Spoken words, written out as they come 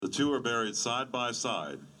two are buried side by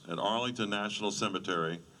side at Arlington National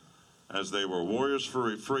Cemetery as they were warriors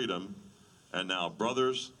for freedom and now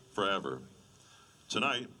brothers forever.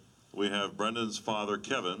 Tonight, we have Brendan's father,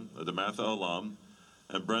 Kevin, a Dematha alum,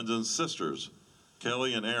 and Brendan's sisters,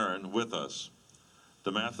 Kelly and Aaron, with us.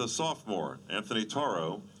 Dematha sophomore, Anthony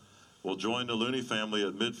Toro, will join the Looney family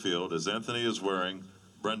at midfield as Anthony is wearing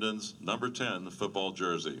Brendan's number 10 football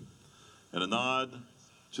jersey. And a nod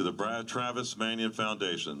to the Travis Manion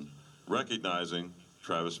Foundation, recognizing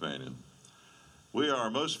Travis Manion. We are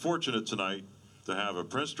most fortunate tonight to have a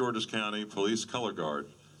Prince George's County Police Color Guard,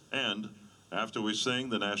 and after we sing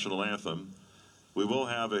the national anthem, we will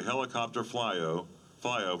have a helicopter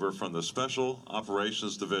flyover from the Special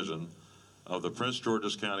Operations Division of the Prince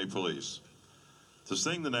George's County Police. To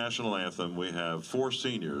sing the national anthem, we have 4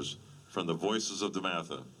 seniors from the Voices of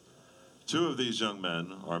Dematha. 2 of these young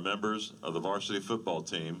men are members of the varsity football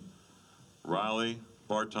team, Riley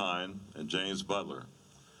Bartine and James Butler.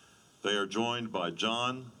 They are joined by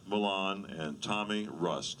John Milan and Tommy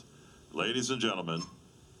Rust. Ladies and gentlemen,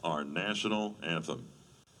 our national anthem.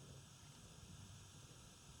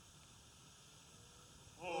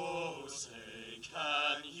 Oh, say,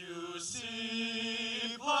 can you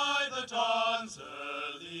see by the dawn's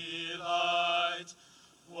early light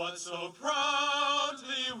what so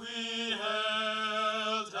proudly we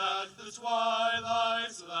held at the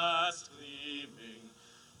twilight's last gleaming,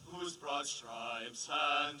 whose broad stripes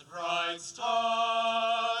and bright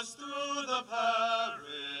stars through the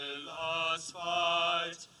perilous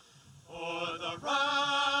fight o'er the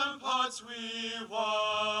ramparts we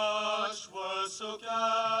watched were so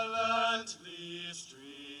gallantly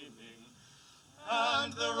streaming,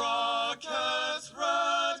 and the rocket's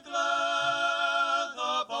red glare,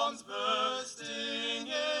 the bombs bursting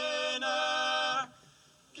in air,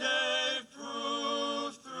 gave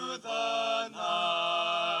proof through the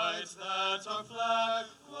night that our flag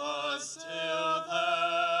was still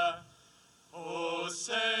there. Oh,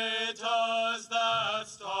 say does that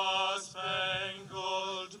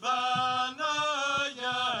star-spangled banner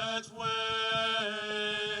yet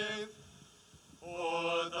wave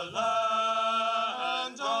o'er the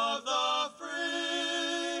land of the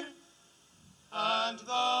free and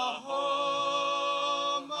the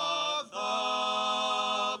home of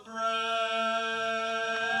the brave?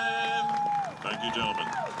 Thank you, gentlemen.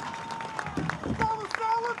 Let's go!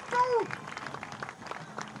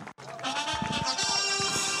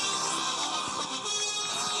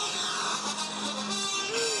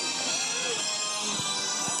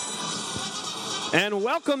 And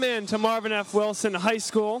welcome in to Marvin F. Wilson High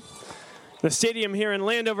School, the stadium here in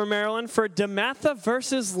Landover, Maryland, for Dematha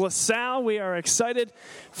versus LaSalle. We are excited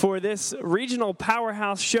for this regional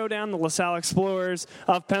powerhouse showdown. The LaSalle Explorers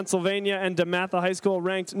of Pennsylvania and Dematha High School,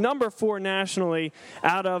 ranked number 4 nationally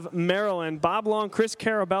out of Maryland. Bob Long, Chris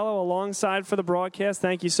Carabello alongside for the broadcast.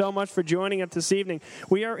 Thank you so much for joining us this evening.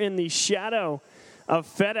 We are in the shadow of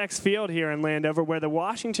FedEx Field here in Landover, where the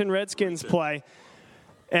Washington Redskins play.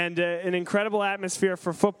 And an incredible atmosphere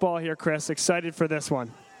for football here, Chris. Excited for this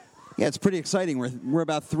one. Yeah, it's pretty exciting. We're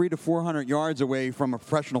about 300 to 400 yards away from a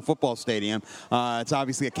professional football stadium. It's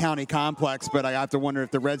obviously a county complex, but I have to wonder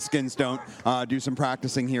if the Redskins don't do some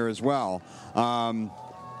practicing here as well.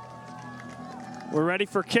 We're ready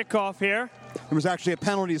for kickoff here. There was actually a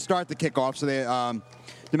penalty to start the kickoff, so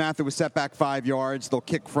Dematha was set back 5 yards. They'll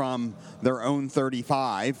kick from their own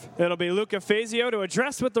 35. It'll be Luca Fazio to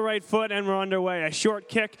address with the right foot, and we're underway. A short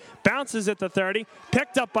kick bounces at the 30,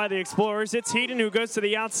 picked up by the Explorers. It's Heaton who goes to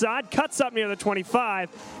the outside, cuts up near the 25,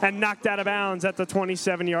 and knocked out of bounds at the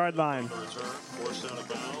 27-yard line. Forced out of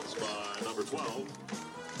bounds by number 12.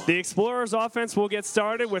 The Explorers offense will get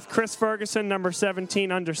started with Chris Ferguson, number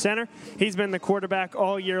 17, under center. He's been the quarterback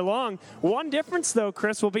all year long. One difference, though,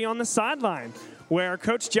 Chris, will be on the sideline, where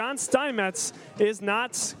Coach John Steinmetz is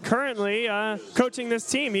not currently coaching this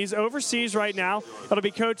team. He's overseas right now. It'll be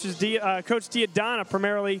Coach Diadana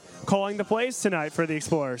primarily calling the plays tonight for the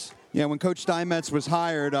Explorers. Yeah, when Coach Steinmetz was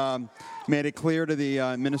hired, made it clear to the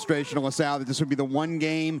administration of LaSalle that this would be the one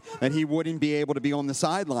game that he wouldn't be able to be on the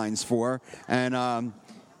sidelines for. And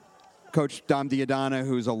Coach Dom Diadana,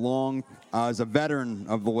 who's is a veteran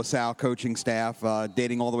of the LaSalle coaching staff,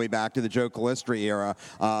 dating all the way back to the Joe Calistri era,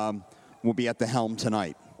 will be at the helm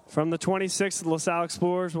tonight. From the 26th, the LaSalle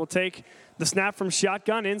Explorers will take the snap from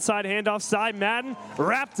shotgun, inside handoff side. Madden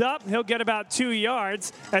wrapped up. He'll get about 2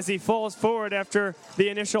 yards as he falls forward after the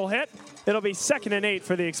initial hit. It'll be 2nd and 8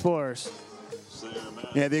 for the Explorers.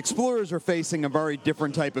 Yeah, the Explorers are facing a very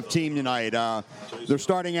different type of team tonight. They're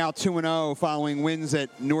starting out 2-0 following wins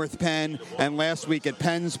at North Penn and last week at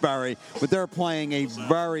Pennsbury, but they're playing a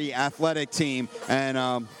very athletic team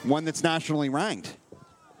and one that's nationally ranked.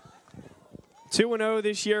 2-0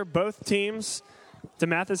 this year, both teams.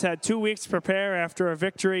 Dematha's had 2 weeks to prepare after a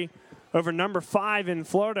victory over number 5 in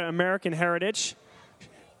Florida, American Heritage.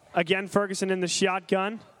 Again, Ferguson in the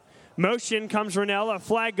shotgun. Motion comes Ranella. A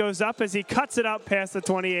flag goes up as he cuts it up past the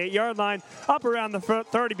 28-yard line, up around the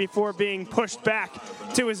 30 before being pushed back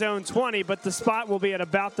to his own 20, but the spot will be at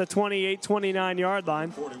about the 28, 29-yard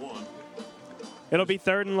line. It'll be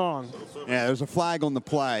 3rd and long. Yeah, there's a flag on the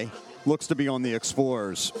play. Looks to be on the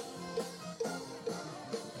Explorers.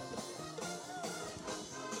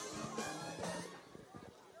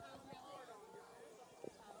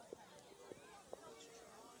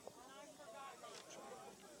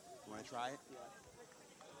 Try it?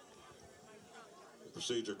 The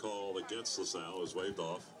procedure called against LaSalle is waved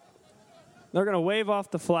off. They're going to wave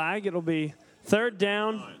off the flag. It'll be 3rd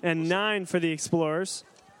down and 9 for the Explorers.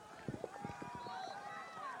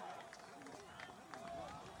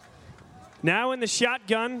 Now in the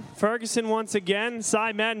shotgun, Ferguson once again.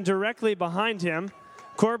 Cy Madden directly behind him.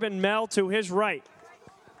 Corbin Mell to his right.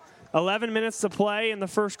 11 minutes to play in the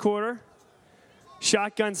first quarter.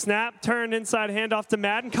 Shotgun snap, turned inside handoff to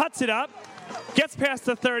Madden, cuts it up, gets past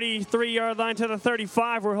the 33-yard line to the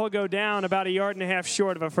 35 where he'll go down about 1.5 yards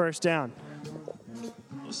short of a first down.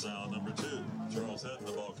 LaSalle number 2, Charles Head,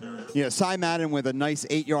 the ball carrier. Yeah, Cy Madden with a nice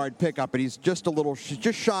 8-yard pickup, but he's just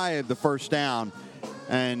just shy of the first down.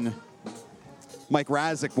 And Mike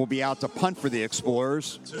Razik will be out to punt for the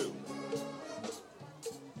Explorers. 2.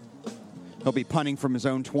 He'll be punting from his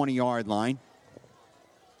own 20-yard line.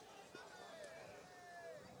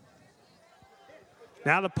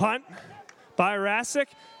 Now the punt by Razik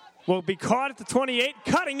will be caught at the 28,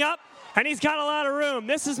 cutting up, and he's got a lot of room.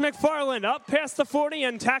 This is McFarland up past the 40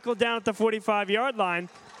 and tackled down at the 45-yard line.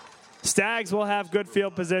 Stags will have good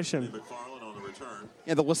field position. McFarland on the return.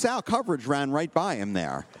 Yeah, the LaSalle coverage ran right by him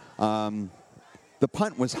there. The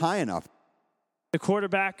punt was high enough. The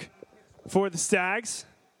quarterback for the Stags.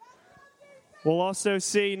 We'll also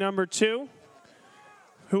see number 2,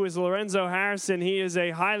 who is Lorenzo Harrison. He is a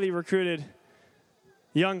highly recruited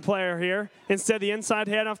young player here. Instead, the inside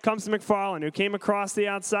handoff comes to McFarland, who came across the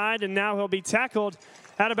outside, and now he'll be tackled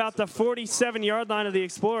at about the 47-yard line of the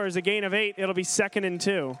Explorers, a gain of 8. It'll be 2nd and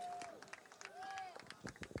 2.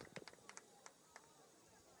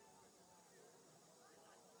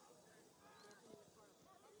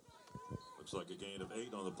 Looks like a gain of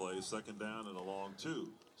 8 on the play. 2nd down and a long 2.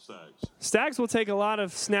 Stags. Stags will take a lot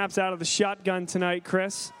of snaps out of the shotgun tonight,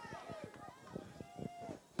 Chris.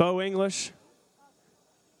 Bo English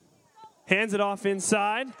hands it off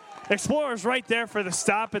inside. Explorers right there for the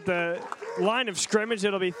stop at the line of scrimmage.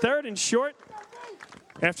 It'll be 3rd and short.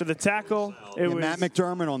 After the tackle, it was Matt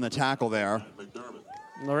McDermott on the tackle there.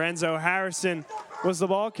 Lorenzo Harrison was the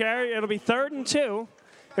ball carrier. It'll be 3rd and 2.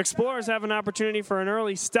 Explorers have an opportunity for an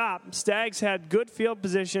early stop. Stags had good field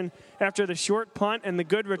position after the short punt and the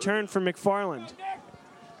good return from McFarland.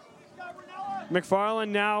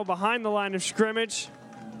 McFarland now behind the line of scrimmage.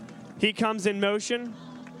 He comes in motion.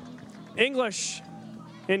 English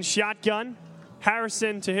in shotgun.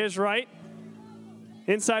 Harrison to his right.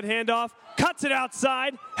 Inside handoff. Cuts it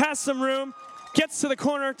outside. Has some room. Gets to the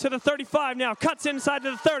corner to the 35 now. Cuts inside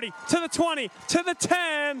to the 30, to the 20, to the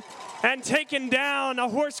 10. And taken down. A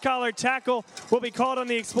horse collar tackle will be called on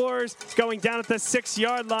the Explorers. Going down at the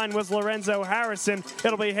 6-yard line was Lorenzo Harrison.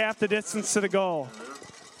 It'll be half the distance to the goal.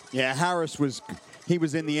 Yeah, Harris was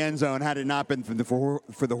in the end zone had it not been for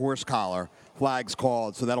the horse collar. Flags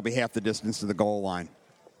called, so that'll be half the distance to the goal line.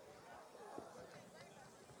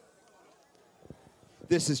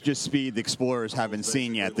 This is just speed the Explorers haven't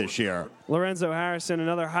seen yet this year. Lorenzo Harrison,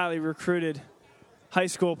 another highly recruited high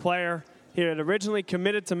school player. He had originally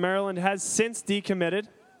committed to Maryland, has since decommitted.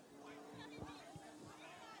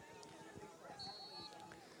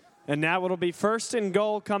 And now it'll be 1st and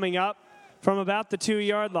goal coming up from about the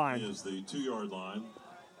 2-yard line. Is the 2-yard line.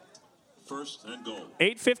 1st and goal.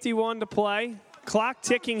 8:51 to play. Clock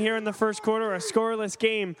ticking here in the first quarter. A scoreless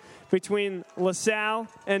game between LaSalle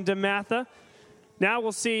and Dematha. Now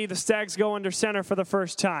we'll see the Stags go under center for the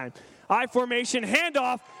first time. I formation,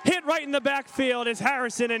 handoff, hit right in the backfield is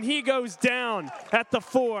Harrison, and he goes down at the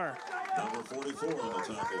 4. Number 44 on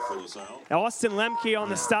the tackle for LaSalle. Austin Lemke on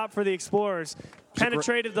the stop for the Explorers.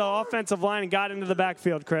 Penetrated the offensive line and got into the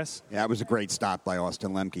backfield, Chris. Yeah, that was a great stop by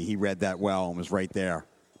Austin Lemke. He read that well and was right there.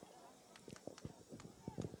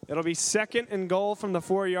 It'll be 2nd and goal from the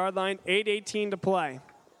 4-yard line, 8:18 to play.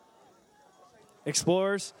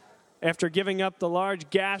 Explorers, after giving up the large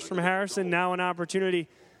gash from Harrison, now an opportunity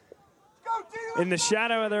in the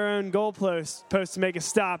shadow of their own goal post to make a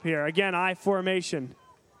stop here. Again, I formation.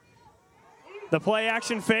 The play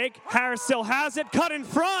action fake. Harris still has it. Cut in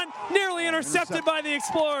front. Nearly intercepted by the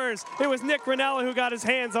Explorers. It was Nick Ranella who got his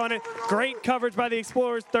hands on it. Great coverage by the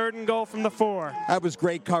Explorers. 3rd and goal from the 4. That was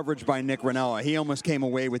great coverage by Nick Ranella. He almost came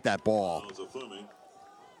away with that ball.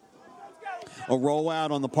 A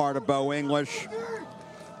rollout on the part of Bo English.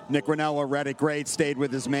 Nick Ranella read it great, stayed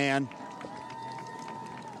with his man.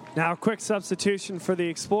 Now a quick substitution for the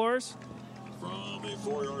Explorers. From the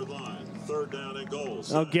 4-yard line, 3rd down and goal.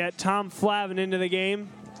 They'll get Tom Flavin into the game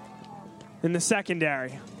in the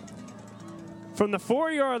secondary. From the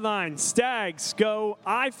 4-yard line, Stags go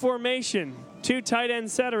I formation. 2 tight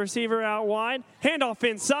end set, a receiver out wide. Handoff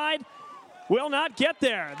inside. Will not get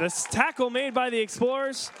there. The tackle made by the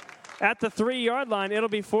Explorers at the 3-yard line. It'll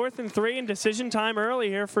be 4th and 3 and decision time early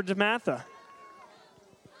here for Dematha.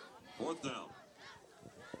 4th down.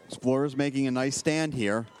 Explorers making a nice stand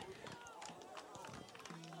here.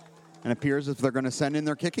 And appears as if they're going to send in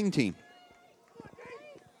their kicking team.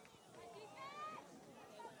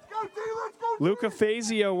 Luca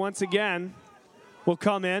Fazio once again will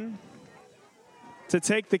come in to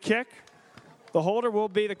take the kick. The holder will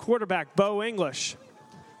be the quarterback, Bo English.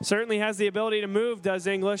 Certainly has the ability to move, does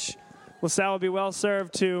English. LaSalle will be well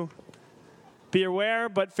served to be aware,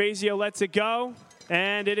 but Fazio lets it go,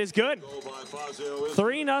 and it is good.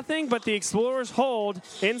 3-0, but the Explorers hold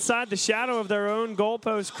inside the shadow of their own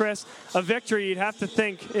goalpost, Chris. A victory, you'd have to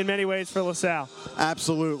think, in many ways, for LaSalle.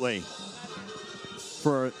 Absolutely.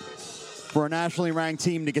 For a nationally ranked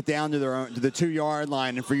team to get down to the 2-yard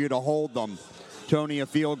line and for you to hold them to only a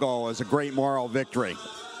field goal is a great moral victory.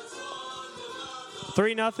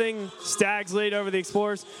 3-0, Stags lead over the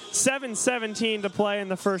Explorers. 7:17 to play in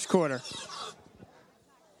the first quarter.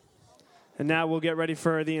 And now we'll get ready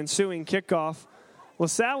for the ensuing kickoff.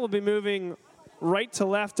 LaSalle will be moving right to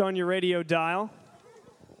left on your radio dial.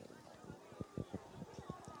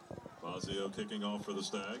 Fazio kicking off for the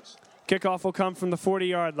Stags. Kickoff will come from the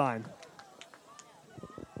 40-yard line.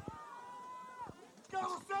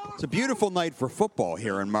 It's a beautiful night for football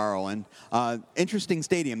here in Maryland. Interesting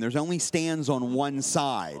stadium. There's only stands on one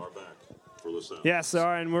side. Yes, there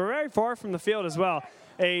are, and we're very far from the field as well.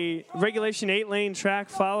 A regulation 8-lane track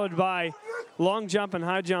followed by long jump and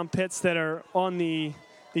high jump pits that are on the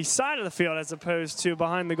side of the field as opposed to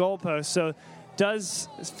behind the goalpost. So it does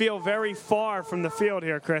feel very far from the field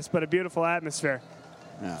here, Chris, but a beautiful atmosphere.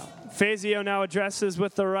 Yeah. Fazio now addresses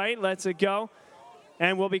with the right, lets it go,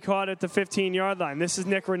 and will be caught at the 15-yard line. This is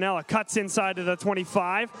Nick Ranella. Cuts inside to the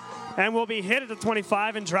 25, and will be hit at the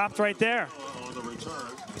 25 and dropped right there.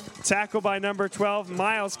 Tackle by number 12,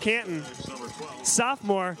 Miles Canton.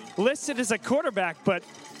 Sophomore, listed as a quarterback, but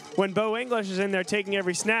when Bo English is in there taking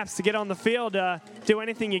every snaps to get on the field, do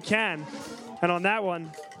anything you can. And on that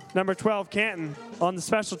one, number 12, Canton, on the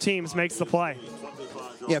special teams, makes the play.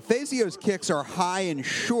 Yeah, Fazio's kicks are high and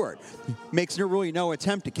short. Makes really no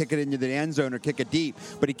attempt to kick it into the end zone or kick it deep,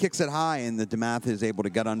 but he kicks it high, and the Dematha is able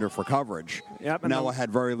to get under for coverage. Yep, Noah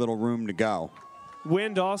had very little room to go.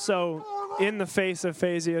 Wind also in the face of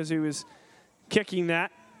Fazio as he was kicking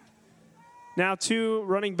that. Now 2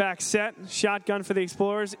 running back set. Shotgun for the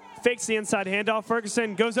Explorers. Fakes the inside handoff.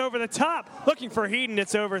 Ferguson goes over the top. Looking for Heaton.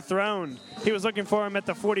 It's overthrown. He was looking for him at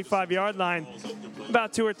the 45-yard line.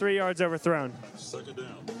 About 2 or 3 yards overthrown. 2nd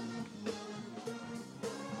down.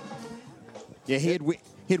 Yeah, he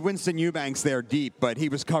had Winston Eubanks there deep, but he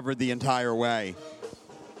was covered the entire way.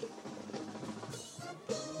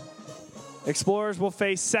 Explorers will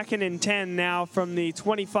face 2nd and 10 now from the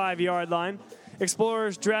 25-yard line.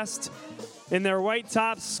 Explorers dressed in their white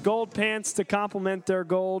tops, gold pants to complement their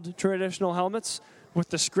gold traditional helmets with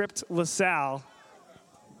the script LaSalle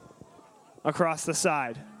across the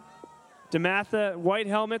side. Dematha, white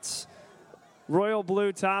helmets, royal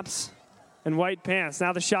blue tops, and white pants.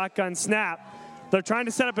 Now the shotgun snap. They're trying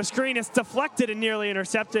to set up a screen. It's deflected and nearly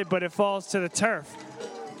intercepted, but it falls to the turf.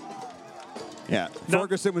 Yeah,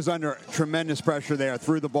 Ferguson was under tremendous pressure there,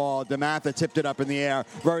 threw the ball. Dematha tipped it up in the air,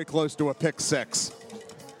 very close to a pick 6.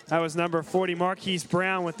 That was number 40, Marquise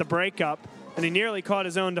Brown, with the breakup, and he nearly caught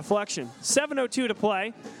his own deflection. 7:02 to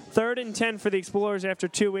play. 3rd and 10 for the Explorers after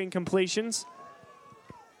 2 incompletions.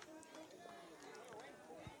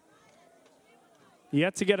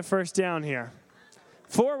 Yet to get a first down here.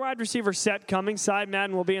 4 wide receiver set coming. Side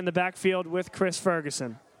Madden will be in the backfield with Chris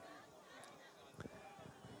Ferguson.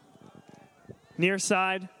 Near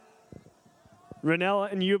side,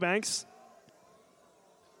 Ranella and Eubanks.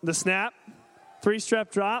 The snap.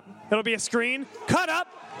 3-step drop. It'll be a screen. Cut up.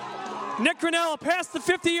 Nick Granella past the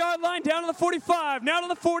 50-yard line, down to the 45, now to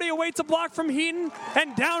the 40, awaits a block from Heaton,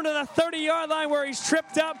 and down to the 30-yard line where he's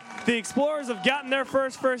tripped up. The Explorers have gotten their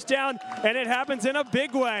first down, and it happens in a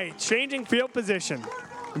big way, changing field position.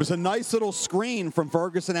 It was a nice little screen from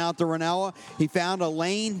Ferguson out to Ranella. He found a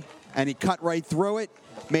lane, and he cut right through it,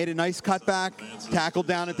 made a nice cutback, tackled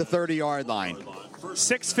down at the 30-yard line.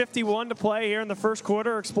 6:51 to play here in the first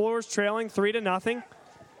quarter. Explorers trailing 3-0.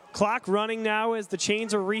 Clock running now as the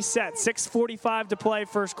chains are reset. 6:45 to play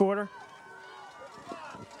first quarter.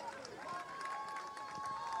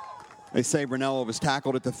 They say Ranella was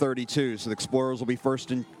tackled at the 32, so the Explorers will be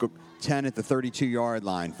 1st and 10 at the 32-yard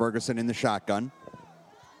line. Ferguson in the shotgun.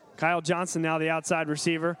 Kyle Johnson now the outside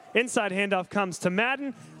receiver. Inside handoff comes to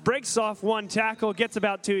Madden. Breaks off one tackle, gets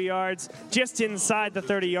about 2 yards. Just inside the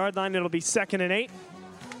 30-yard line, it'll be 2nd and 8.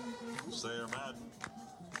 Sayer Madden,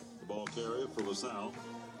 the ball carrier for LaSalle.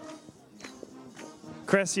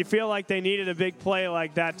 Chris, you feel like they needed a big play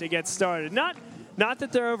like that to get started. Not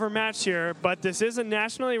that they're overmatched here, but this is a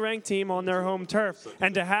nationally ranked team on their home turf.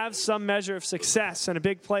 And to have some measure of success and a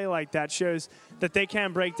big play like that shows that they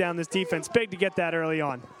can break down this defense. Big to get that early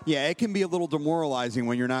on. Yeah, it can be a little demoralizing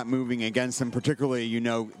when you're not moving against them, particularly,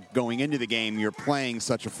 going into the game, you're playing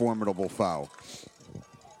such a formidable foe.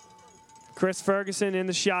 Chris Ferguson in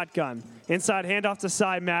the shotgun. Inside handoff to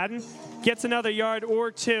Cy Madden. Gets another yard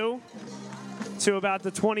or two to about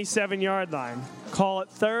the 27-yard line. Call it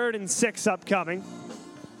 3rd and 6 upcoming.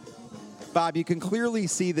 Bob, you can clearly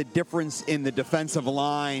see the difference in the defensive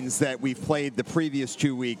lines that we've played the previous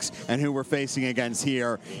 2 weeks and who we're facing against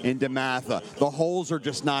here in Dematha. The holes are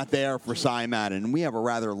just not there for Cy Madden. And we have a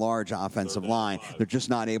rather large offensive line. They're just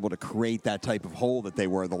not able to create that type of hole that they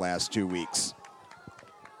were the last 2 weeks.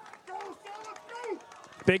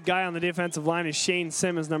 Big guy on the defensive line is Shane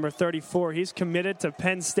Simmons, number 34. He's committed to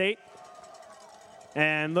Penn State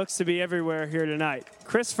and looks to be everywhere here tonight.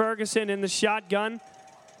 Chris Ferguson in the shotgun.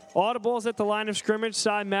 Audibles at the line of scrimmage.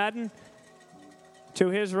 Cy Madden to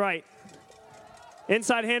his right.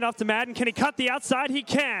 Inside handoff to Madden. Can he cut the outside? He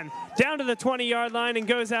can. Down to the 20-yard line and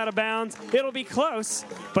goes out of bounds. It'll be close,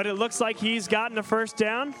 but it looks like he's gotten a first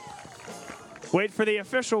down. Wait for the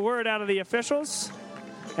official word out of the officials.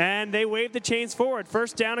 And they wave the chains forward.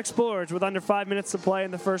 First down, Explorers with under 5 minutes to play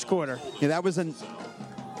in the first quarter. Yeah, that was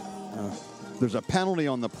there's a penalty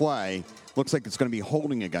on the play. Looks like it's going to be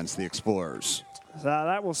holding against the Explorers. So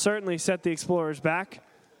that will certainly set the Explorers back.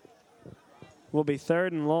 Will be 3rd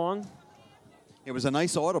and long. It was a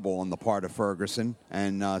nice audible on the part of Ferguson,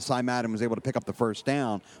 and Cy Madden was able to pick up the first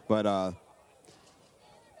down, but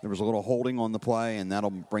there was a little holding on the play, and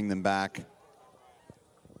that'll bring them back.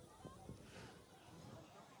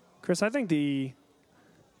 Chris, I think the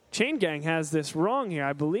chain gang has this wrong here.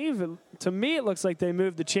 I believe, to me, it looks like they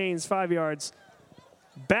moved the chains 5 yards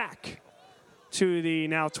back to the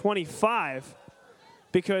now 25,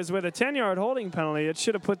 because with a 10-yard holding penalty, it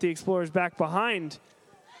should have put the Explorers back behind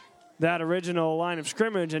that original line of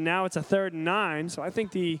scrimmage, and now it's a 3rd and 9. So I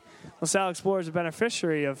think the LaSalle Explorers are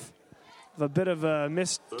beneficiary of a bit of a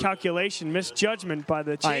miscalculation, misjudgment by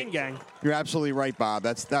the chain gang. You're absolutely right, Bob.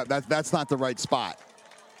 That's not the right spot.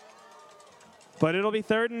 But it'll be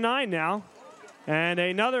 3rd and 9 now. And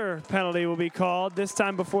another penalty will be called, this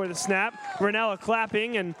time before the snap. Ranella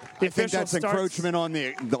clapping, and the official I think that's encroachment on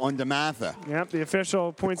Dematha. Yep, the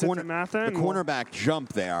official points at Dematha. The cornerback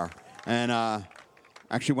jumped there and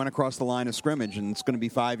actually went across the line of scrimmage, and it's going to be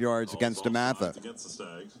 5 yards against Dematha.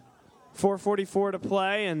 4:44 to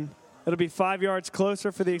play, and it'll be 5 yards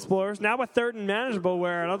closer for the Explorers. Now a 3rd and manageable,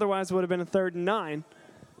 where it otherwise would have been a 3rd and 9.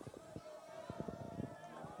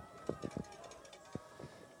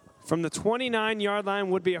 From the 29-yard line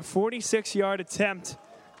would be a 46-yard attempt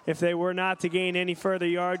if they were not to gain any further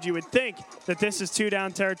yards. You would think that this is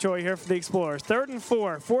 2-down territory here for the Explorers. 3rd and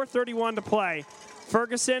 4, 4:31 to play.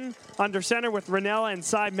 Ferguson under center with Ranella and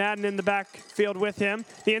Cy Madden in the backfield with him.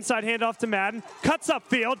 The inside handoff to Madden. Cuts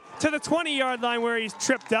upfield to the 20-yard line where he's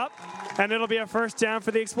tripped up, and it'll be a first down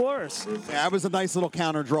for the Explorers. Yeah, that was a nice little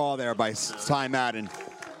counter draw there by Cy Madden.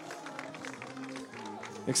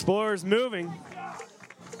 Explorers moving.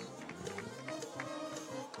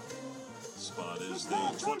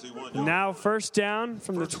 Now first down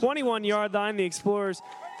from the 21-yard line. The Explorers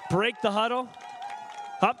break the huddle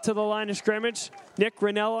up to the line of scrimmage. Nick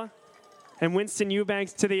Ranella and Winston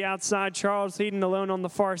Eubanks to the outside. Charles Heaton alone on the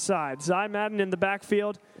far side. Cy Madden in the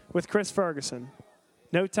backfield with Chris Ferguson.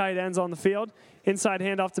 No tight ends on the field. Inside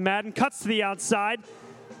handoff to Madden. Cuts to the outside.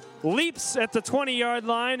 Leaps at the 20-yard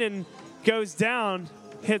line and goes down.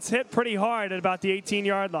 Hit pretty hard at about the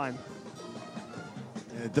 18-yard line.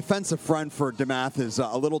 Defensive front for Dematha is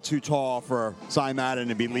a little too tall for Salle Madden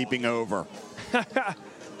to be leaping over.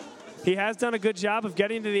 He has done a good job of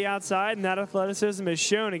getting to the outside, and that athleticism is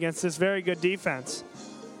shown against this very good defense.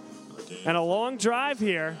 And a long drive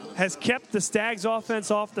here has kept the Stags offense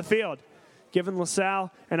off the field, giving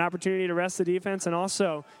LaSalle an opportunity to rest the defense and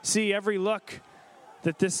also see every look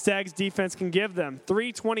that this Stags defense can give them.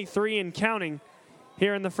 3:23 and counting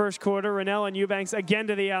here in the first quarter. Rennell and Eubanks again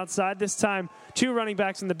to the outside. This time, two running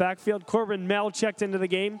backs in the backfield. Corbin Mell checked into the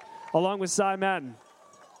game along with Salle Madden.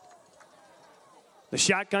 The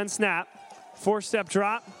shotgun snap, four-step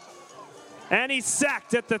drop, and he's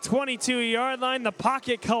sacked at the 22-yard line. The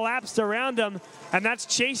pocket collapsed around him, and that's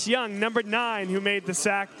Chase Young, number 9, who made the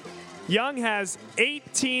sack. Young has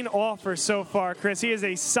 18 offers so far, Chris. He is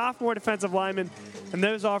a sophomore defensive lineman, and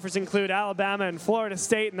those offers include Alabama and Florida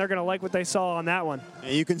State, and they're going to like what they saw on that one.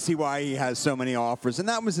 And you can see why he has so many offers, and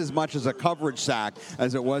that was as much as a coverage sack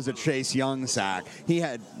as it was a Chase Young sack.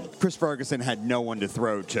 Chris Ferguson had no one to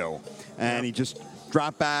throw to, and he just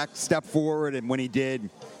dropped back, stepped forward, and when he did,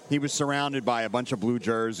 he was surrounded by a bunch of blue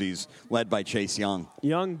jerseys led by Chase Young.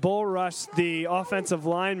 Young bull rushed the offensive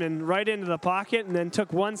lineman right into the pocket and then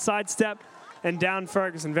took one side step and down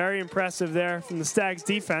Ferguson. Very impressive there from the Stags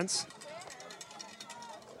defense.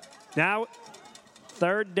 Now,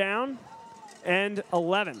 3rd down and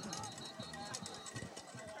 11.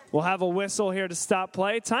 We'll have a whistle here to stop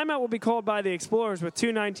play. Timeout will be called by the Explorers with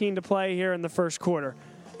 2:19 to play here in the first quarter.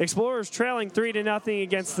 Explorers trailing 3-0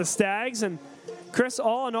 against the Stags. And Chris,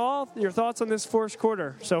 all in all, your thoughts on this first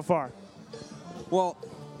quarter so far? Well,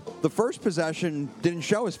 the first possession didn't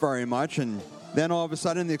show us very much, and then all of a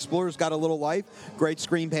sudden the Explorers got a little life. Great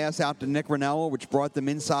screen pass out to Nick Ranella, which brought them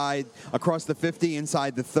inside, across the 50,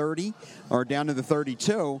 inside the 30, or down to the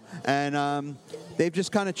 32. And they've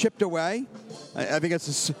just kind of chipped away. I think it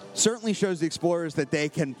certainly shows the Explorers that they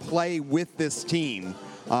can play with this team,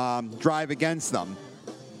 drive against them.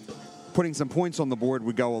 Putting some points on the board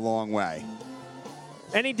would go a long way.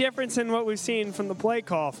 Any difference in what we've seen from the play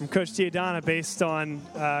call from Coach Giordana based on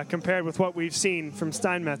compared with what we've seen from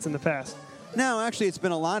Steinmetz in the past? No, actually, it's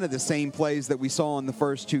been a lot of the same plays that we saw in the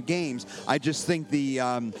first two games. I just think the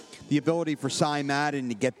ability for Salle Madden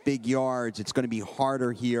to get big yards, it's going to be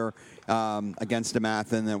harder here against Dematha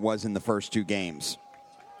than it was in the first two games.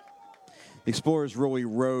 The Explorers really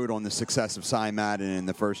rode on the success of Salle Madden in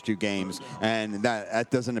the first two games, and that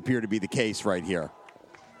doesn't appear to be the case right here.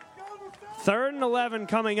 3rd and 11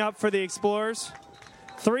 coming up for the Explorers.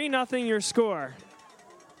 3-0 your score.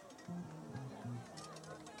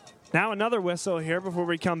 Now another whistle here before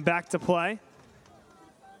we come back to play.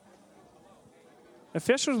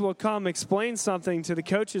 Officials will come explain something to the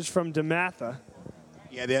coaches from Dematha.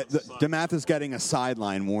 Yeah, Dematha's getting a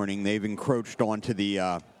sideline warning. They've encroached onto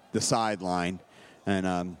the sideline,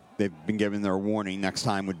 and they've been given their warning. Next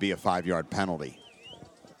time would be a 5-yard penalty.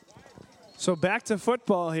 So back to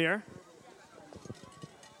football here.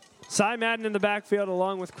 Salle Madden in the backfield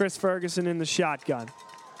along with Chris Ferguson in the shotgun.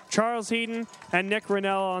 Charles Heaton and Nick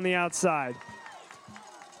Ranella on the outside.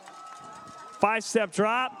 5-step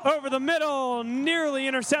drop over the middle, nearly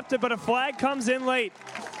intercepted, but a flag comes in late.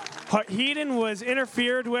 Heaton was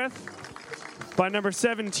interfered with by number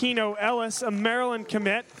 17, Ellis, a Maryland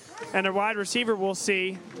commit, and a wide receiver we'll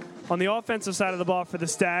see on the offensive side of the ball for the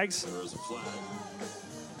Stags. There is a flag.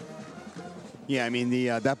 Yeah, I mean,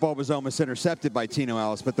 that ball was almost intercepted by Tino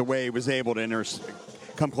Ellis, but the way he was able to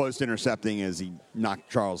come close to intercepting is he knocked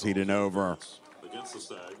Charles Heaton over. Against the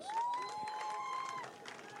Stags.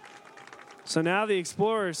 So now the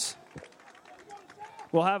Explorers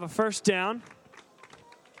will have a first down.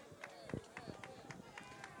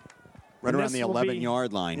 Right around the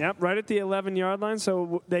 11-yard line. Yep, right at the 11-yard line.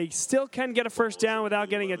 So they still can get a first down without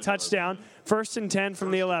getting a touchdown. 1st and 10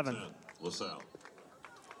 from the 11. LaSalle.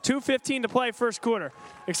 2:15 to play first quarter.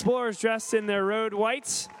 Explorers dressed in their road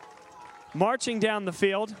whites, marching down the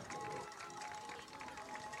field.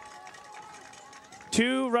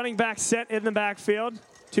 Two running backs set in the backfield.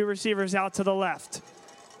 Two receivers out to the left.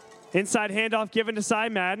 Inside handoff given to Salle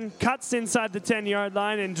Madden. Cuts inside the 10-yard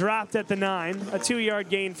line and dropped at the 9. A 2-yard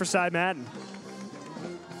gain for Salle Madden.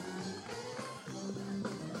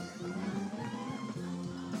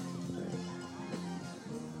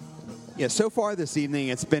 Yeah, so far this evening,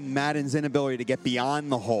 it's been Madden's inability to get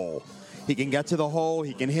beyond the hole. He can get to the hole,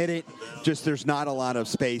 he can hit it, just there's not a lot of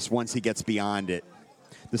space once he gets beyond it.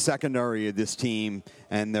 The secondary of this team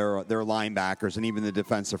and their linebackers and even the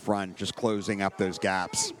defensive front just closing up those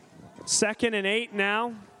gaps. 2nd and 8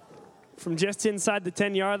 now from just inside the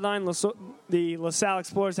 10-yard line. The LaSalle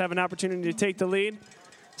Explorers have an opportunity to take the lead.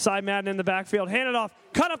 Cy Madden in the backfield. Hand it off.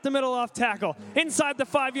 Cut up the middle off tackle. Inside the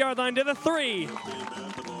 5-yard line to the 3.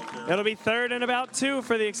 It'll be 3rd and about 2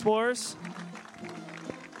 for the Explorers.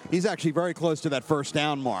 He's actually very close to that first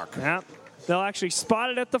down mark. Yep. They'll actually spot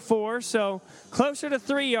it at the 4, so closer to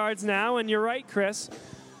 3 yards now. And you're right, Chris.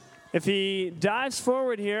 If he dives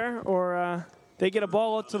forward here or they get a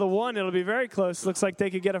ball up to the 1, it'll be very close. Looks like they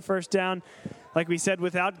could get a first down, like we said,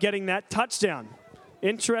 without getting that touchdown.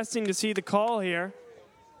 Interesting to see the call here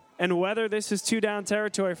and whether this is 2-down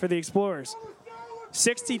territory for the Explorers.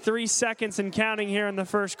 63 seconds and counting here in the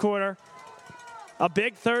first quarter. A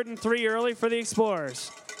big 3rd and 3 early for the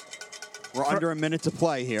Explorers. We're under a minute to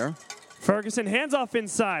play here. Ferguson hands off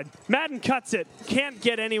inside. Madden cuts it. Can't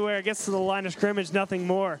get anywhere. Gets to the line of scrimmage. Nothing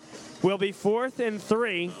more. Will be 4th and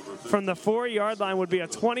 3 from the 4-yard line. Would be a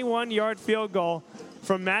 21-yard field goal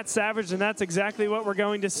from Matt Savage, and that's exactly what we're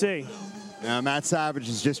going to see. Now, Matt Savage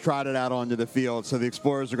has just trotted out onto the field, so the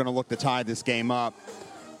Explorers are going to look to tie this game up.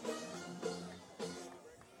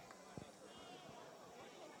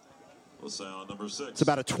 LaSalle, number 6. It's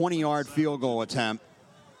about a 20-yard field goal attempt.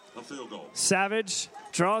 A field goal. Savage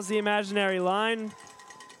draws the imaginary line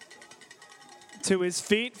to his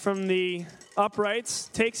feet from the uprights,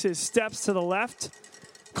 takes his steps to the left,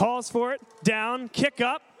 calls for it, down, kick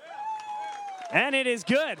up, and it is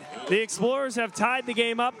good. The Explorers have tied the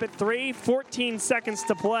game up at 3, 14 seconds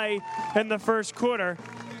to play in the first quarter,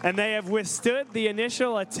 and they have withstood the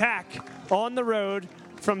initial attack on the road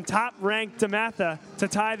from top-ranked Dematha to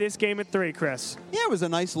tie this game at 3, Chris. Yeah, it was a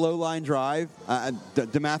nice low-line drive.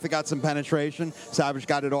 Dematha got some penetration. Savage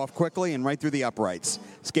got it off quickly and right through the uprights.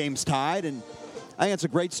 This game's tied, and I think it's a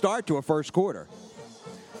great start to a first quarter.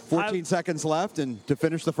 14 seconds left, and to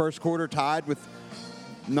finish the first quarter tied with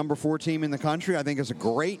number 4 team in the country, I think is a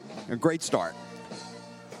great start.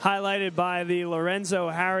 Highlighted by the Lorenzo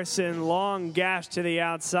Harrison long gash to the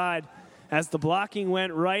outside as the blocking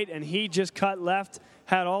went right and he just cut left.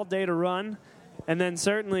 Had all day to run, and then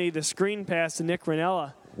certainly the screen pass to Nick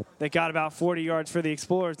Ranella that got about 40 yards for the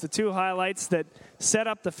Explorers. The 2 highlights that set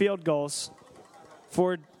up the field goals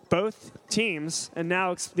for both teams, and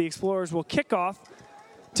now the Explorers will kick off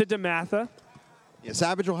to Dematha. Yeah,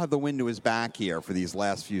 Savage will have the wind to his back here for these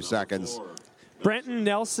last few seconds. Brenton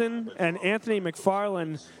Nelson and Anthony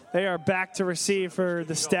McFarland, they are back to receive for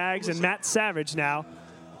the Stags, and Matt Savage now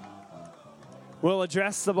will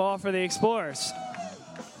address the ball for the Explorers.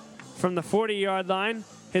 From the 40-yard line,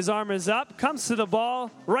 his arm is up, comes to the ball,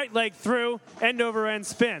 right leg through, end-over-end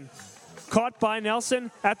spin. Caught by Nelson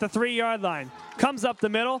at the 3-yard line. Comes up the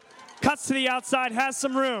middle, cuts to the outside, has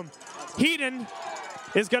some room. Heaton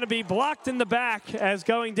is going to be blocked in the back as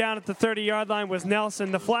going down at the 30-yard line was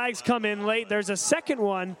Nelson. The flags come in late. There's a second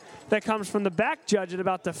one that comes from the back judge at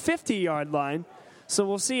about the 50-yard line. So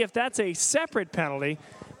we'll see if that's a separate penalty.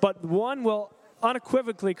 But one will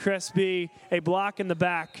unequivocally, Chris, be a block in the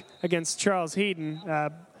back against Charles Heaton.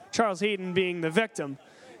 Charles Heaton being the victim,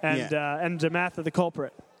 and Dematha the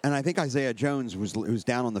culprit. And I think Isaiah Jones, who's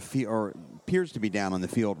down on the field, or appears to be down on the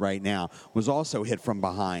field right now, was also hit from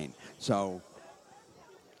behind. So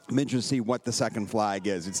I'm interested to see what the second flag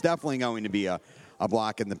is. It's definitely going to be a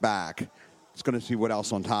block in the back. It's going to see what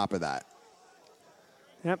else on top of that.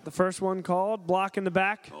 Yep, the first one called, block in the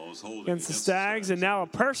back against the Stags, and now a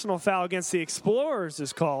personal foul against the Explorers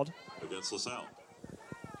is called. Against LaSalle.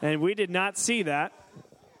 And we did not see that.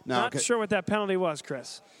 No, not sure what that penalty was,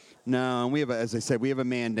 Chris. No, and we have, as I said, we have a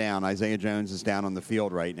man down. Isaiah Jones is down on the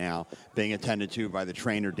field right now, being attended to by the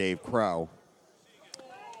trainer, Dave Crow.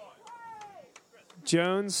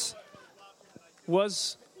 Jones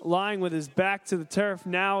was lying with his back to the turf,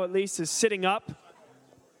 now at least is sitting up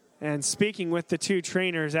and speaking with the 2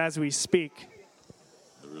 trainers as we speak.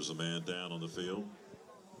 There is a man down on the field.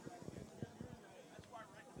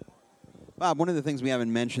 Bob, one of the things we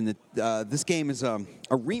haven't mentioned that this game is a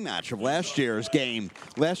rematch of last year's game,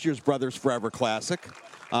 last year's Brothers Forever Classic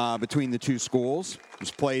between the 2 schools. It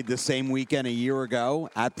was played the same weekend a year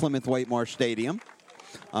ago at Plymouth Whitemarsh Stadium.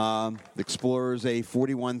 The Explorers a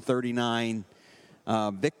 41-39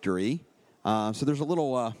 victory. So there's a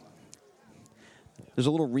little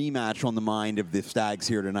rematch on the mind of the Stags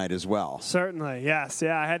here tonight as well. Certainly, yes.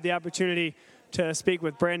 Yeah, I had the opportunity to speak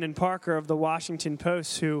with Brandon Parker of the Washington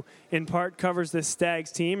Post, who in part covers this Stags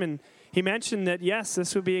team, and he mentioned that, yes,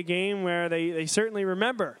 this would be a game where they certainly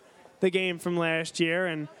remember the game from last year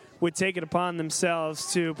and would take it upon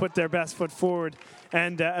themselves to put their best foot forward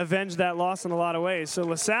and avenge that loss in a lot of ways. So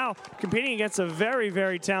LaSalle competing against a very,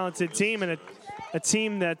 very talented team and a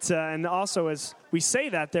team that, and also as we say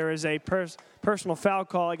that, there is a personal foul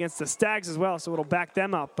call against the Stags as well, so it'll back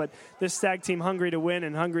them up. But this Stag team hungry to win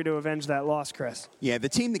and hungry to avenge that loss, Chris. Yeah, the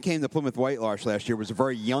team that came to Plymouth Whitelarch last year was a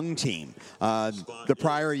very young team. The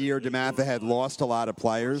prior year, Dematha had lost a lot of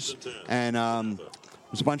players, and there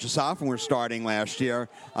was a bunch of sophomores starting last year.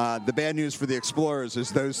 The bad news for the Explorers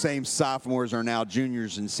is those same sophomores are now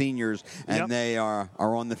juniors and seniors, and they are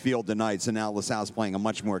on the field tonight. So now LaSalle's playing a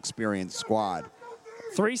much more experienced squad.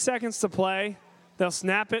 3 seconds to play. They'll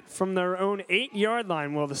snap it from their own 8-yard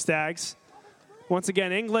line, will the Stags. Once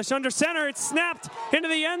again, English under center. It's snapped into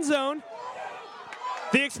the end zone.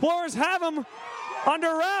 The Explorers have them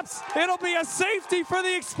under wraps. It'll be a safety for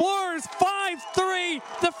the Explorers. 5-3.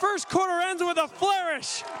 The first quarter ends with a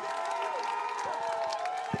flourish.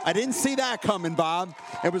 I didn't see that coming, Bob.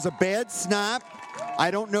 It was a bad snap.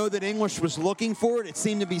 I don't know that English was looking for it. It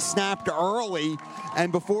seemed to be snapped early,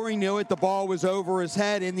 and before he knew it, the ball was over his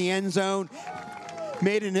head in the end zone.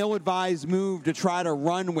 Made an ill-advised move to try to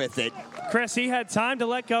run with it. Chris, he had time to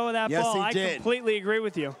let go of that ball. Yes, he did. I completely agree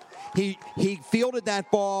with you. He fielded that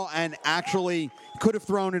ball and actually could have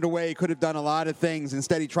thrown it away, could have done a lot of things.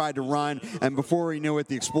 Instead, he tried to run, and before he knew it,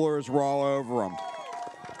 the Explorers were all over him.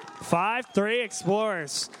 5-3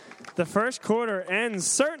 Explorers. The first quarter ends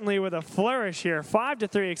certainly with a flourish here.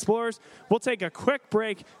 5-3 Explorers. We'll take a quick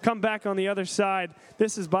break, come back on the other side.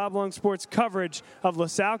 This is Bob Long Sports coverage of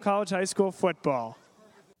LaSalle College High School football.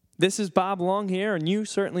 This is Bob Long here, and you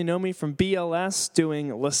certainly know me from BLS,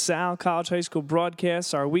 doing LaSalle College High School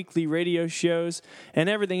broadcasts, our weekly radio shows, and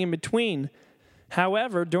everything in between.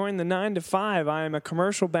 However, during the 9 to 5, I am a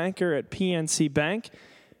commercial banker at PNC Bank.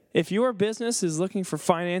 If your business is looking for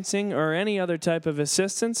financing or any other type of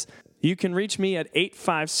assistance, you can reach me at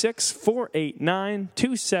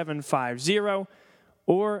 856-489-2750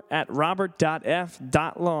 or at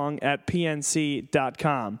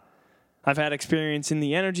robert.f.long@pnc.com. I've had experience in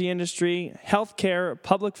the energy industry, healthcare,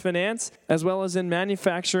 public finance, as well as in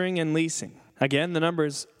manufacturing and leasing. Again, the number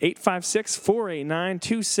is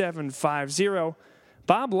 856-489-2750.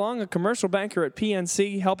 Bob Long, a commercial banker at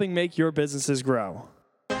PNC, helping make your businesses grow.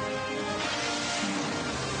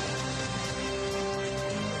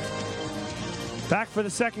 Back for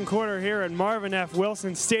the second quarter here at Marvin F.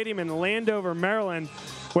 Wilson Stadium in Landover, Maryland,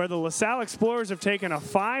 where the LaSalle Explorers have taken a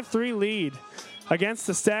 5-3 lead against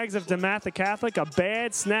the Stags of Dematha Catholic. A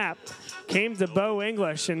bad snap came to Bo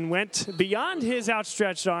English and went beyond his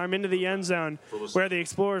outstretched arm into the end zone, where the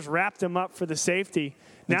Explorers wrapped him up for the safety.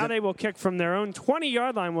 Now they will kick from their own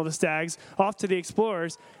 20-yard line, will the Stags, off to the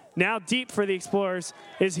Explorers. Now deep for the Explorers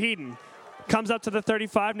is Heaton. Comes up to the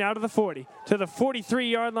 35, now to the 40, to the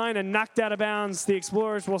 43-yard line, and knocked out of bounds. The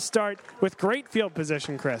Explorers will start with great field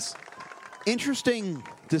position, Chris. Interesting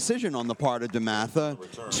decision on the part of Dematha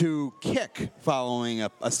to kick following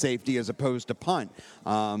a safety as opposed to punt.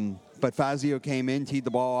 But Fazio came in, teed the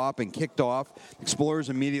ball up, and kicked off. Explorers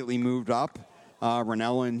immediately moved up.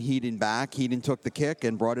 Ranella and Heaton back. Heaton took the kick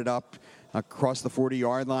and brought it up across the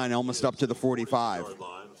 40-yard line, almost up to the 45.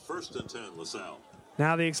 First and 10, LaSalle.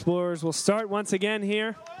 Now the Explorers will start once again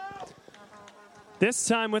here. This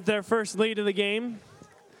time with their first lead of the game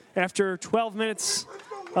after 12 minutes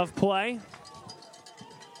of play.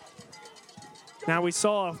 Now we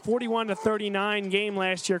saw a 41-39 game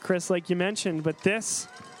last year, Chris, like you mentioned, but this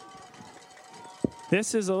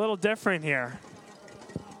is a little different here.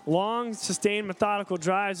 Long, sustained, methodical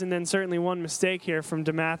drives, and then certainly one mistake here from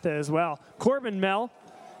Dematha as well. Corbin Mell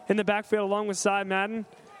in the backfield along with Cy Madden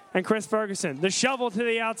and Chris Ferguson. The shovel to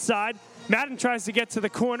the outside. Madden tries to get to the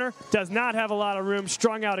corner, does not have a lot of room,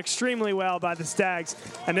 strung out extremely well by the Stags,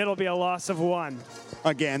 and it'll be a loss of 1.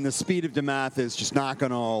 Again, the speed of Dematha is just not going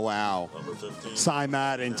to allow Cy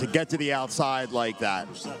Madden to get to the outside like that.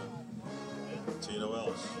 Tino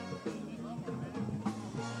Ellis.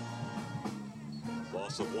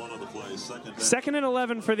 Loss of 1 on the play. Second and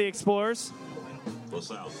 11 for the Explorers.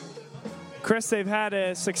 LaSalle. Chris, they've had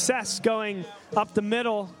a success going up the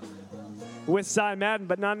middle with Cy Madden,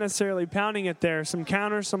 but not necessarily pounding it there. Some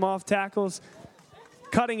counters, some off tackles,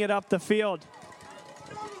 cutting it up the field.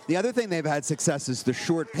 The other thing they've had success is the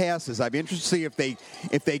short passes. I'd be interested to see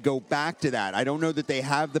if they go back to that. I don't know that they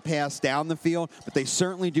have the pass down the field, but they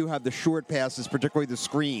certainly do have the short passes, particularly the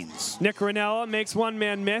screens. Nick Ranella makes one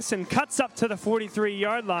man miss and cuts up to the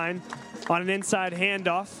 43-yard line on an inside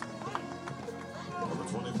handoff. Number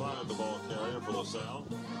 25, the ball carrier for LaSalle,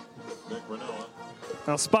 Nick Ranella.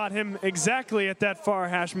 They'll spot him exactly at that far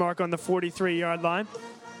hash mark on the 43-yard line.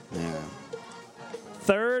 Yeah.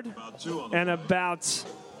 Third and about,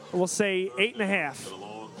 we'll say, 8.5.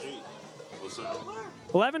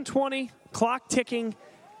 11:20, clock ticking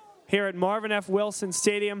here at Marvin F. Wilson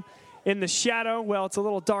Stadium in the shadow. Well, it's a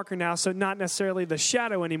little darker now, so not necessarily the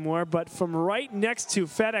shadow anymore, but from right next to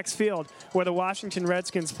FedEx Field, where the Washington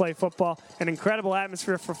Redskins play football. An incredible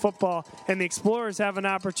atmosphere for football, and the Explorers have an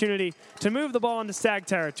opportunity to move the ball into Stag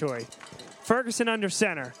territory. Ferguson under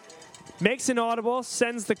center. Makes an audible,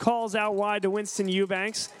 sends the calls out wide to Winston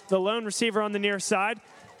Eubanks, the lone receiver on the near side.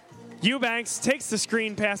 Eubanks takes the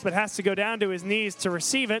screen pass, but has to go down to his knees to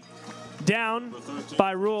receive it. Down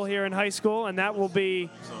by rule here in high school, and that will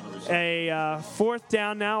be a fourth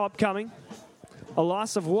down now upcoming. A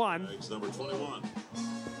loss of 1.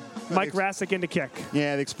 Mike Rasick into kick.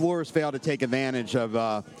 Yeah, the Explorers failed to take advantage of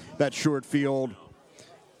that short field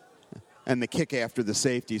and the kick after the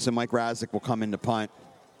safety, so Mike Rasick will come into punt.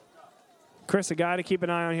 Chris, a guy to keep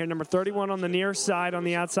an eye on here, number 31 on the near side, on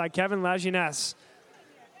the outside, Kevin Lajeunesse.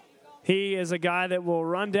 He is a guy that will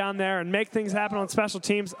run down there and make things happen on special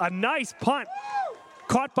teams. A nice punt.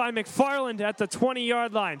 Caught by McFarland at the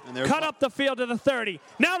 20-yard line. Cut up the field to the 30.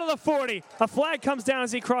 Now to the 40. A flag comes down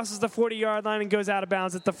as he crosses the 40-yard line and goes out of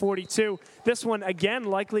bounds at the 42. This one, again,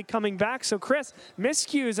 likely coming back. So, Chris,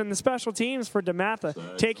 miscues in the special teams for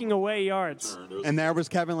Dematha, taking away yards. And there was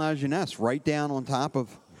Kevin Lajeunesse right down on top of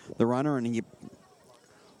the runner, and he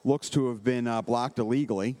looks to have been blocked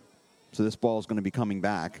illegally. So this ball is going to be coming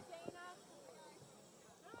back.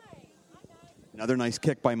 Another nice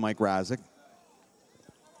kick by Mike Rasick.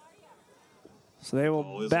 So they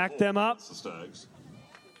will back them up.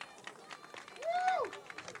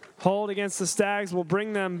 Hold against the Stags will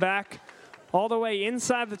bring them back all the way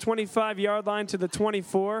inside the 25-yard line to the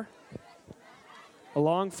 24. A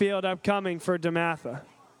long field upcoming for Dematha.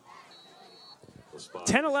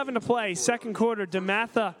 10-11 to play, second quarter.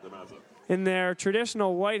 Dematha in their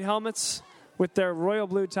traditional white helmets with their royal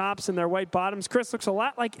blue tops and their white bottoms. Chris, looks a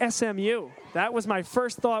lot like SMU. That was my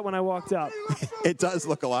first thought when I walked up. It does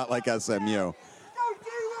look a lot like SMU.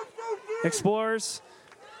 Explorers,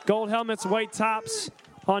 gold helmets, white tops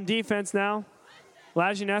on defense now.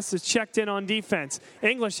 Lajeunesse is checked in on defense.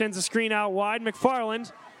 English sends a screen out wide.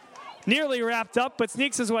 McFarland nearly wrapped up, but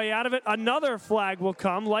sneaks his way out of it. Another flag will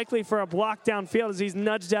come, likely for a block downfield as he's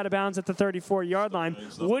nudged out of bounds at the 34-yard line.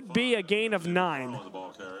 Would be a gain of 9.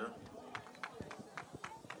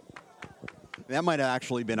 That might have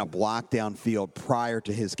actually been a block downfield prior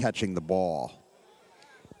to his catching the ball.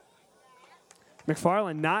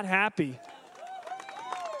 McFarland not happy.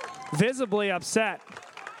 Visibly upset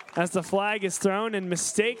as the flag is thrown, and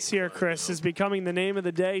mistakes here, Chris, is becoming the name of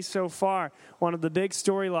the day so far. One of the big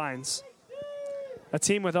storylines. A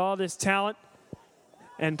team with all this talent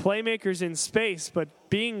and playmakers in space, but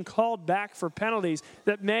being called back for penalties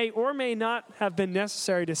that may or may not have been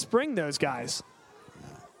necessary to spring those guys.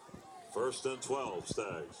 First and 12,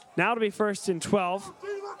 Stags. Now to be first and 12.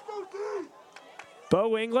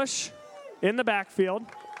 Bo English in the backfield.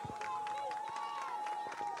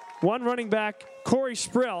 One running back, Corey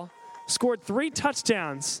Sprill, scored 3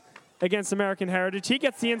 touchdowns against American Heritage. He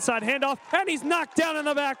gets the inside handoff, and he's knocked down in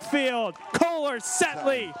the backfield. Kohler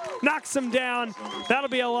Setley knocks him down. That'll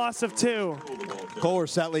be a loss of 2. Kohler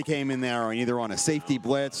Setley came in there either on a safety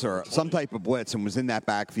blitz or some type of blitz and was in that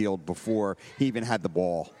backfield before he even had the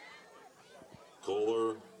ball.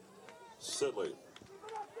 Kohler Setley.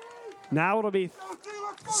 Now it'll be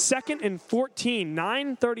 2nd and 14,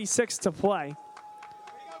 9:36 to play.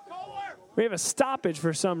 We have a stoppage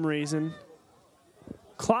for some reason.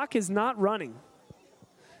 Clock is not running.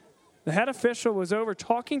 The head official was over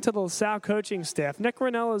talking to the LaSalle coaching staff. Nick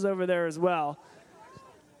Rinella is over there as well.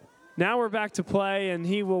 Now we're back to play, and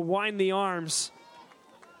he will wind the arms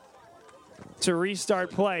to restart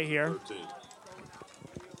play here.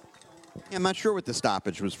 Yeah, I'm not sure what the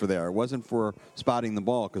stoppage was for there. It wasn't for spotting the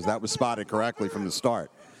ball because that was spotted correctly from the start.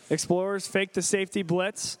 Explorers fake the safety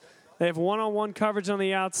blitz. They have one-on-one coverage on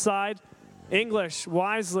the outside. English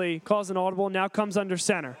wisely calls an audible, now comes under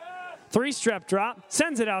center. 3-step drop,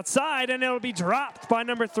 sends it outside, and it'll be dropped by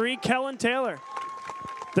number 3, Kellen Taylor.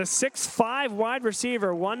 The 6'5" wide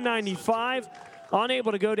receiver, 195,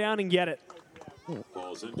 unable to go down and get it.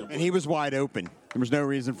 And he was wide open. There was no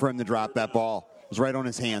reason for him to drop that ball. It was right on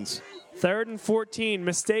his hands. 3rd and 14.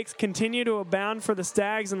 Mistakes continue to abound for the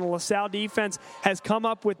Stags, and the LaSalle defense has come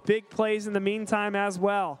up with big plays in the meantime as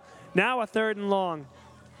well. Now a 3rd and long.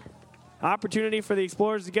 Opportunity for the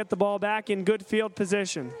Explorers to get the ball back in good field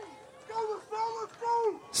position.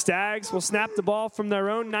 Stags will snap the ball from their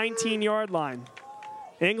own 19-yard line.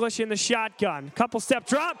 English in the shotgun. Couple step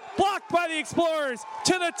drop. Blocked by the Explorers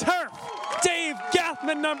to the turf. Dave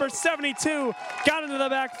Gathman, number 72, got into the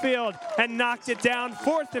backfield and knocked it down.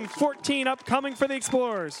 4th and 14 upcoming for the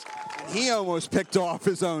Explorers. He almost picked off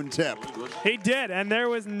his own tip. He did, and there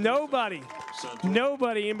was nobody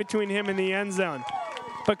in between him and the end zone.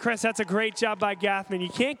 But, Chris, that's a great job by Gathman. You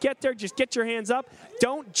can't get there, just get your hands up.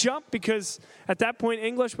 Don't jump, because at that point,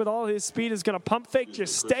 English, with all his speed, is going to pump fake.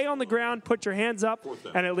 Just stay on the ground, put your hands up,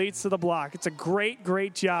 and it leads to the block. It's a great,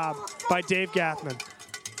 great job by Dave Gathman.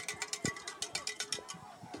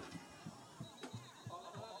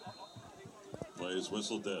 Plays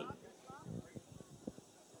whistle dead.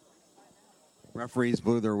 Referees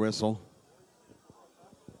blew their whistle.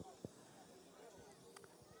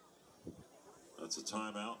 That's a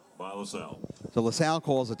timeout by LaSalle. So LaSalle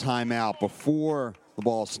calls a timeout before the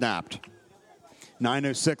ball snapped.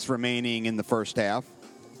 9:06 remaining in the first half.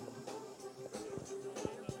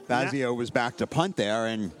 Fazio was back to punt there,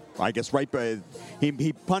 and I guess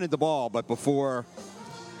he punted the ball, but before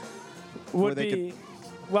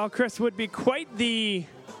Chris, would be quite the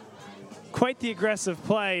aggressive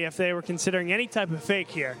play if they were considering any type of fake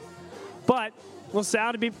here. But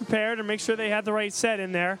LaSalle to be prepared and make sure they had the right set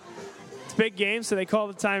in there. It's a big game, so they call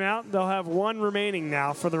the timeout. They'll have one remaining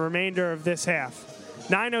now for the remainder of this half.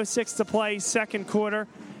 9:06 to play, second quarter.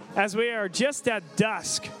 As we are just at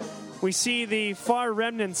dusk, we see the far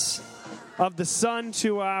remnants of the sun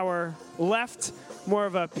to our left, more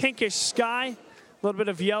of a pinkish sky, a little bit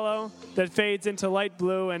of yellow that fades into light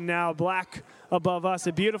blue, and now black above us.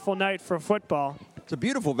 A beautiful night for football. It's a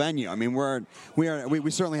beautiful venue. I mean,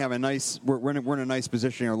 we certainly have we're in a nice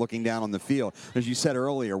position here, looking down on the field. As you said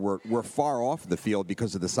earlier, we're far off the field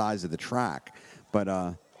because of the size of the track,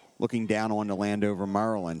 but looking down onto Landover,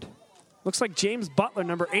 Maryland. Looks like James Butler,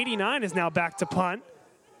 number 89, is now back to punt.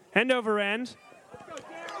 End over end.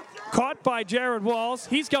 Caught by Jared Walls.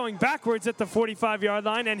 He's going backwards at the 45-yard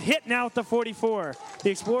line and hit now at the 44.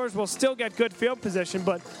 The Explorers will still get good field position,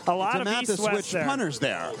 but a lot of Dematha east-west switched there. punters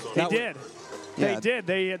there. They did. Yeah. They did.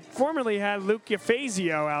 They had formerly had Luke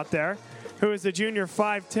Fazio out there, who is the junior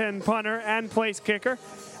 5'10 punter and place kicker.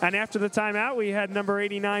 And after the timeout, we had number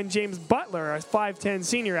 89, James Butler, a 5'10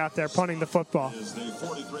 senior out there punting the football.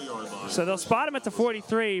 So they'll spot him at the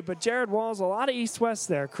 43, but Jared Walls, a lot of east-west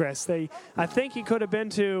there, Chris. I think he could have been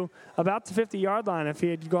to about the 50-yard line if he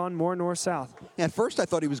had gone more north-south. Yeah, at first I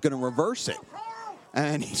thought he was going to reverse it,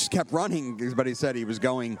 and he just kept running, but he said he was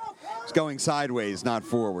going sideways, not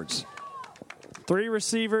forwards. 3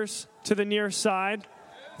 receivers to the near side.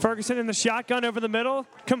 Ferguson in the shotgun over the middle,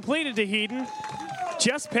 completed to Heaton.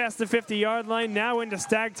 Just past the 50-yard line, now into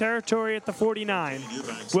Stag territory at the 49.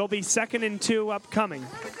 Will be 2nd and 2 upcoming.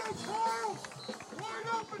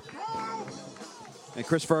 And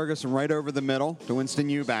Chris Ferguson right over the middle to Winston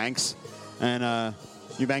Eubanks. And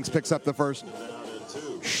Eubanks picks up the first,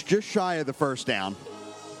 just shy of the first down.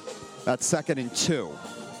 That's 2nd and 2.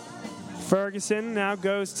 Ferguson now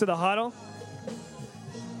goes to the huddle.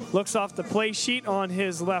 Looks off the play sheet on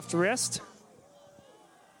his left wrist.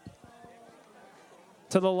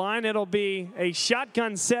 To the line, it'll be a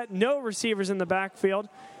shotgun set, no receivers in the backfield.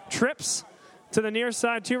 Trips to the near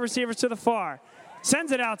side, 2 receivers to the far.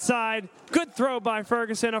 Sends it outside. Good throw by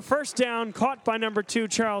Ferguson. A first down caught by number 2,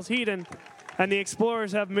 Charles Heaton. And the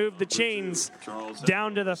Explorers have moved the chains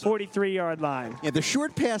down to the 43-yard line. Yeah, the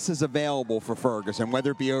short pass is available for Ferguson,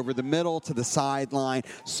 whether it be over the middle to the sideline,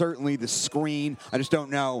 certainly the screen. I just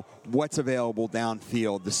don't know what's available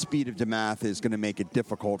downfield. The speed of Dematha is going to make it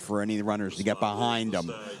difficult for any runners to get behind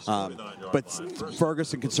him. But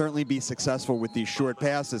Ferguson can certainly be successful with these short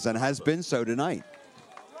passes and has been so tonight.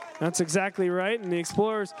 That's exactly right, and the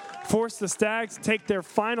Explorers force the Stags to take their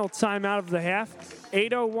final time out of the half.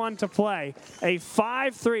 8:01 to play. A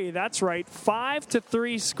 5-3, that's right,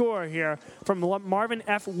 5-3 score here from Marvin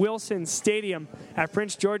F. Wilson Stadium at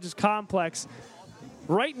Prince George's Complex,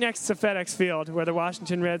 right next to FedEx Field, where the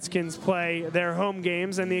Washington Redskins play their home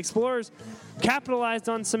games. And the Explorers capitalized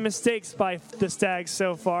on some mistakes by the Stags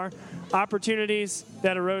so far. Opportunities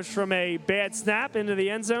that arose from a bad snap into the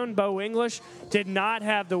end zone. Bo English did not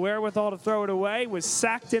have the wherewithal to throw it away, was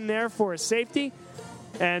sacked in there for a safety.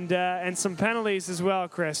 And some penalties as well,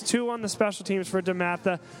 Chris. 2 on the special teams for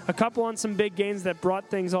Dematha, a couple on some big gains that brought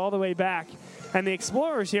things all the way back. And the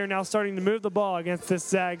Explorers here now starting to move the ball against this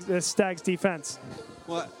Stags defense.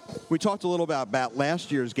 Well, we talked a little about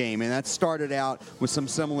last year's game, and that started out with some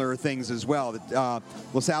similar things as well.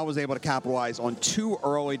 LaSalle was able to capitalize on 2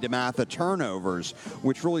 early Dematha turnovers,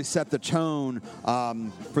 which really set the tone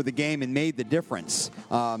for the game and made the difference.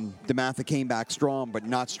 Dematha came back strong, but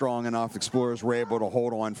not strong enough. Explorers were able to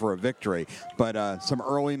hold on for a victory. But some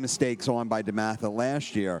early mistakes on by Dematha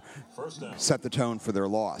last year set the tone for their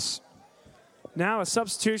loss. Now a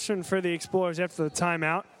substitution for the Explorers after the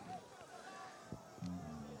timeout.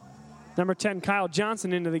 Number 10, Kyle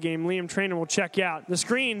Johnson into the game. Liam Trainer will check out. The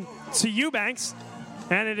screen to Eubanks,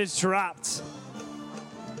 and it is dropped.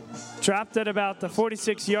 Dropped at about the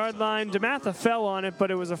 46-yard line. Dematha fell on it,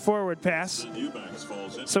 but it was a forward pass.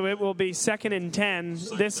 So it will be 2nd and 10,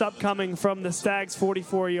 this upcoming from the Stags'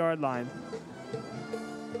 44-yard line.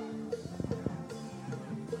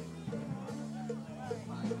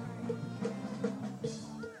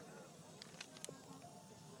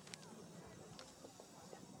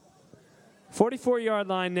 Forty-four-yard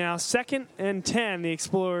line now, 2nd and 10. The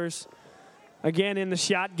Explorers again in the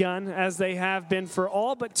shotgun, as they have been for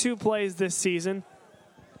all but 2 plays this season.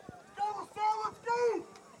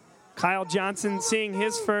 Kyle Johnson seeing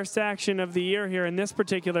his first action of the year here in this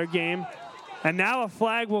particular game. And now a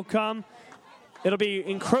flag will come. It'll be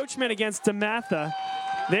encroachment against Dematha.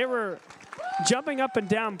 They were jumping up and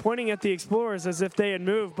down, pointing at the Explorers as if they had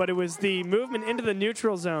moved, but it was the movement into the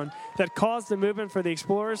neutral zone that caused the movement for the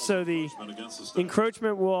Explorers, so the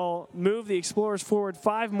encroachment will move the Explorers forward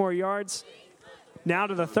 5 more yards, now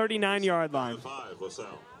to the 39-yard line.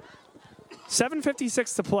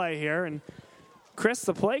 7:56 to play here, and Chris,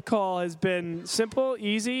 the play call has been simple,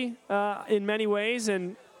 easy in many ways,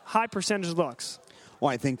 and high percentage looks. Well,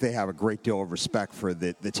 I think they have a great deal of respect for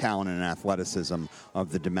the talent and athleticism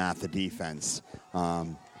of the Dematha defense.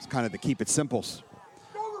 It's kind of the keep it simple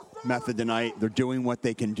method tonight. They're doing what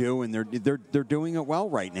they can do, and they're doing it well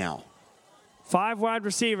right now. 5 wide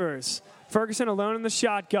receivers. Ferguson alone in the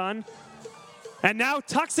shotgun. And now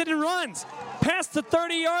tucks it and runs past the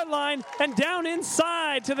 30-yard line and down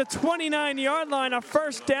inside to the 29-yard line. A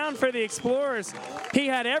first down for the Explorers. He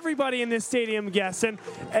had everybody in this stadium guessing.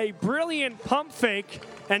 A brilliant pump fake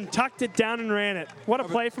and tucked it down and ran it. What a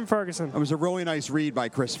play from Ferguson. It was a really nice read by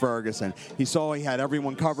Chris Ferguson. He saw he had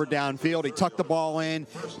everyone covered downfield. He tucked the ball in,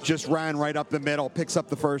 just ran right up the middle, picks up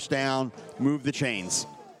the first down, moved the chains.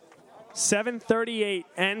 7:38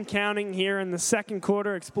 and counting here in the second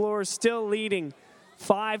quarter. Explorers still leading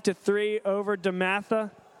 5-3 over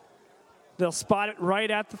Dematha. They'll spot it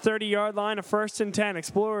right at the 30-yard line, a 1st and 10.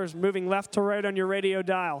 Explorers moving left to right on your radio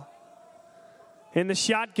dial. In the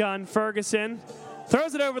shotgun, Ferguson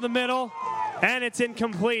throws it over the middle, and it's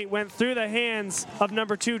incomplete. Went through the hands of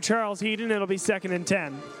number 2, Charles Heaton. It'll be 2nd and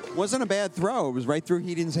 10. Wasn't a bad throw. It was right through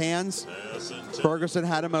Heaton's hands. Ferguson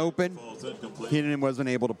had him open. Heaton wasn't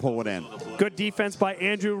able to pull it in. Good defense by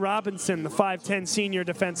Andrew Robinson, the 5'10 senior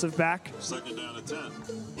defensive back. 2nd down and 10.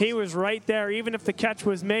 He was right there, even if the catch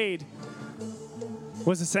was made.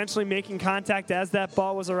 Was essentially making contact as that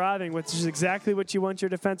ball was arriving, which is exactly what you want your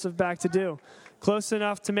defensive back to do. Close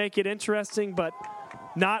enough to make it interesting, but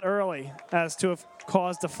not early as to have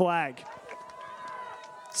caused a flag.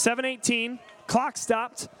 7:18, clock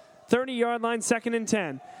stopped, 30-yard line, 2nd and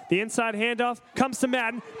 10. The inside handoff comes to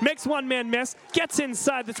Madden, makes one man miss, gets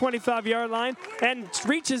inside the 25-yard line, and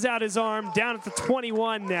reaches out his arm down at the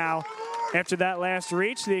 21 now. After that last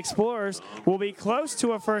reach, the Explorers will be close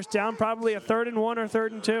to a first down, probably a 3rd and 1 or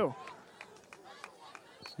 3rd and 2.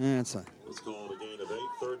 Yeah, it's called a gain of 8,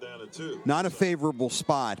 3rd down and 2. not a favorable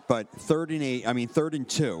spot, but 3rd and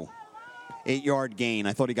 2. 8-yard gain.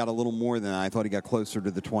 I thought he got a little more than that. I thought he got closer to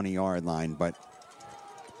the 20-yard line, but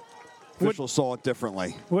officials saw it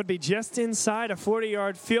differently. Would be just inside a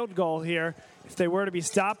 40-yard field goal here if they were to be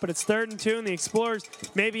stopped, but it's 3rd and 2, and the Explorers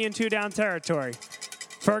may be in 2-down territory.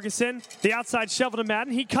 Ferguson, the outside shovel to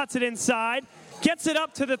Madden. He cuts it inside, gets it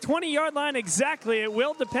up to the 20-yard line exactly. It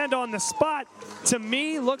will depend on the spot. To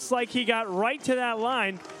me, looks like he got right to that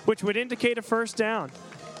line, which would indicate a first down.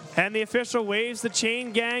 And the official waves the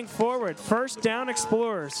chain gang forward. First down,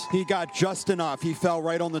 Explorers. He got just enough. He fell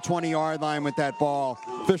right on the 20-yard line with that ball.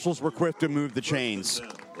 Officials were quick to move the chains.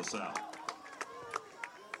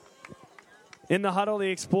 In the huddle,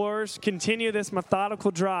 the Explorers continue this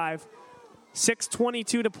methodical drive.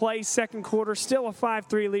 6:22 to play, second quarter. Still a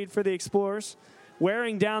 5-3 lead for the Explorers.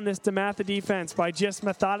 Wearing down this Dematha defense by just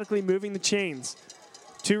methodically moving the chains.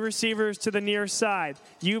 2 receivers to the near side.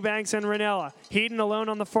 Eubanks and Ranella. Heaton alone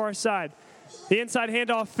on the far side. The inside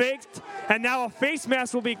handoff faked, and now a face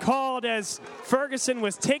mask will be called as Ferguson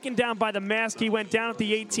was taken down by the mask. He went down at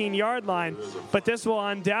the 18-yard line, but this will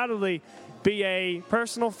undoubtedly be a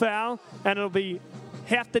personal foul, and it'll be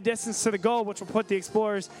half the distance to the goal, which will put the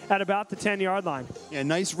Explorers at about the 10-yard line. Yeah,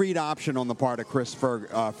 nice read option on the part of Chris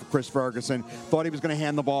Ferguson. Thought he was going to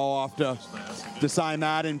hand the ball off to Salle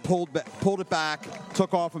Madden, pulled it back,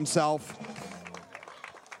 took off himself.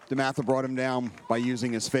 Dematha brought him down by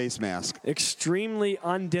using his face mask. Extremely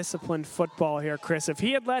undisciplined football here, Chris. If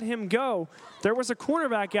he had let him go, there was a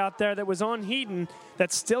cornerback out there that was on Heaton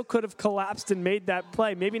that still could have collapsed and made that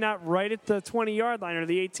play. Maybe not right at the 20-yard line or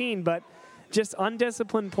the 18, but just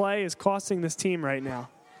undisciplined play is costing this team right now.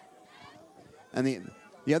 And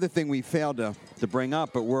the other thing we failed to bring up,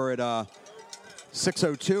 but we're at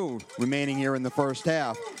 6:02 remaining here in the first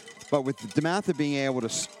half. But with Dematha being able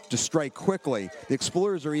to strike quickly, the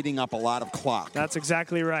Explorers are eating up a lot of clock. That's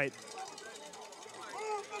exactly right.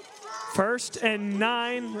 1st and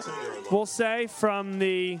 9, we'll say, from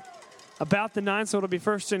about the 9, so it'll be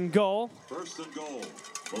 1st and goal. 1st and goal.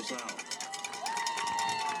 LaSalle.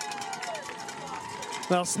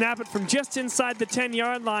 They'll snap it from just inside the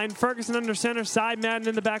 10-yard line. Ferguson under center, Salle Madden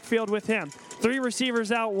in the backfield with him. 3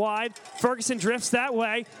 receivers out wide. Ferguson drifts that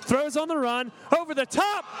way, throws on the run, over the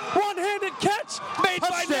top, one-handed catch made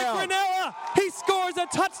by Nick Ranella. He scores a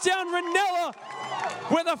touchdown. Ranella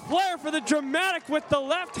with a flair for the dramatic with the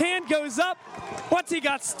left hand goes up. What's he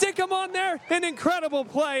got? Stick him on there. An incredible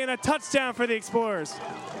play and a touchdown for the Explorers.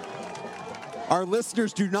 Our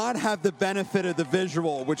listeners do not have the benefit of the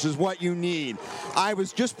visual, which is what you need. I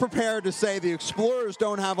was just prepared to say the Explorers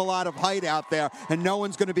don't have a lot of height out there, and no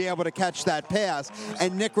one's going to be able to catch that pass.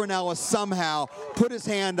 And Nick Ranella somehow put his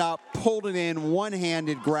hand up, pulled it in,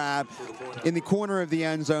 one-handed grab in the corner of the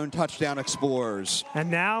end zone, touchdown Explorers. And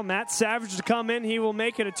now Matt Savage to come in. He will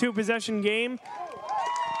make it a 2-possession game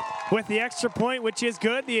with the extra point, which is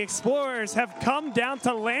good. The Explorers have come down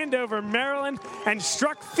to Landover, Maryland, and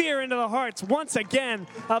struck fear into the hearts once again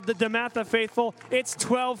of the Dematha faithful. It's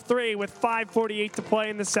 12-3 with 5:48 to play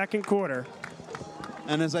in the second quarter.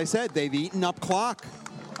 And as I said, they've eaten up clock.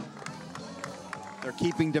 They're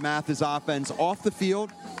keeping Dematha's offense off the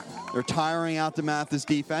field. They're tiring out Dematha's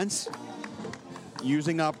defense,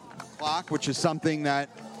 using up clock, which is something that,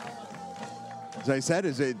 as I said,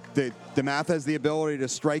 Dematha has the ability to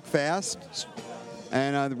strike fast,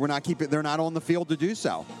 and they're not on the field to do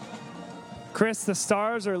so. Chris, the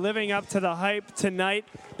Stars are living up to the hype tonight.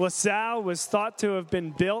 LaSalle was thought to have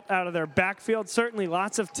been built out of their backfield. Certainly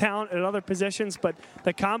lots of talent at other positions, but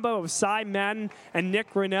the combo of Salle Madden and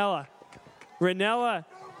Nick Ranella. Ranella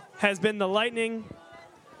has been the Lightning,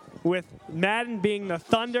 with Madden being the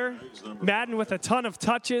Thunder. Madden with a ton of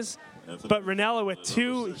touches, but Ranella with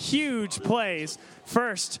 2 huge plays.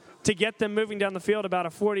 First, to get them moving down the field, about a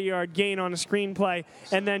 40-yard gain on a screenplay,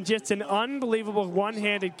 and then just an unbelievable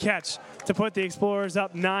one-handed catch to put the Explorers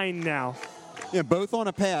up 9 now. Yeah, both on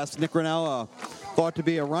a pass. Nick Ranella thought to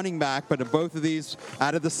be a running back, but both of these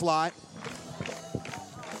out of the slot.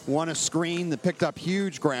 One a screen that picked up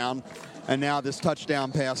huge ground, and now this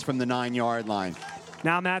touchdown pass from the 9-yard line.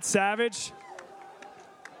 Now Matt Savage,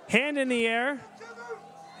 hand in the air,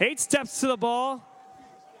 8 steps to the ball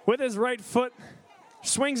with his right foot,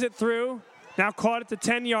 swings it through, now caught at the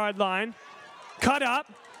 10-yard line, cut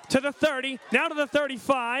up to the 30, now to the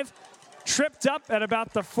 35, tripped up at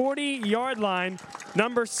about the 40-yard line.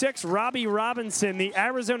 Number 6, Robbie Robinson, the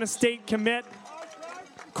Arizona State commit,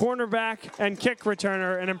 cornerback and kick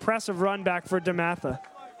returner, an impressive run back for Dematha.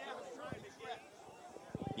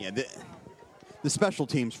 Yeah, the special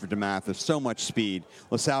teams for Dematha, so much speed.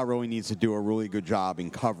 LaSalle really needs to do a really good job in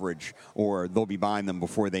coverage, or they'll be behind them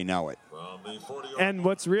before they know it. And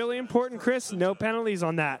what's really important, Chris, no penalties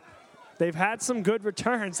on that. They've had some good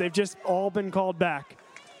returns. They've just all been called back.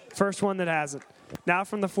 First one that hasn't. Now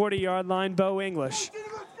from the 40-yard line, Bo English.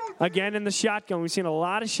 Again in the shotgun. We've seen a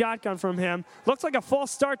lot of shotgun from him. Looks like a false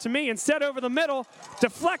start to me. Instead, over the middle,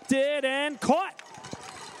 deflected and caught.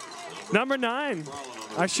 Number 9.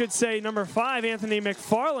 I should say number 5, Anthony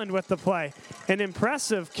McFarland with the play. An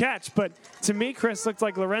impressive catch, but to me, Chris, looked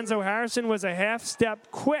like Lorenzo Harrison was a half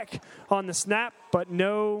step quick on the snap, but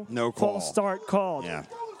no false start called. Yeah.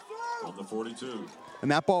 On the 42.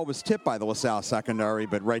 And that ball was tipped by the LaSalle secondary,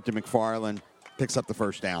 but right to McFarland, picks up the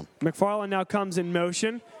first down. McFarland now comes in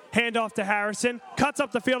motion. Handoff to Harrison, cuts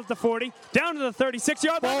up the field at the 40, down to the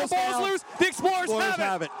 36-yard line. The ball's loose. The Explorers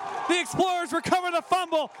have it. The Explorers recover the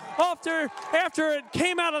fumble after it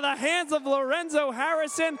came out of the hands of Lorenzo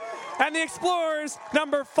Harrison. And the Explorers,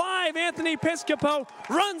 number 5, Anthony Piscopo,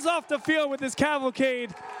 runs off the field with his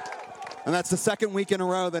cavalcade. And that's the second week in a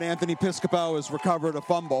row that Anthony Piscopo has recovered a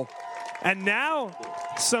fumble. And now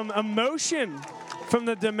some emotion from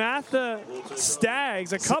the Dematha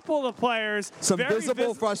Stags. A couple of the players. Some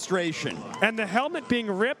visible frustration. And the helmet being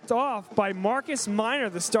ripped off by Marcus Minor,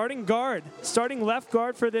 the starting left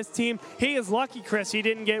guard for this team. He is lucky, Chris, he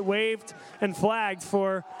didn't get waved and flagged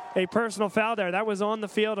for a personal foul there. That was on the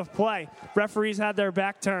field of play. Referees had their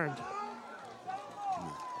back turned.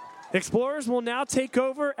 Explorers will now take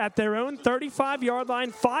over at their own 35-yard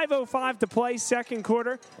line. 5:05 to play, second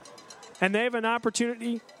quarter. And they have an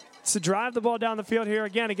opportunity to drive the ball down the field here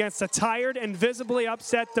again against a tired and visibly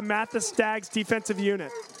upset Dematha Stags defensive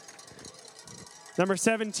unit. Number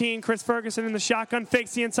 17, Chris Ferguson in the shotgun,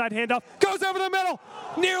 fakes the inside handoff, goes over the middle,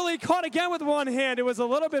 nearly caught again with one hand. It was a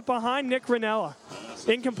little bit behind Nick Ranella.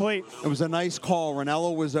 Incomplete. It was a nice call.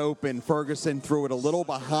 Ranella was open. Ferguson threw it a little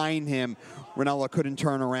behind him. Ranella couldn't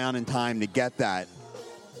turn around in time to get that.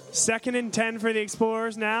 2nd and 10 for the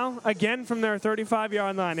Explorers now, again from their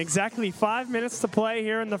 35-yard line. Exactly 5 minutes to play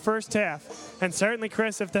here in the first half. And certainly,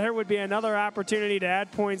 Chris, if there would be another opportunity to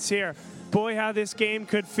add points here, boy, how this game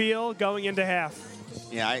could feel going into half.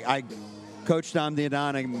 Yeah, Coach Dom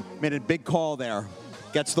Dematha made a big call there.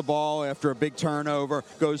 Gets the ball after a big turnover,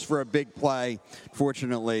 goes for a big play.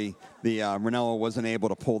 Fortunately, the Ranella wasn't able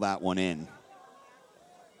to pull that one in.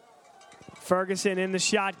 Ferguson in the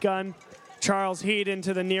shotgun. Charles Heaton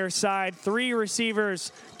to the near side. 3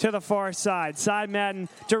 receivers to the far side. Cy Madden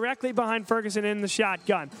directly behind Ferguson in the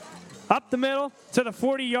shotgun. Up the middle to the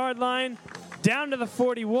 40-yard line. Down to the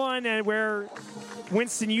 41, and where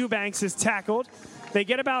Winston Eubanks is tackled. They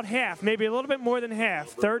get about half, maybe a little bit more than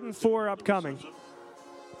half. 3rd and 4 upcoming.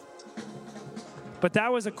 But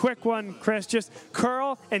that was a quick one, Chris. Just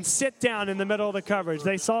curl and sit down in the middle of the coverage.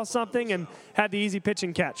 They saw something and had the easy pitch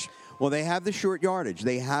and catch. Well, they have the short yardage.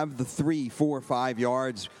 They have the 3, 4, 5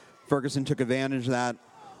 yards. Ferguson took advantage of that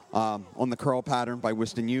on the curl pattern by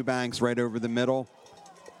Winston Eubanks right over the middle.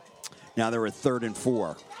 Now they're at 3rd and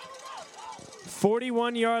 4.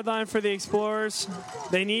 41-yard line for the Explorers.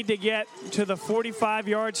 They need to get to the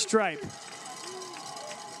 45-yard stripe.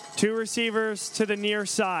 2 receivers to the near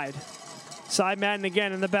side. Cy Madden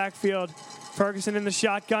again in the backfield. Ferguson in the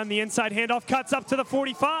shotgun. The inside handoff cuts up to the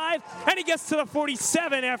 45, and he gets to the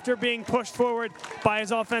 47 after being pushed forward by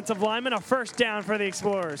his offensive lineman. A first down for the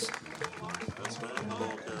Explorers.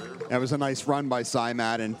 That was a nice run by Cy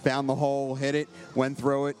Madden. Found the hole, hit it, went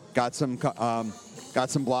through it, got some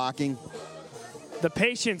blocking. The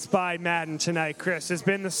patience by Madden tonight, Chris, has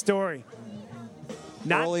been the story.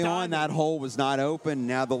 Early on, that hole was not open.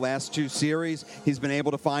 Now the last 2 series, he's been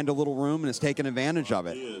able to find a little room and has taken advantage of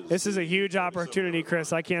it. This is a huge opportunity,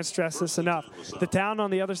 Chris. I can't stress this enough. The town on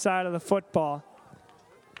the other side of the football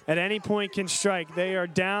at any point can strike. They are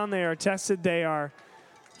down. They are tested. They are,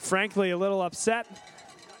 frankly, a little upset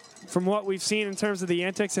from what we've seen in terms of the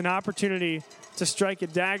antics and opportunity to strike a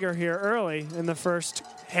dagger here early in the first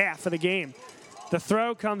half of the game. The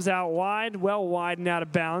throw comes out wide, well wide and out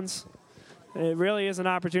of bounds. It really is an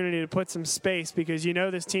opportunity to put some space because you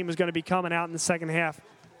know this team is going to be coming out in the second half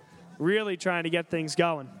really trying to get things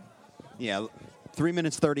going. Yeah, 3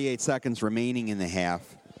 minutes, 38 seconds remaining in the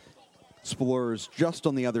half. Explorers just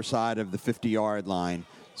on the other side of the 50-yard line.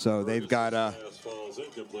 So they've got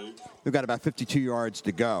about 52 yards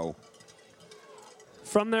to go.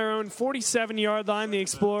 From their own 47-yard line, the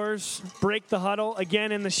Explorers break the huddle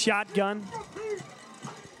again in the shotgun.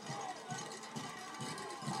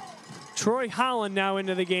 Troy Holland now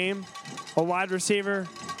into the game, a wide receiver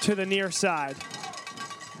to the near side.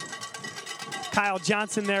 Kyle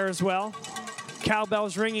Johnson there as well.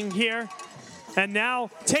 Cowbells ringing here. And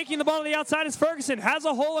now taking the ball to the outside is Ferguson. Has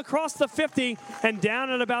a hole across the 50 and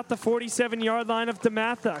down at about the 47-yard line of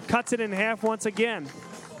Dematha. Cuts it in half once again.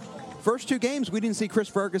 First 2 games, we didn't see Chris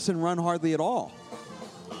Ferguson run hardly at all.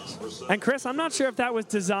 And Chris, I'm not sure if that was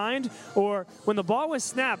designed or when the ball was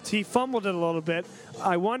snapped, he fumbled it a little bit.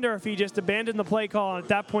 I wonder if he just abandoned the play call and at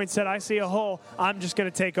that point said, I see a hole, I'm just going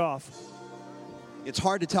to take off. It's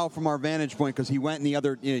hard to tell from our vantage point because he went in the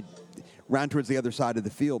other, round towards the other side of the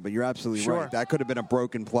field, but you're absolutely right. That could have been a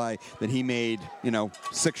broken play that he made,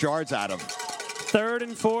 6 yards out of. 3rd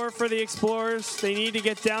and 4 for the Explorers. They need to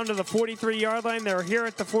get down to the 43-yard line. They're here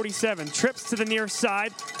at the 47. Trips to the near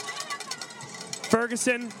side.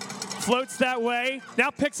 Ferguson floats that way. Now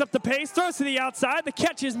picks up the pace, throws to the outside. The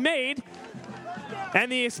catch is made.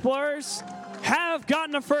 And the Explorers have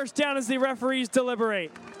gotten a first down as the referees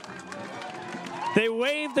deliberate. They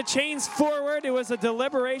waved the chains forward. It was a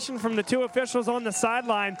deliberation from the 2 officials on the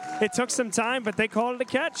sideline. It took some time, but they called it a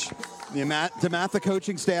catch. The Dematha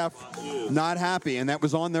coaching staff not happy, and that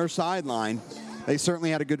was on their sideline. They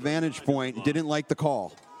certainly had a good vantage point, didn't like the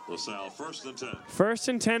call. LaSalle, 1st and 10. 1st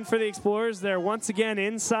and 10 for the Explorers. They're once again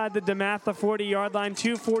inside the Dematha 40-yard line,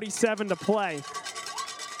 2:47 to play.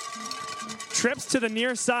 Trips to the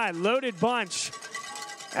near side, loaded bunch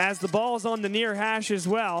as the ball's on the near hash as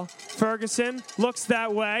well. Ferguson looks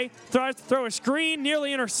that way, tries to throw a screen,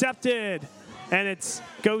 nearly intercepted. And it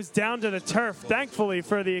goes down to the turf, thankfully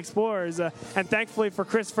for the Explorers, and thankfully for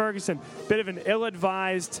Chris Ferguson. Bit of an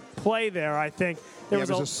ill-advised play there, I think. It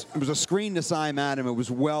was a screen to Cy Madden. It was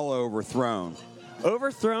well overthrown.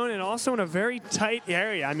 Overthrown and also in a very tight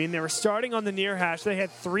area. I mean, they were starting on the near hash. They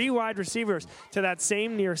had 3 wide receivers to that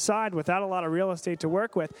same near side without a lot of real estate to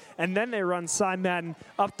work with. And then they run Cy Madden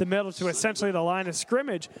up the middle to essentially the line of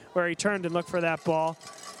scrimmage where he turned and looked for that ball.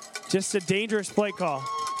 Just a dangerous play call.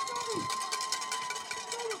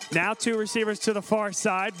 Now 2 receivers to the far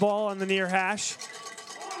side, ball on the near hash.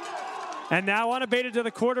 And now unabated to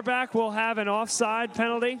the quarterback, we'll have an offside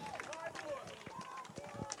penalty.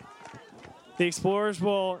 The Explorers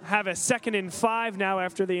will have a 2nd and 5 now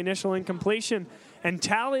after the initial incompletion and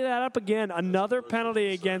tally that up again. Another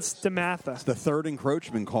penalty against Dematha. It's the 3rd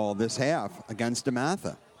encroachment call this half against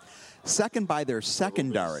Dematha. Second by their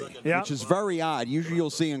secondary, which is very odd. Usually you'll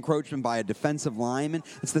see encroachment by a defensive lineman.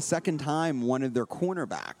 It's the 2nd time one of their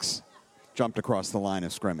cornerbacks jumped across the line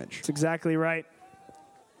of scrimmage. That's exactly right.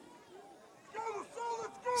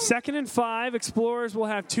 2nd and 5. Explorers will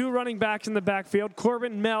have 2 running backs in the backfield.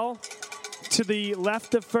 Corbin Mell to the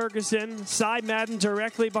left of Ferguson. Cy Madden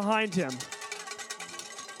directly behind him.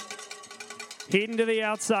 Heaton to the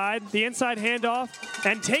outside. The inside handoff.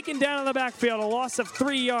 And taken down in the backfield. A loss of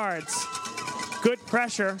 3 yards. Good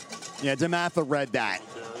pressure. Yeah, Dematha read that.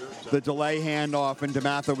 The delay handoff, and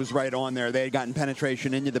Dematha was right on there. They had gotten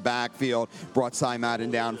penetration into the backfield. Brought Cy Madden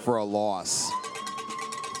down for a loss.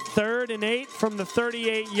 3rd and 8 from the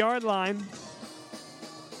 38-yard line.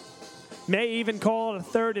 May even call it a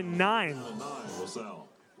 3rd and 9.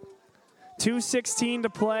 2:16 to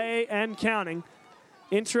play and counting.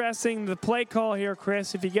 Interesting, the play call here,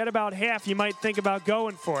 Chris. If you get about half, you might think about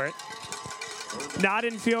going for it. Not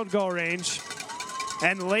in field goal range.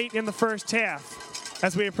 And late in the first half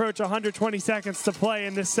as we approach 120 seconds to play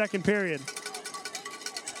in this 2nd period.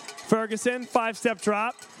 Ferguson, 5-step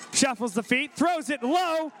drop, shuffles the feet, throws it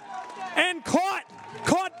low, and caught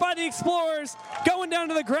by the Explorers. Going down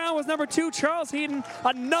to the ground was number 2, Charles Heaton.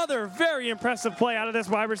 Another very impressive play out of this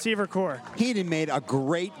wide receiver core. Heaton made a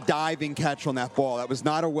great diving catch on that ball. That was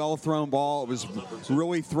not a well-thrown ball. It was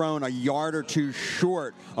really thrown a yard or 2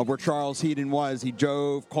 short of where Charles Heaton was. He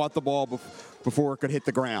dove, caught the ball before it could hit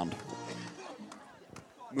the ground.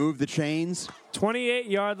 Move the chains.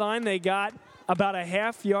 28-yard line. They got about a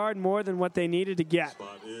half yard more than what they needed to get.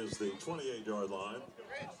 Spot is the 28-yard line.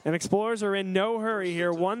 And Explorers are in no hurry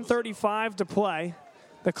here. 1:35 to play.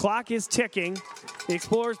 The clock is ticking. The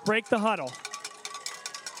Explorers break the huddle.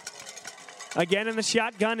 Again in the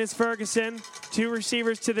shotgun is Ferguson. 2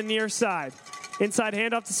 receivers to the near side. Inside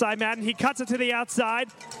handoff to Cy Madden. He cuts it to the outside.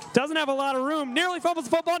 Doesn't have a lot of room. Nearly fumbles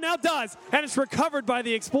the football. Now does. And it's recovered by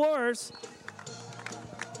the Explorers.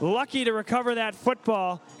 Lucky to recover that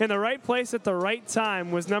football in the right place at the right time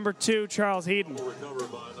was number 2, Charles Heaton.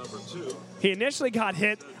 He initially got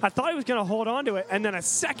hit. I thought he was going to hold on to it, and then a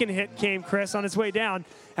second hit came, Chris, on his way down,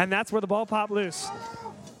 and that's where the ball popped loose.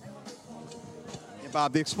 Yeah,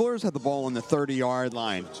 Bob, the Explorers had the ball on the 30-yard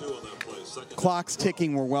line. Clock's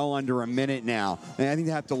ticking. We're well under a minute now. And I think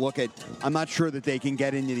they have to look at, I'm not sure that they can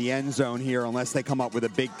get into the end zone here unless they come up with a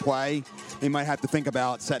big play. They might have to think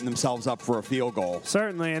about setting themselves up for a field goal.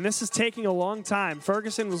 Certainly, and this is taking a long time.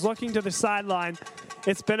 Ferguson was looking to the sideline.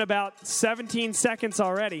 It's been about 17 seconds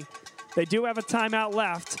already. They do have a timeout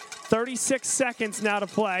left. 36 seconds now to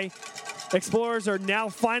play. Explorers are now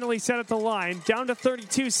finally set at the line, down to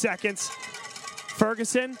 32 seconds.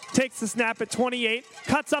 Ferguson takes the snap at 28,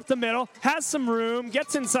 cuts up the middle, has some room,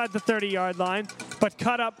 gets inside the 30-yard line, but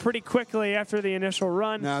cut up pretty quickly after the initial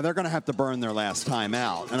run. Now they're going to have to burn their last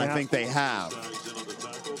timeout, and I think they have.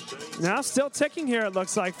 Now still ticking here, it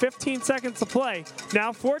looks like. 15 seconds to play.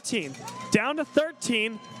 Now 14. Down to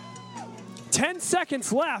 13. 10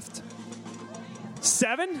 seconds left.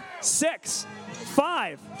 7, 6,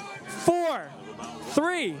 5, 4,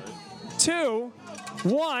 3, 2,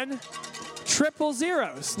 1. Triple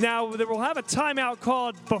zeros. Now, we'll have a timeout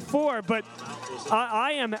called before, but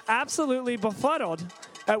I am absolutely befuddled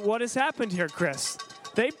at what has happened here, Chris.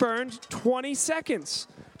 They burned 20 seconds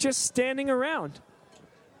just standing around.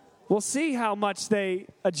 We'll see how much they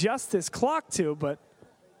adjust this clock to, but...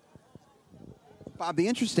 Bob, the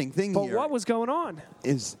interesting thing here... But what was going on?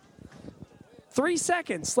 Is 3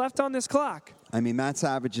 seconds left on this clock. I mean, Matt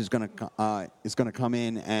Savage is going to come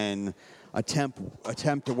in and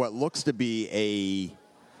attempt at what looks to be a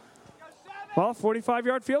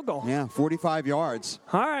 45-yard field goal. 45 yards.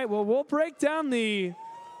 All right, well, we'll break down the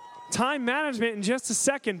time management in just a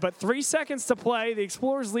second, but 3 seconds to play. The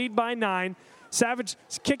Explorers lead by 9. Savage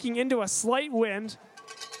kicking into a slight wind.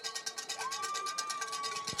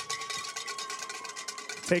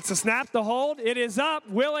 Takes a snap, the hold. It is up.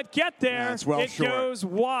 Will it get there? It goes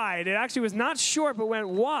wide. It actually was not short, but went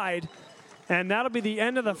wide. And that'll be the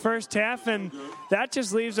end of the first half, and that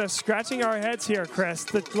just leaves us scratching our heads here, Chris.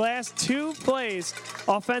 The last 2 plays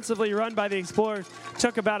offensively run by the Explorers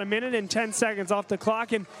took about 1 minute and 10 seconds off the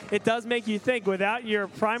clock, and it does make you think, without your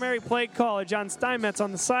primary play caller, John Steinmetz,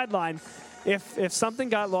 on the sideline, if something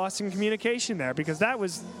got lost in communication there, because that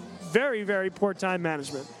was very, very poor time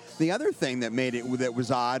management. The other thing that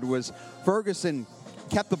was odd was Ferguson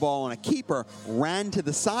kept the ball on a keeper, ran to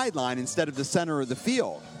the sideline instead of the center of the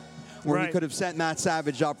field, where he could have set Matt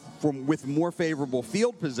Savage up with more favorable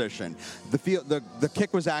field position. The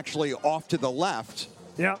kick was actually off to the left.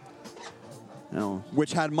 Yeah.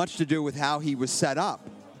 Which had much to do with how he was set up.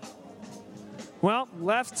 Well,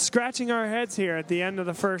 left scratching our heads here at the end of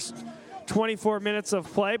the first 24 minutes of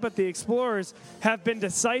play, but the Explorers have been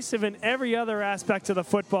decisive in every other aspect of the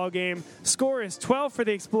football game. Score is 12 for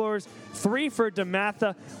the Explorers, 3 for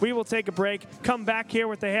Dematha. We will take a break, come back here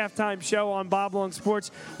with the halftime show on Bob Long Sports.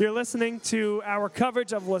 You're listening to our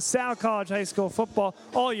coverage of LaSalle College High School football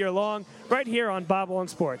all year long, right here on Bob Long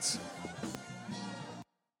Sports.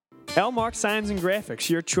 Elmark Signs and Graphics,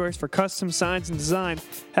 your choice for custom signs and design,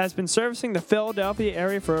 has been servicing the Philadelphia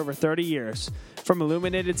area for over 30 years. From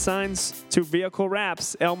illuminated signs to vehicle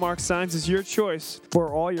wraps, Elmark Signs is your choice for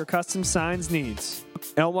all your custom signs needs.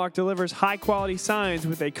 Elmark delivers high-quality signs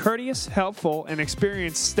with a courteous, helpful, and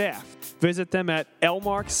experienced staff. Visit them at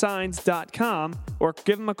elmarksigns.com or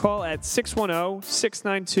give them a call at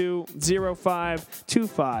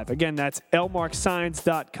 610-692-0525. Again, that's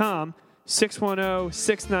elmarksigns.com.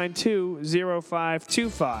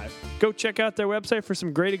 610-692-0525. Go check out their website for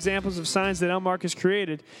some great examples of signs that Elmark has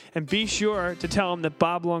created, and be sure to tell them that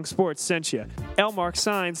Bob Long Sports sent you.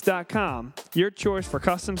 elmarksigns.com, your choice for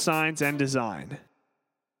custom signs and design.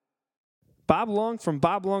 Bob Long from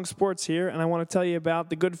Bob Long Sports here, and I want to tell you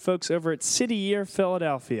about the good folks over at City Year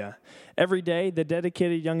Philadelphia. Every day, the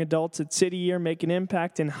dedicated young adults at City Year make an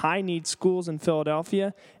impact in high-need schools in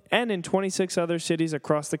Philadelphia and in 26 other cities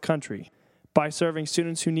across the country by serving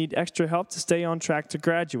students who need extra help to stay on track to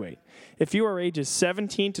graduate. If you are ages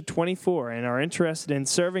 17 to 24 and are interested in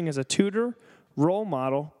serving as a tutor, role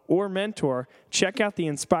model, or mentor, check out the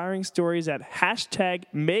inspiring stories at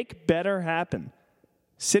 #MakeBetterHappen.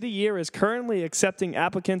 City Year is currently accepting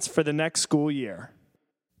applicants for the next school year.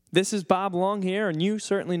 This is Bob Long here, and you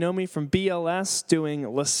certainly know me from BLS, doing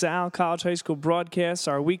LaSalle College High School broadcasts,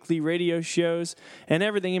 our weekly radio shows, and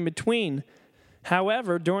everything in between.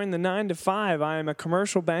 However, during the 9 to 5, I am a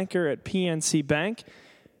commercial banker at PNC Bank.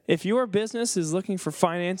 If your business is looking for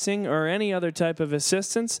financing or any other type of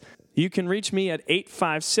assistance, you can reach me at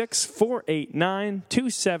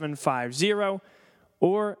 856-489-2750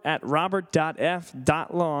 or at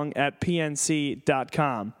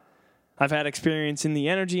robert.f.long@pnc.com. I've had experience in the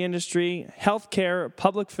energy industry, healthcare,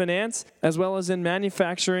 public finance, as well as in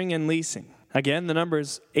manufacturing and leasing. Again, the number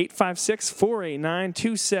is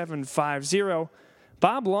 856-489-2750.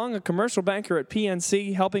 Bob Long, a commercial banker at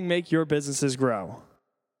PNC, helping make your businesses grow.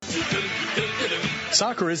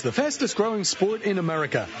 Soccer is the fastest growing sport in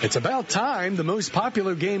America. It's about time the most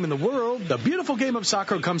popular game in the world, the beautiful game of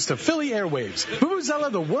soccer, comes to Philly airwaves. Vuvuzela,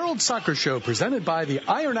 the World Soccer Show, presented by the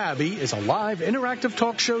Iron Abbey, is a live interactive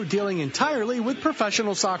talk show dealing entirely with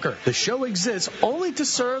professional soccer. The show exists only to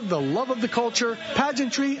serve the love of the culture,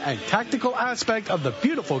 pageantry, and tactical aspect of the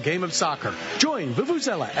beautiful game of soccer. Join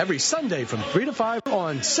Vuvuzela every Sunday from 3 to 5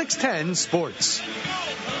 on 610 Sports.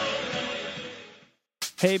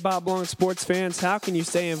 Hey, Bob Long Sports fans, how can you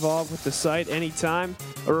stay involved with the site anytime?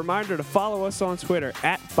 A reminder to follow us on Twitter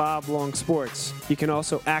at Bob Long Sports. You can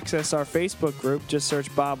also access our Facebook group. Just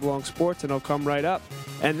search Bob Long Sports and it'll come right up.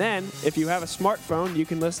 And then, if you have a smartphone, you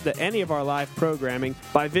can listen to any of our live programming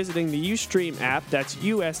by visiting the Ustream app. That's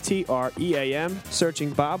USTREAM,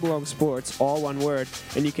 searching Bob Long Sports, all one word,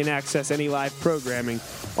 and you can access any live programming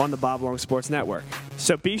on the Bob Long Sports Network.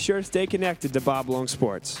 So be sure to stay connected to Bob Long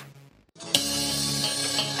Sports.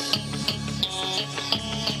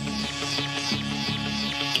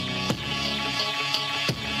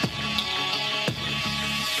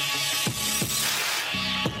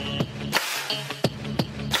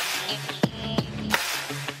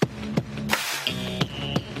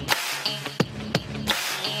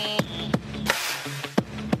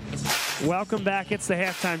 Welcome back. It's the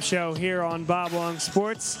halftime show here on Bob Long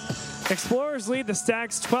Sports. Explorers lead the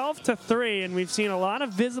Stags 12-3, and we've seen a lot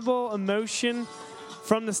of visible emotion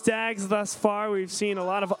from the Stags thus far. We've seen a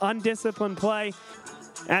lot of undisciplined play.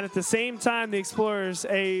 And at the same time, the Explorers,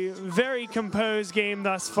 a very composed game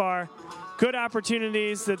thus far. Good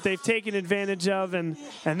opportunities that they've taken advantage of. And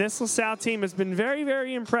this LaSalle team has been very,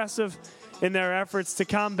 very impressive in their efforts to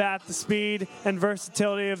combat the speed and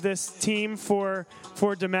versatility of this team for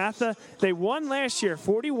Dematha. They won last year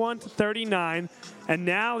 41-39, and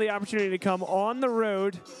now the opportunity to come on the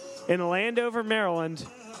road in Landover, Maryland,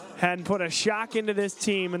 and put a shock into this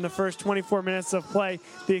team in the first 24 minutes of play.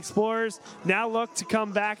 The Explorers now look to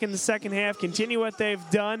come back in the second half, continue what they've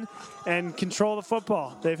done, and control the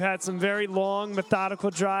football. They've had some very long,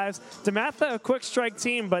 methodical drives. Dematha, a quick strike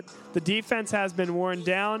team, but the defense has been worn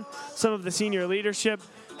down. Some of the senior leadership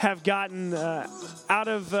have gotten out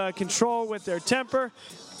of control with their temper,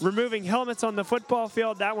 removing helmets on the football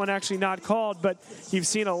field. That one actually not called, but you've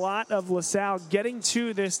seen a lot of LaSalle getting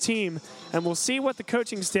to this team, and we'll see what the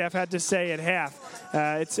coaching staff had to say at half.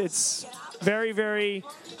 It's very, very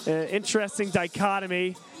interesting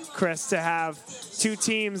dichotomy, Chris, to have two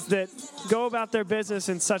teams that go about their business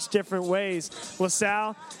in such different ways.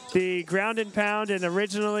 LaSalle, the ground and pound, and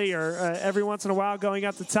originally or every once in a while going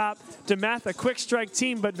up the top. Dematha, a quick strike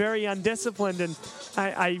team, but very undisciplined. And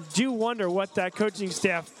I do wonder what that coaching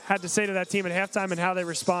staff had to say to that team at halftime and how they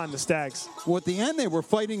respond, the Stags. Well, at the end, they were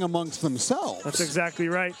fighting amongst themselves. That's exactly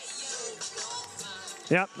right.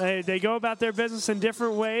 Yep, they go about their business in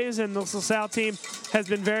different ways, and the LaSalle team has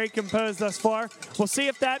been very composed thus far. We'll see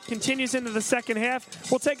if that continues into the second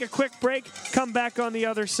half. We'll take a quick break, come back on the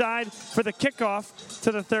other side for the kickoff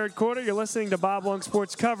to the third quarter. You're listening to Bob Long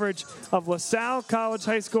Sports coverage of LaSalle College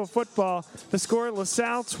High School football. The score,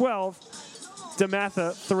 LaSalle 12,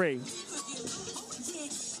 Dematha 3.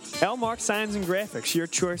 Elmark Signs and Graphics, your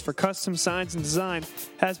choice for custom signs and design,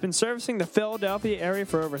 has been servicing the Philadelphia area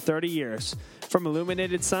for over 30 years. From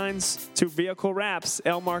illuminated signs to vehicle wraps,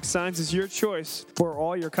 Elmark Signs is your choice for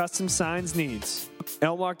all your custom signs needs.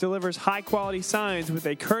 Elmark delivers high-quality signs with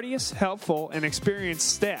a courteous, helpful, and experienced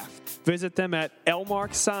staff. Visit them at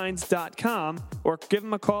elmarksigns.com or give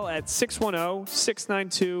them a call at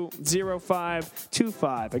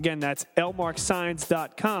 610-692-0525. Again, that's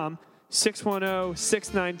elmarksigns.com.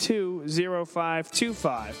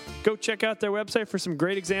 610-692-0525. Go check out their website for some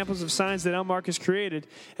great examples of signs that Elmark has created,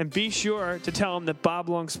 and be sure to tell them that Bob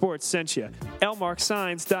Long Sports sent you.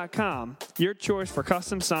 elmarksigns.com, your choice for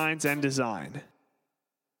custom signs and design.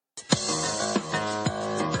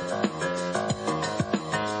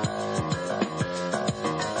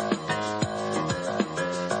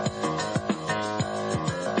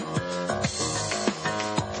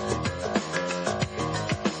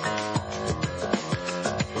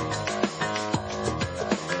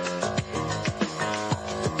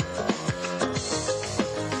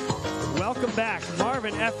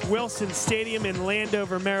 F. Wilson Stadium in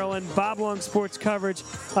Landover, Maryland. Bob Long Sports coverage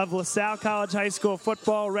of LaSalle College High School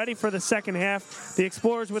football. Ready for the second half. The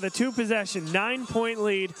Explorers with a two-possession, 9-point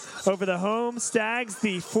lead over the home Stags,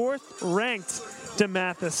 the fourth-ranked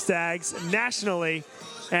Dematha Stags nationally.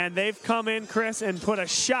 And they've come in, Chris, and put a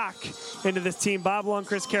shock into this team. Bob Long,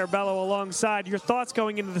 Chris Carabello alongside. Your thoughts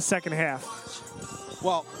going into the second half?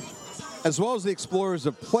 Well, as well as the Explorers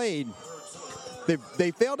have played,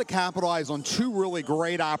 they failed to capitalize on two really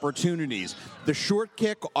great opportunities. The short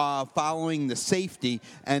kick following the safety,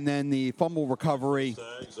 and then the fumble recovery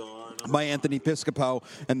by Anthony Piscopo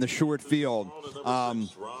and the short field.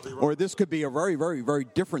 Or this could be a very, very, very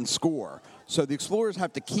different score. So the Explorers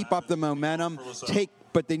have to keep up the momentum,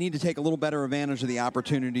 but they need to take a little better advantage of the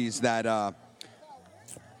opportunities that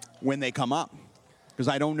when they come up. Because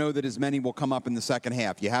I don't know that as many will come up in the second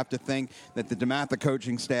half. You have to think that the Dematha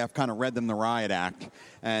coaching staff kind of read them the riot act,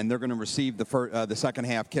 and they're going to receive the second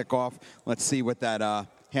half kickoff. Let's see what that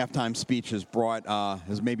halftime speech has brought,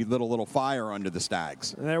 has maybe lit a little fire under the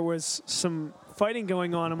Stags. There was some fighting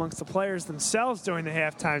going on amongst the players themselves during the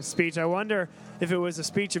halftime speech. I wonder if it was a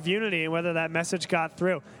speech of unity and whether that message got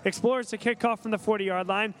through. Explorers to kick off from the 40-yard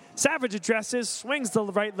line. Savage addresses, swings the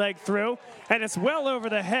right leg through, and it's well over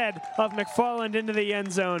the head of McFarland into the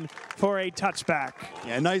end zone for a touchback.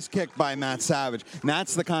 Yeah, nice kick by Matt Savage. And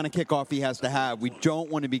that's the kind of kickoff he has to have. We don't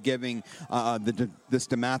want to be giving this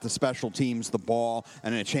Dematha special teams the ball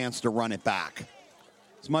and a chance to run it back.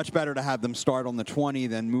 It's much better to have them start on the 20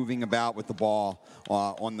 than moving about with the ball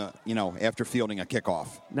after fielding a kickoff.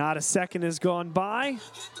 Not a second has gone by.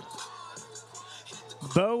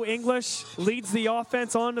 Bo English leads the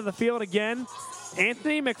offense onto the field again.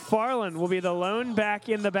 Anthony McFarland will be the lone back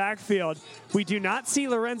in the backfield. We do not see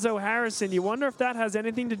Lorenzo Harrison. You wonder if that has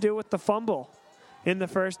anything to do with the fumble in the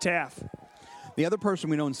first half. The other person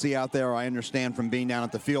we don't see out there, I understand from being down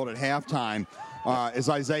at the field at halftime, is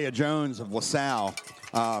Isaiah Jones of LaSalle.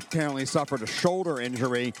 Apparently suffered a shoulder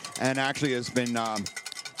injury and actually has been,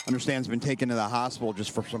 understands been taken to the hospital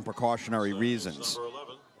just for some precautionary reasons.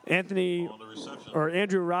 Andrew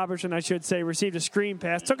Robertson, I should say, received a screen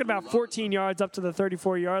pass. Took it about 14 yards up to the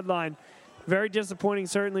 34-yard line. Very disappointing,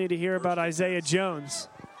 certainly, to hear about Isaiah Jones.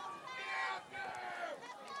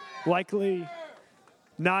 Likely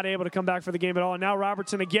not able to come back for the game at all. Now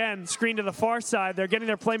Robertson again, screen to the far side. They're getting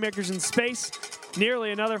their playmakers in space.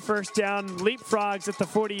 Nearly another first down. Leapfrogs at the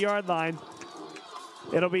 40-yard line.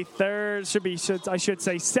 It'll be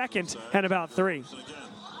second and about 3.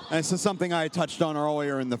 And this is something I touched on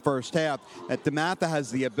earlier in the first half, that Dematha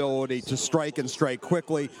has the ability to strike and strike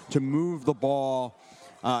quickly, to move the ball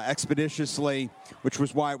expeditiously, which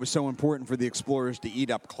was why it was so important for the Explorers to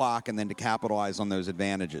eat up clock and then to capitalize on those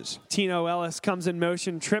advantages. Tino Ellis comes in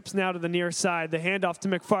motion, trips now to the near side. The handoff to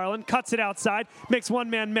McFarland, cuts it outside, makes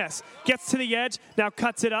one-man miss. Gets to the edge, now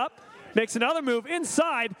cuts it up, makes another move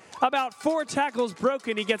inside. About 4 tackles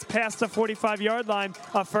broken. He gets past the 45-yard line.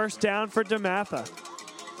 A first down for Dematha.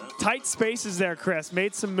 Tight spaces there, Chris.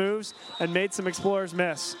 Made some moves and made some Explorers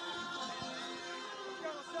miss.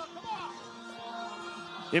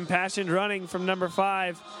 Impassioned running from number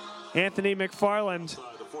 5, Anthony McFarland.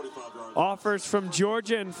 Offers from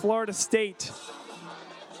Georgia and Florida State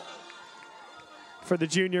for the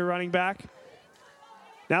junior running back.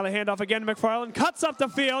 Now the handoff again to McFarland. Cuts up the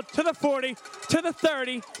field to the 40, to the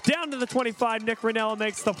 30, down to the 25. Nick Ranella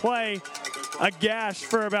makes the play. A gash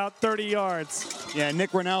for about 30 yards. Yeah,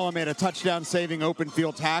 Nick Ranella made a touchdown-saving open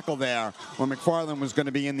field tackle there where McFarland was going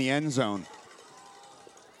to be in the end zone.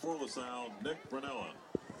 For LaSalle, Nick Ranella.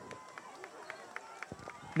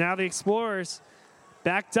 Now the Explorers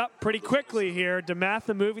backed up pretty quickly here.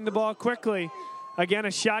 Dematha moving the ball quickly. Again,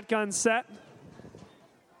 a shotgun set.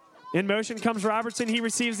 In motion comes Robertson. He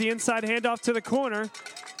receives the inside handoff to the corner.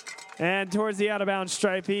 And towards the out-of-bounds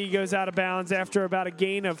stripe, he goes out of bounds after about a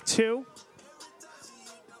gain of 2.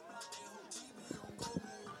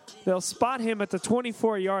 They'll spot him at the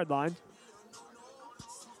 24-yard line.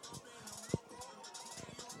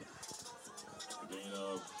 Gain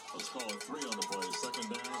of, let's call it 3 on the play. Second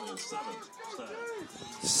down and 7.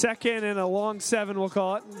 Second and a long 7, we'll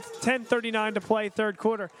call it. 10:39 to play, third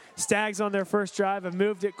quarter. Stags on their first drive have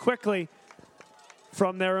moved it quickly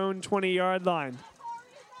from their own 20-yard line.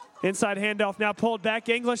 Inside handoff now pulled back.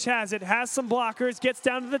 English has it, has some blockers, gets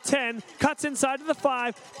down to the 10, cuts inside to the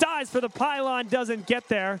 5, dives for the pylon, doesn't get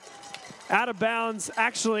there. Out of bounds,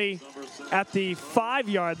 actually at the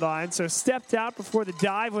 5-yard line, so stepped out before the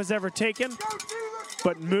dive was ever taken,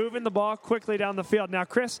 but moving the ball quickly down the field. Now,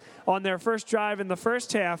 Chris, on their first drive in the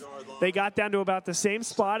first half, they got down to about the same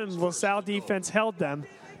spot, and LaSalle defense held them.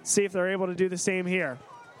 See if they're able to do the same here.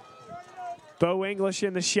 Bo English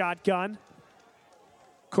in the shotgun.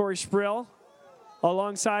 Corey Sprill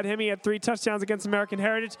alongside him. He had 3 touchdowns against American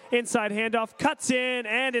Heritage. Inside handoff, cuts in,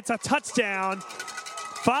 and it's a touchdown.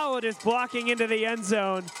 Followed his blocking into the end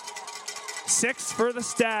zone. 6 for the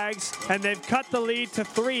Stags, and they've cut the lead to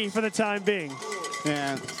 3 for the time being.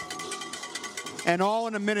 Yeah. And all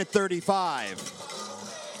in a minute 35.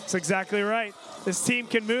 That's exactly right. This team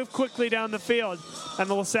can move quickly down the field, and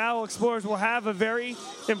the LaSalle Explorers will have a very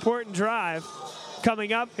important drive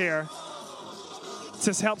coming up here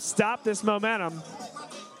to help stop this momentum.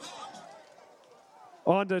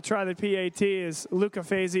 On to try the PAT is Luca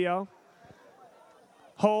Fazio.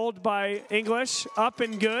 Hold by English, up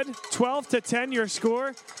and good. 12-10 your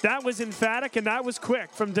score. That was emphatic and that was quick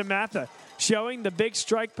from Dematha, showing the big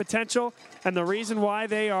strike potential and the reason why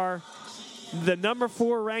they are the number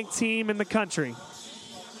 4 ranked team in the country.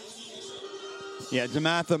 Yeah,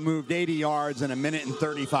 Dematha moved 80 yards in a minute and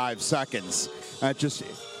 35 seconds.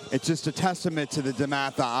 It's just a testament to the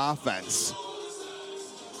Dematha offense.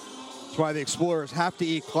 That's why the Explorers have to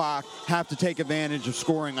eat clock, have to take advantage of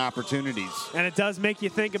scoring opportunities. And it does make you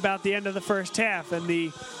think about the end of the first half and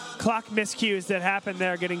the clock miscues that happened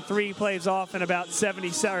there, getting 3 plays off in about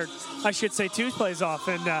 70, or I should say 2 plays off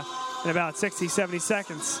in about 60, 70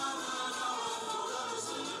 seconds.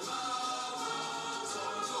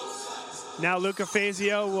 Now Luca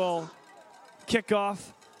Fazio will kick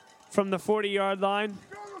off from the 40-yard line.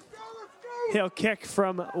 He'll kick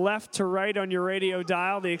from left to right on your radio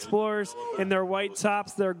dial. The Explorers in their white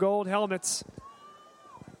tops, their gold helmets,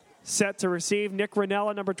 set to receive. Nick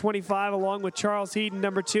Ranella, number 25, along with Charles Heaton,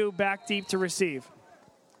 number 2, back deep to receive.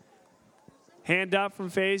 Hand up from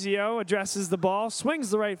Fazio, addresses the ball, swings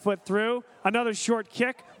the right foot through. Another short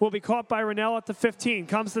kick will be caught by Rinella at the 15.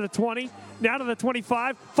 Comes to the 20, now to the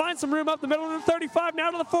 25. Finds some room up the middle to the 35, now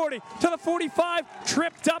to the 40, to the 45.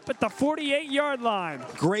 Tripped up at the 48-yard line.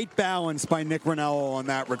 Great balance by Nick Rinella on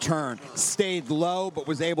that return. Stayed low, but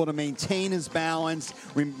was able to maintain his balance,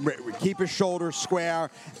 keep his shoulders square,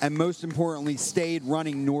 and most importantly, stayed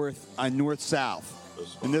running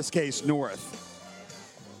north-south. In this case, north.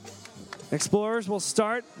 Explorers will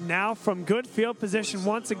start now from good field position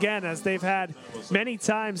once again, as they've had many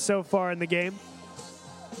times so far in the game.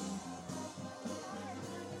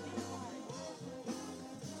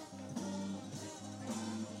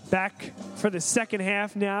 Back for the second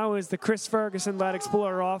half now is the Chris Ferguson-led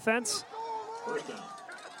Explorer offense.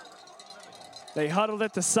 They huddled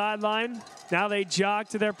at the sideline. Now they jog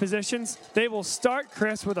to their positions. They will start,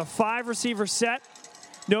 Chris, with a 5-receiver set.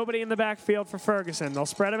 Nobody in the backfield for Ferguson. They'll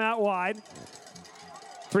spread him out wide.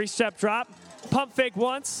 3-step drop. Pump fake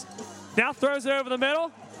once. Now throws it over the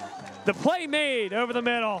middle. The play made over the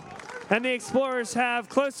middle. And the Explorers have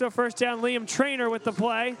close to a first down. Liam Trainer with the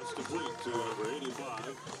play.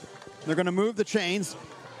 They're going to move the chains.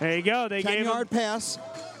 There you go. They gave him 10-yard pass.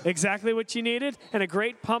 exactly what you needed. And a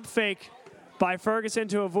great pump fake by Ferguson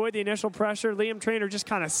to avoid the initial pressure. Liam Trainer just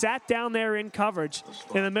kind of sat down there in coverage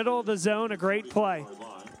in the middle of the zone. A great play.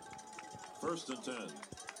 1st and 10.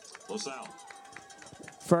 LaSalle.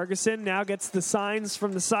 Ferguson now gets the signs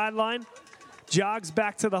from the sideline, jogs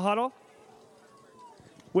back to the huddle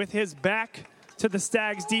with his back to the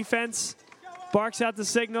Stags defense, barks out the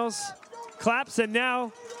signals, claps, and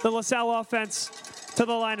now the LaSalle offense to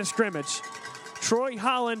the line of scrimmage. Troy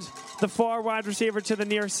Holland, the far wide receiver, to the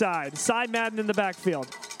near side. Side Madden in the backfield.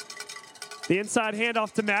 The inside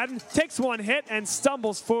handoff to Madden, takes one hit and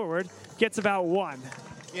stumbles forward, gets about one.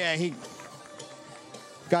 Yeah, he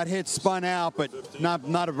got hit, spun out, but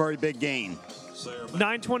not a very big gain.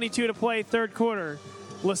 9:22 to play, third quarter.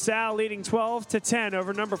 LaSalle leading 12-10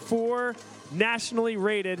 over number 4, nationally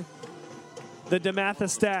rated, the Dematha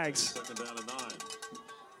Stags. 2nd down and 9.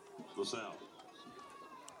 LaSalle.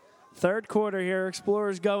 Third quarter here,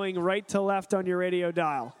 Explorers going right to left on your radio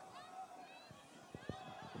dial.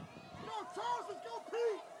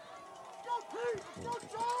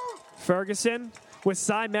 Ferguson with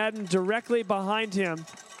Cy Madden directly behind him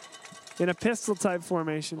in a pistol-type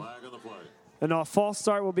formation. Flag on the play. And a false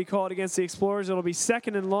start will be called against the Explorers. It'll be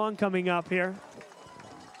 2nd and long coming up here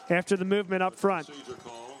after the movement up front. Procedure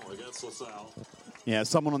call against LaSalle. Yeah,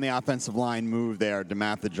 someone on the offensive line moved there.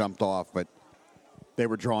 Dematha jumped off, but they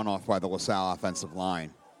were drawn off by the LaSalle offensive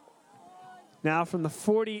line. Now from the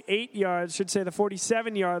 48 yards, should say the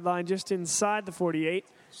 47-yard line, just inside the 48,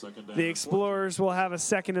 the Explorers will have a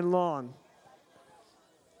 2nd and long.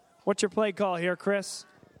 What's your play call here, Chris?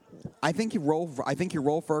 I think you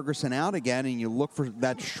roll Ferguson out again, and you look for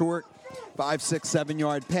that short 5, 6,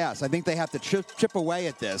 7-yard pass. I think they have to chip away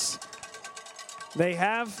at this. They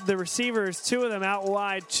have the receivers, 2 of them out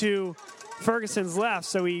wide to Ferguson's left,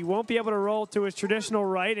 so he won't be able to roll to his traditional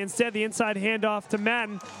right. Instead, the inside handoff to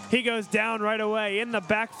Madden. He goes down right away in the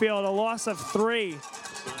backfield, a loss of 3.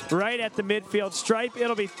 Right at the midfield stripe.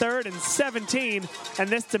 It'll be 3rd and 17, and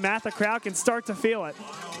this Dematha crowd can start to feel it.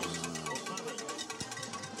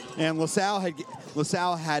 And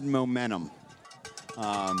LaSalle had momentum.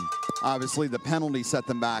 Obviously, the penalty set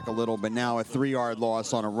them back a little, but now a 3-yard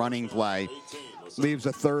loss on a running play leaves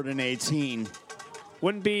a 3rd and 18.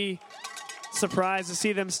 Wouldn't be surprised to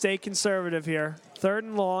see them stay conservative here. 3rd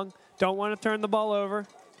and long. Don't want to turn the ball over.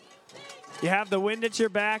 You have the wind at your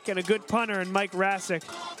back and a good punter in Mike Rasick.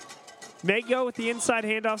 May go with the inside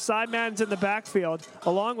handoff. Side Madden's in the backfield,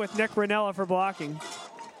 along with Nick Rinella for blocking.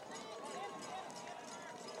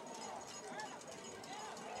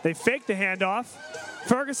 They fake the handoff.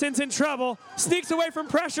 Ferguson's in trouble, sneaks away from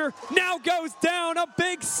pressure, now goes down, a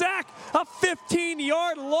big sack, a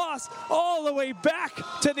 15-yard loss all the way back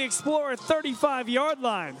to the Explorer 35-yard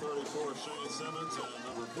line. 34, Shane Simmons,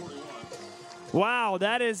 and number 41. Wow,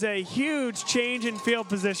 that is a huge change in field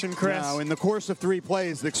position, Chris. Now, in the course of 3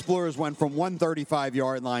 plays, the Explorers went from one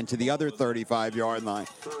 35-yard line to the other 35-yard line.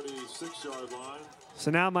 36-yard line. So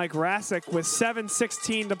now Mike Rasick with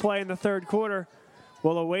 7:16 to play in the third quarter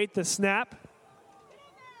will await the snap.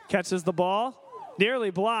 Catches the ball, nearly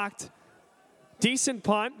blocked. Decent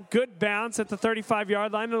punt, good bounce at the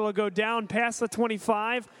 35-yard line. It'll go down past the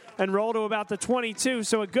 25 and roll to about the 22.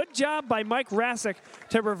 So a good job by Mike Rasick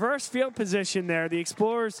to reverse field position there. The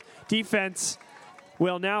Explorers defense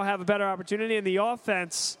will now have a better opportunity, and the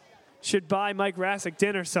offense should buy Mike Rassick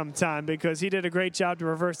dinner sometime because he did a great job to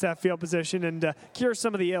reverse that field position and cure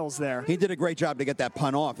some of the ills there. He did a great job to get that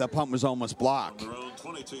punt off. That punt was almost blocked.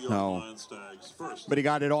 But he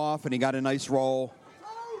got it off, and he got a nice roll.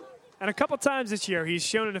 And a couple times this year, he's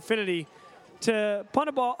shown an affinity to punt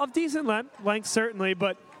a ball of decent length, certainly,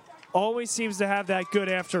 but always seems to have that good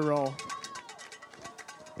after roll.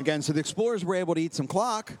 Again, so the Explorers were able to eat some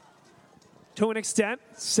clock. To an extent,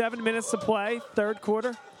 7 minutes to play, third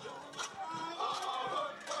quarter.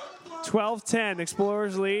 12-10,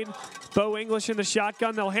 Explorers lead. Bo English in the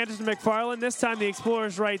shotgun. They'll hand it to McFarland. This time the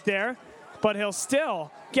Explorers right there. But he'll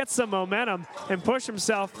still get some momentum and push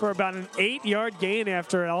himself for about an 8-yard gain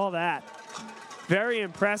after all that. Very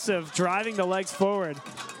impressive, driving the legs forward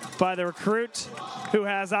by the recruit who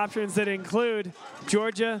has options that include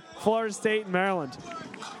Georgia, Florida State, and Maryland.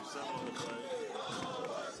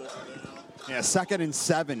 Yeah, 2nd and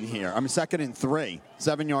 7 here. 2nd and 3.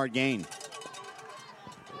 7-yard gain.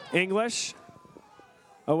 English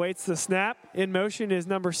awaits the snap. In motion is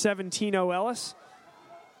number 17, O. Ellis.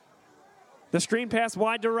 The screen pass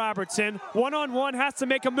wide to Robertson. One-on-one, has to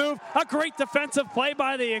make a move. A great defensive play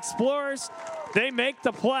by the Explorers. They make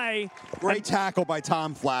the play. Great tackle by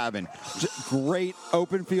Tom Flavin. Great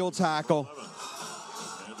open field tackle.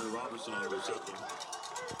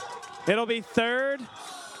 It'll be 3rd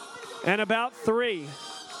and about 3.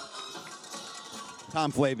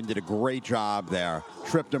 Tom Flavin did a great job there.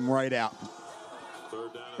 Tripped him right out.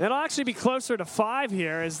 It'll actually be closer to 5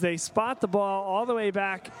 here as they spot the ball all the way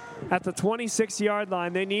back at the 26-yard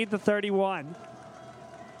line. They need the 31.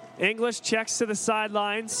 English checks to the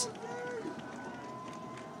sidelines.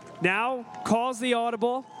 Now calls the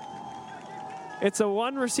audible. It's a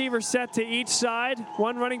 1 receiver set to each side.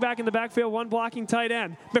 1 running back in the backfield, 1 blocking tight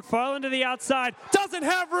end. McFarland to the outside. Doesn't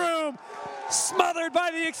have room. Smothered by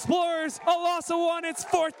the Explorers. A loss of 1. It's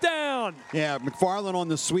 4th down. Yeah, McFarland on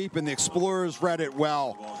the sweep, and the Explorers read it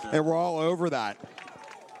well. They were all over that.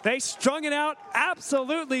 They strung it out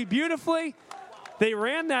absolutely beautifully. They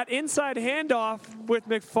ran that inside handoff with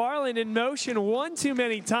McFarland in motion one too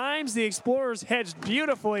many times. The Explorers hedged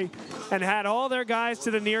beautifully and had all their guys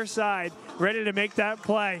to the near side ready to make that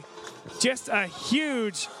play. Just a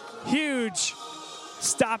huge, huge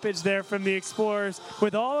stoppage there from the Explorers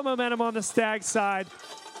with all the momentum on the Stag side.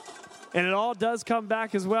 And it all does come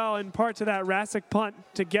back as well in part to that Rassick punt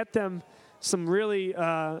to get them some really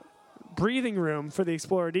breathing room for the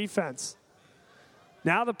Explorer defense.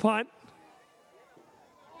 Now the punt.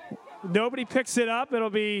 Nobody picks it up. It'll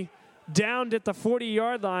be downed at the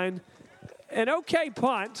 40-yard line. An okay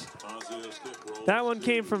punt. That one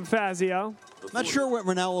came from Fazio. Not sure what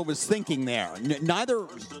Ranella was thinking there. Neither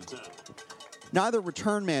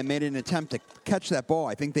return man made an attempt to catch that ball.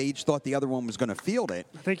 I think they each thought the other one was going to field it.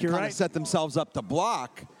 I think you're right. Set themselves up to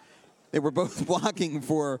block. They were both blocking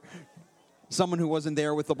for someone who wasn't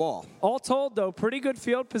there with the ball. All told, though, pretty good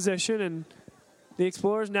field position, and the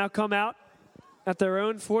Explorers now come out at their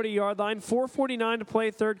own 40-yard line. 4:49 to play,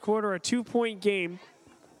 third quarter, a 2-point game.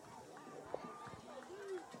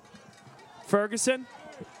 Ferguson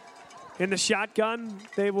in the shotgun.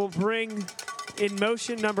 They will bring in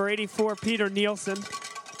motion number 84, Peter Nielsen.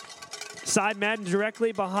 Side Madden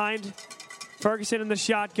directly behind Ferguson in the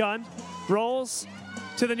shotgun. Rolls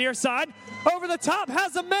to the near side. Over the top,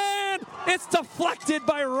 has a man. It's deflected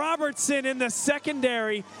by Robertson in the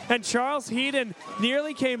secondary. And Charles Heaton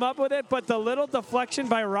nearly came up with it, but the little deflection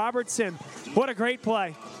by Robertson. What a great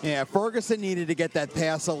play. Yeah, Ferguson needed to get that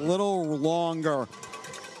pass a little longer.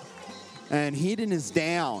 And Heaton is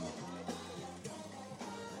down.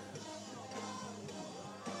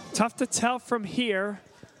 Tough to tell from here.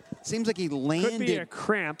 Seems like he landed. Could be a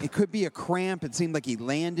cramp. It could be a cramp. It seemed like he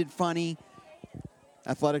landed funny.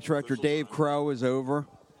 Athletic Director Dave Crow is over,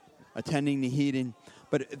 attending to Heaton.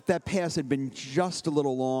 But if that pass had been just a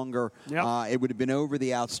little longer, it would have been over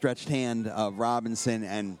the outstretched hand of Robinson,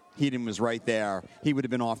 and Heaton was right there. He would have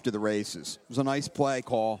been off to the races. It was a nice play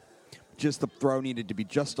call. Just the throw needed to be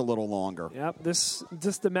just a little longer. Yep, this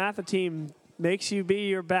Dematha team makes you be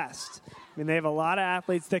your best. I mean, they have a lot of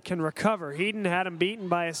athletes that can recover. Heaton had him beaten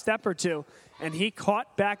by a step or two, and he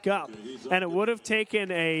caught back up. And it would have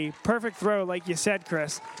taken a perfect throw, like you said,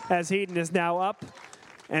 Chris, as Heaton is now up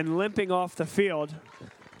and limping off the field.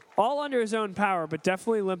 All under his own power, but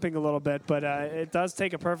definitely limping a little bit. But it does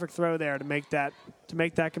take a perfect throw there to make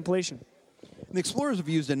that completion. The Explorers have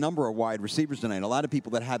used a number of wide receivers tonight. A lot of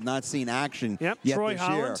people that have not seen action yet Troy this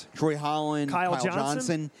Holland. year. Troy Holland, Kyle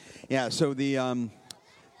Johnson. Yeah, so the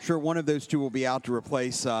sure one of those two will be out to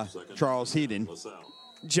replace Charles Heaton.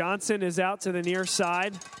 Johnson is out to the near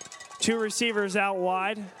side. 2 receivers out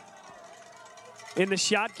wide. in the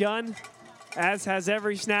shotgun, as has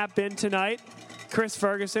every snap been tonight. Chris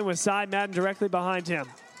Ferguson with side Madden directly behind him.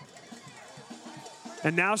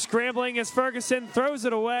 And now scrambling as Ferguson throws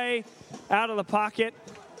it away out of the pocket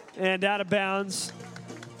and out of bounds.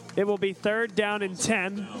 It will be 3rd down and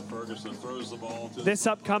 10. Ferguson throws the ball to This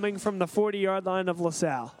upcoming from the 40-yard line of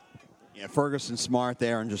LaSalle. Yeah, Ferguson smart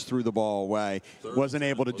there and just threw the ball away. Wasn't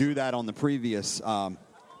able to do that on the previous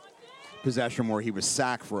possession where he was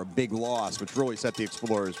sacked for a big loss, which really set the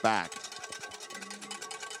Explorers back.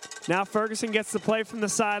 Now Ferguson gets the play from the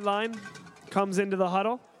sideline, comes into the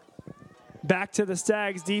huddle. Back to the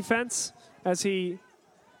Stags defense as he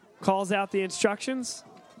calls out the instructions.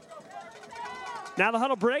 Now the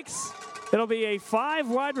huddle breaks. It'll be a 5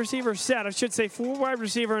 wide receiver set. I should say 4 wide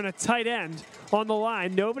receiver and a tight end on the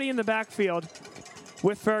line. Nobody in the backfield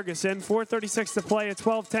with Ferguson. 4:36 to play, a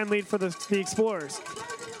 12-10 lead for the Explorers.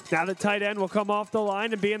 Now the tight end will come off the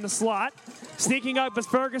line and be in the slot. Sneaking up as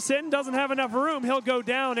Ferguson doesn't have enough room. He'll go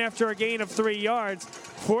down after a gain of 3 yards.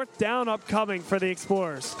 4th down upcoming for the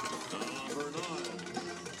Explorers.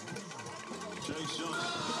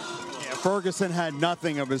 Yeah, Ferguson had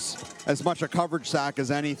nothing of as much a coverage sack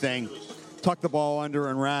as anything. Tucked the ball under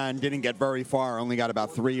and ran. Didn't get very far. Only got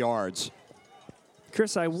about 3 yards.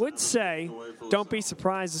 Chris, I would say don't be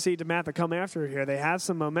surprised to see Dematha come after here. They have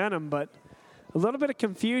some momentum, but a little bit of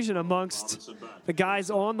confusion amongst the guys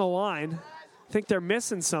on the line. I think they're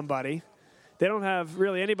missing somebody. They don't have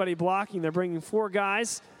really anybody blocking. They're bringing 4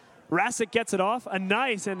 guys. Rasick gets it off. A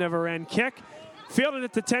nice end-over-end kick. Fielded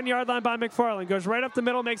at the 10-yard line by McFarland. Goes right up the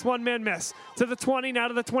middle, makes one man miss. To the 20, now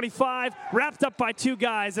to the 25. Wrapped up by 2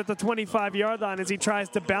 guys at the 25-yard line as he tries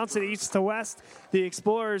to bounce it east to west. The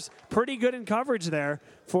Explorers pretty good in coverage there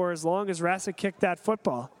for as long as Rasick kicked that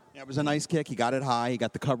football. Yeah, it was a nice kick. He got it high. He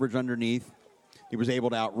got the coverage underneath. He was able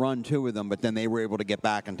to outrun 2 of them, but then they were able to get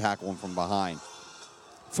back and tackle him from behind.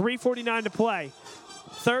 3:49 to play.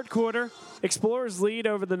 3rd quarter. Explorers lead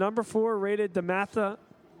over the number 4 rated Dematha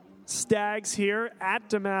Stags here at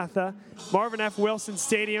Dematha. Marvin F. Wilson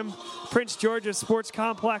Stadium, Prince George's Sports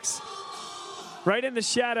Complex, right in the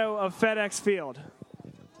shadow of FedEx Field.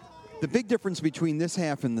 The big difference between this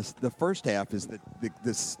half and the first half is that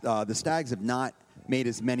the Stags have not made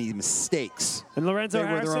as many mistakes. And Lorenzo They were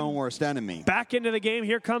Harrison their own worst enemy. back into the game.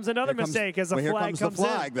 Here comes another mistake as a here flag comes comes the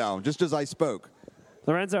flag, in. though, just as I spoke.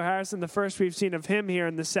 Lorenzo Harrison, the first we've seen of him here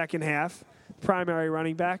in the second half, primary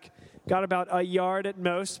running back. Got about a yard at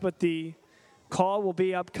most, but the call will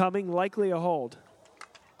be upcoming, likely a hold.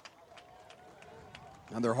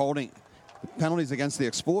 And they're holding penalties against the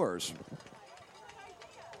Explorers.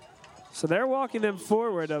 So they're walking them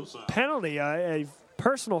forward. A penalty, a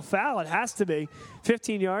personal foul, it has to be.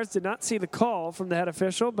 15 yards, did not see the call from the head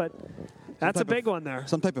official, but that's a big one there.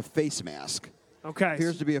 Some type of face mask. Okay.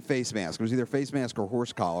 Appears to be a face mask. It was either face mask or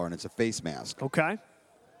horse collar, and it's a face mask. Okay.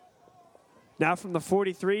 Now from the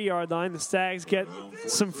 43-yard line, the Stags get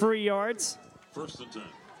some free yards. 1st and 10.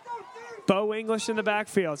 Bo English in the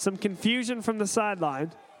backfield. Some confusion from the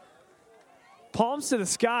sideline. Palms to the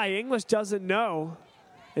sky. English doesn't know.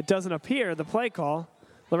 It doesn't appear, the play call.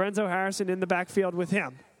 Lorenzo Harrison in the backfield with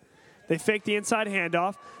him. They fake the inside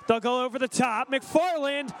handoff. They'll go over the top.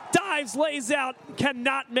 McFarland dives, lays out,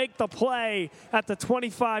 cannot make the play at the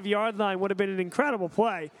 25-yard line. Would have been an incredible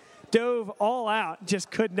play. Dove all out,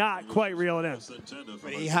 just could not quite reel it in.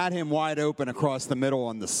 But he had him wide open across the middle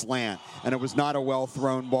on the slant, and it was not a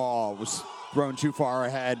well-thrown ball. It was thrown too far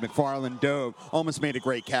ahead. McFarland dove, almost made a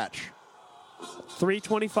great catch.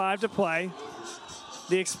 3:25 to play.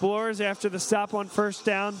 The Explorers, after the stop on 1st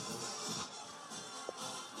down,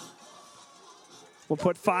 will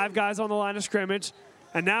put 5 guys on the line of scrimmage.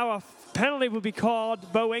 And now a penalty will be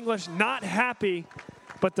called. Bo English not happy,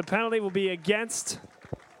 but the penalty will be against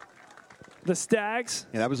the Stags.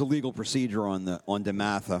 Yeah, that was a legal procedure on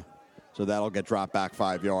Dematha, so that'll get dropped back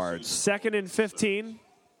 5 yards. 2nd and 15.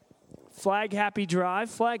 Flag-happy drive.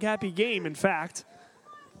 Flag-happy game, in fact.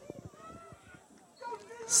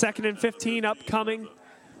 2nd and 15 upcoming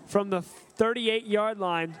from the 38-yard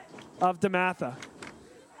line of Dematha.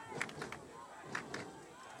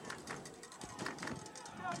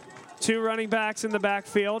 Two running backs in the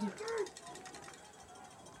backfield.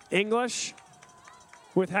 English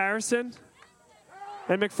with Harrison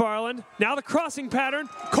and McFarland. Now the crossing pattern,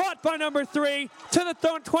 caught by number 3 to the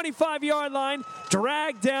 25-yard line,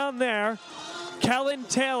 dragged down there. Kellen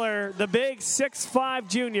Taylor, the big 6'5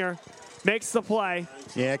 junior, makes the play.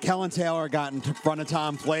 Yeah, Kellen Taylor got in front of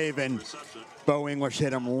Tom Flavin. Bo English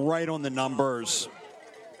hit him right on the numbers.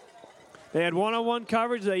 They had one-on-one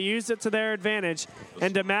coverage. They used it to their advantage.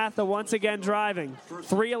 And Dematha once again driving.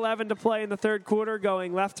 3:11 to play in the third quarter,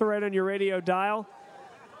 going left to right on your radio dial.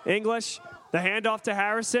 English, the handoff to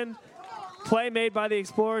Harrison. Play made by the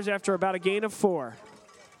Explorers after about a gain of 4.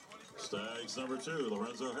 Stags number 2,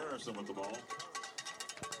 Lorenzo Harrison with the ball.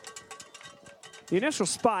 The initial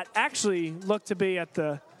spot actually looked to be at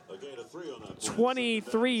the A gain of 3 on that play.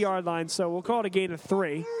 23-yard line, so we'll call it a gain of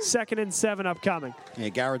 3. 2nd and 7 upcoming. Yeah,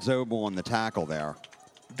 Garrett Zobel on the tackle there.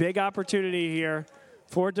 Big opportunity here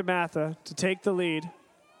for Dematha to take the lead.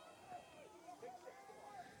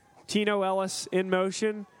 Tino Ellis in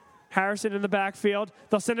motion. Harrison in the backfield.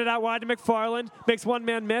 They'll send it out wide to McFarland. Makes one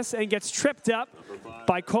man miss and gets tripped up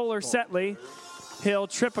by Kohler Setley. He'll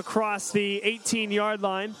trip across the 18-yard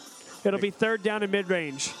line. It'll be 3rd down and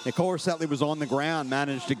mid-range. Kohler Setley was on the ground,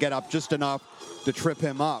 managed to get up just enough to trip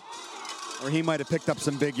him up, or he might have picked up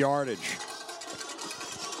some big yardage.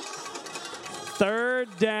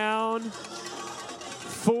 3rd down,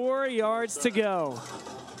 4 yards to go.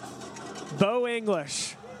 Bo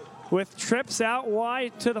English with trips out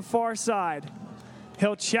wide to the far side.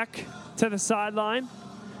 He'll check to the sideline.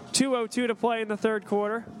 2:02 to play in the third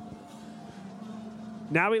quarter.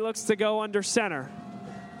 Now he looks to go under center.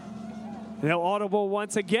 He'll audible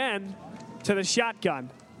once again to the shotgun.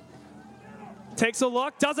 Takes a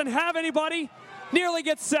look, doesn't have anybody, nearly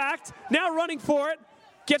gets sacked, now running for it,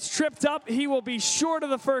 gets tripped up. He will be short of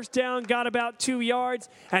the first down, got about 2 yards,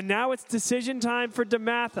 and now it's decision time for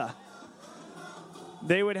Dematha.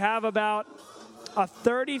 They would have about a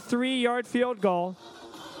 33-yard field goal,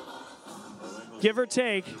 give or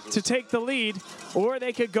take, to take the lead, or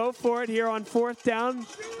they could go for it here on 4th down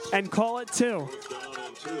and call it 2. 4th down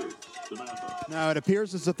and 2. Dematha. Now it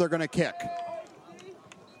appears as if they're going to kick.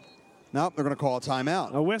 Nope, they're going to call a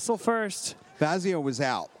timeout. A whistle first. Fazio was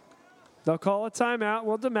out. They'll call a timeout.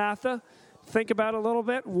 Well, Dematha, think about it a little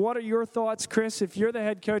bit. What are your thoughts, Chris? If you're the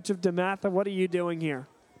head coach of Dematha, what are you doing here?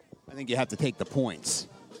 I think you have to take the points.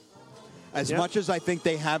 As Yep. much as I think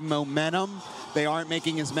they have momentum, they aren't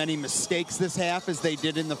making as many mistakes this half as they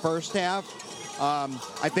did in the first half.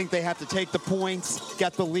 I think they have to take the points,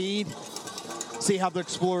 get the lead, see how the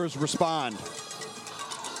Explorers respond.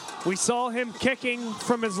 We saw him kicking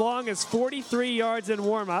from as long as 43 yards in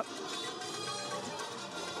warm-up.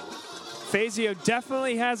 Fazio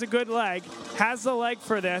definitely has a good leg, has the leg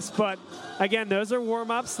for this, but again, those are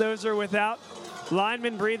warm-ups. Those are without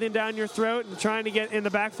linemen breathing down your throat and trying to get in the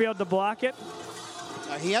backfield to block it.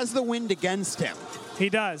 He has the wind against him. He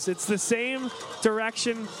does. It's the same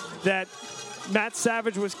direction that Matt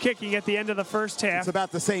Savage was kicking at the end of the first half. It's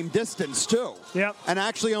about the same distance, too. Yep. And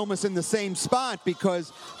actually almost in the same spot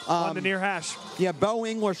because On the near hash. yeah, Bo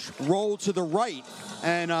English rolled to the right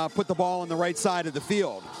and put the ball on the right side of the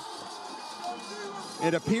field.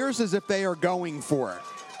 It appears as if they are going for it.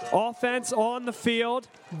 Offense on the field.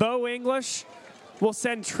 Bo English will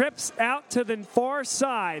send trips out to the far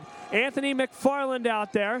side. Anthony McFarland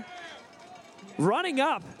out there. Running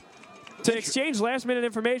up to exchange last-minute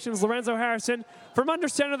information is Lorenzo Harrison. From under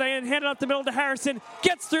center, they hand it up the middle to Harrison.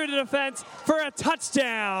 Gets through to defense for a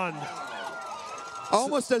touchdown.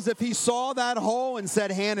 Almost as if he saw that hole and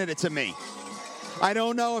said, hand it to me. I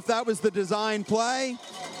don't know if that was the design play.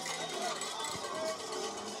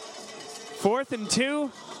 4th and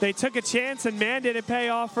 2. They took a chance, and man, did it pay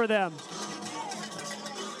off for them.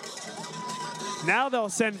 Now they'll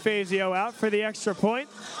send Fazio out for the extra point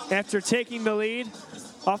after taking the lead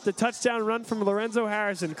off the touchdown run from Lorenzo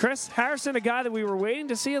Harrison. Chris Harrison, a guy that we were waiting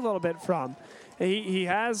to see a little bit from. He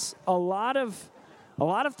has a lot of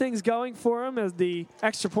things going for him as the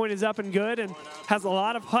extra point is up and good, and has a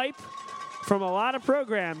lot of hype from a lot of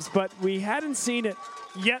programs, but we hadn't seen it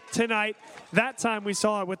yet tonight. That time we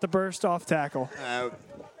saw it with the burst off tackle.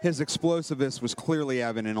 His explosiveness was clearly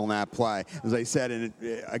evident on that play. As I said, and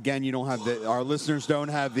again, you don't have our listeners don't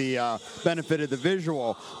have the benefit of the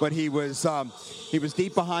visual, but he was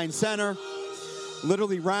deep behind center,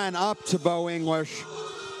 literally ran up to Bo English,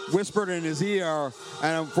 whispered in his ear,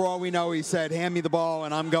 and for all we know, he said, hand me the ball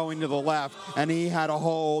and I'm going to the left, and he had a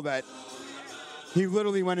hole that he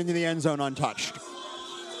literally went into the end zone untouched.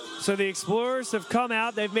 So the Explorers have come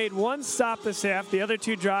out. They've made one stop this half. The other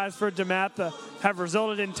 2 drives for Dematha have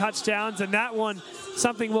resulted in touchdowns, and that one,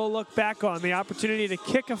 something we'll look back on, the opportunity to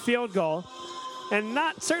kick a field goal. And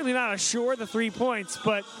certainly not assure the 3 points,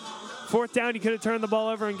 but 4th down, you could have turned the ball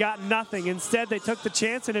over and got nothing. Instead, they took the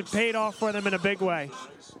chance, and it paid off for them in a big way.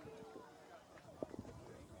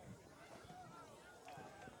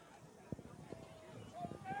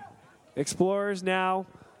 Explorers now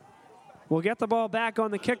will get the ball back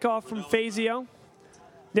on the kickoff from Fazio.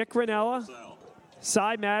 Nick Ranella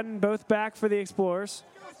Cy Madden, both back for the Explorers.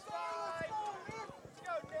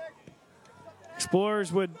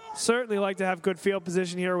 Explorers would certainly like to have good field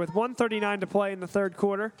position here with 1:39 to play in the third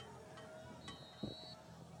quarter.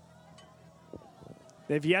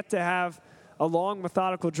 They've yet to have a long,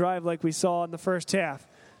 methodical drive like we saw in the first half.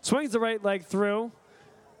 Swings the right leg through.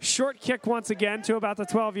 Short kick once again to about the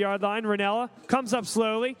 12-yard line. Ranella comes up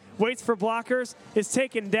slowly, waits for blockers, is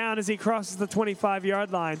taken down as he crosses the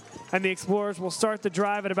 25-yard line, and the Explorers will start the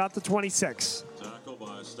drive at about the 26. Tackle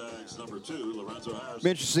by Stags number 2, Lorenzo Harrison. Be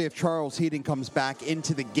interested to see if Charles Heaton comes back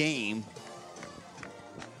into the game.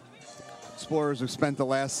 Explorers have spent the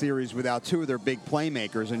last series without two of their big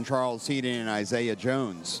playmakers in Charles Heaton and Isaiah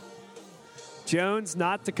Jones. Jones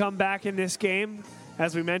not to come back in this game,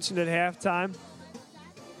 as we mentioned at halftime.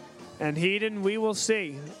 And Heaton, we will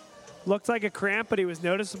see. Looked like a cramp, but he was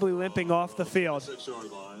noticeably limping off the field. 6-yard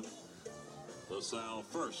line. LaSalle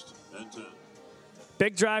 1st and 10.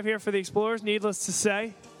 Big drive here for the Explorers, needless to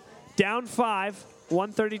say. Down 5,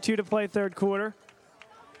 1:32 to play third quarter.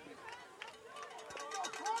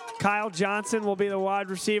 Kyle Johnson will be the wide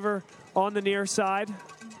receiver on the near side.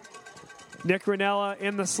 Nick Ranella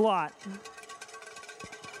in the slot.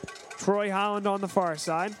 Troy Holland on the far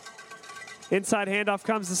side. Inside handoff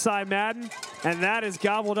comes to Cy Madden, and that is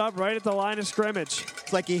gobbled up right at the line of scrimmage.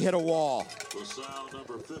 It's like he hit a wall. LaSalle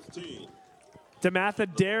number 15.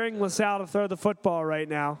 Dematha daring LaSalle to throw the football right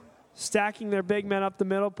now. Stacking their big men up the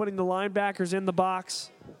middle, putting the linebackers in the box,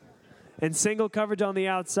 and single coverage on the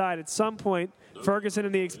outside. At some point, Ferguson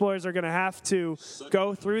and the Explorers are going to have to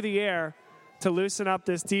go through the air to loosen up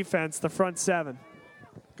this defense, the front seven.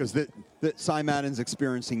 Because Cy Madden's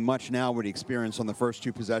experiencing much now what he experienced on the first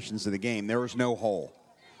two possessions of the game. There was no hole.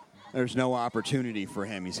 There's no opportunity for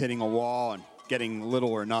him. He's hitting a wall and getting little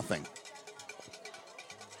or nothing.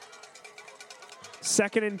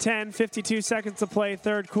 2nd and 10, 52 seconds to play,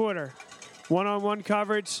 third quarter. One-on-one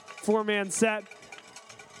coverage, four-man set.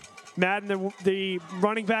 Madden, the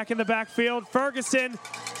running back in the backfield. Ferguson,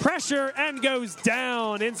 pressure, and goes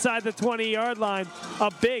down inside the 20-yard line. A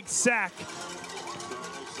big sack.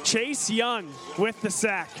 Chase Young with the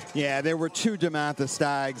sack. Yeah, there were two Dematha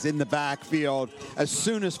Stags in the backfield. As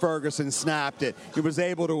soon as Ferguson snapped it, he was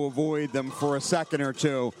able to avoid them for a second or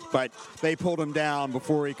two, but they pulled him down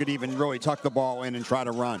before he could even really tuck the ball in and try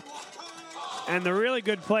to run. And the really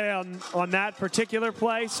good play on that particular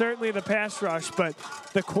play, certainly the pass rush, but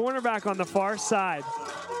the cornerback on the far side,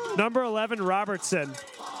 number 11, Robertson.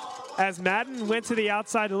 As Madden went to the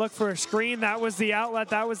outside to look for a screen, that was the outlet,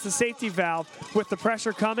 that was the safety valve. With the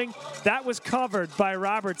pressure coming, that was covered by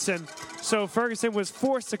Robertson. So Ferguson was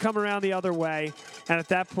forced to come around the other way, and at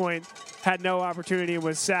that point had no opportunity and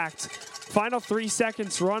was sacked. Final 3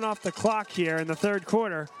 seconds run off the clock here in the third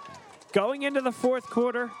quarter. Going into the fourth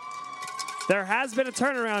quarter, there has been a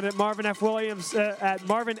turnaround at Marvin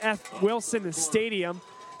F. Wilson Stadium.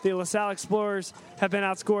 The LaSalle Explorers have been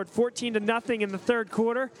outscored 14-0 in the third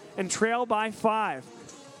quarter and trail by 5.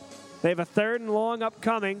 They have a 3rd and long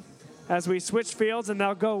upcoming as we switch fields, and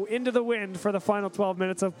they'll go into the wind for the final 12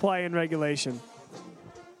 minutes of play in regulation.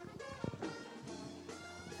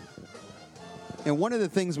 And one of the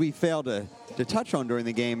things we failed to touch on during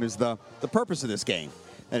the game is the purpose of this game.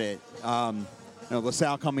 And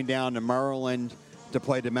LaSalle coming down to Maryland to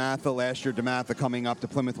play Dematha. Last year, Dematha coming up to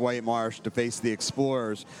Plymouth White Marsh to face the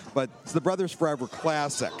Explorers. But it's the Brothers Forever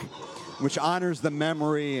Classic, which honors the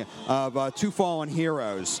memory of two fallen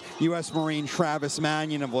heroes, U.S. Marine Travis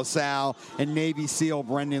Mannion of LaSalle and Navy SEAL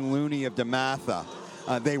Brendan Looney of Dematha.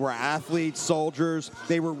 They were athletes, soldiers.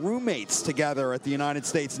 They were roommates together at the United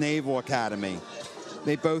States Naval Academy.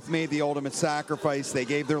 They both made the ultimate sacrifice. They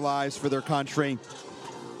gave their lives for their country.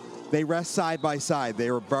 They rest side by side. They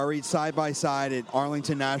were buried side by side at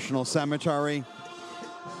Arlington National Cemetery.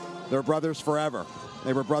 They're brothers forever.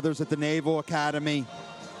 They were brothers at the Naval Academy.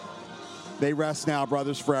 They rest now,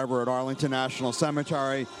 brothers forever, at Arlington National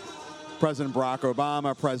Cemetery. President Barack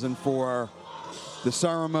Obama present for the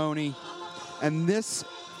ceremony. And this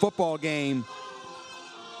football game,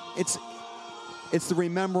 it's the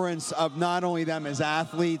remembrance of not only them as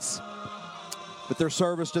athletes, but their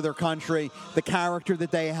service to their country, the character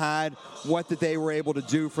that they had, what that they were able to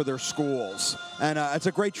do for their schools. And it's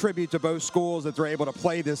a great tribute to both schools that they're able to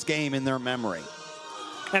play this game in their memory.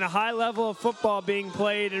 And a high level of football being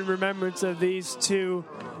played in remembrance of these two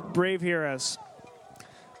brave heroes.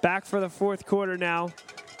 Back for the fourth quarter now.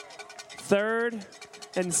 3rd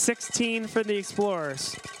and 16 for the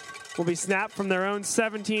Explorers. Will be snapped from their own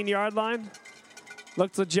 17-yard line.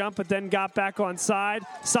 Looked to jump, but then got back on side.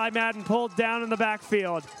 Cy Madden pulled down in the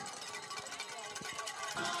backfield.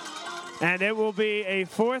 And it will be a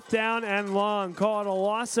 4th down and long. Call it a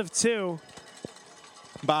loss of 2.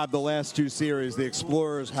 Bob, the last 2 series, the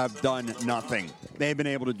Explorers have done nothing. They've been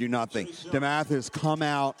able to do nothing. Dematha has come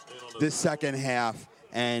out this second half,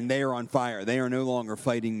 and they are on fire. They are no longer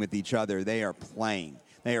fighting with each other. They are playing.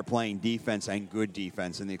 They are playing defense and good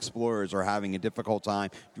defense, and the Explorers are having a difficult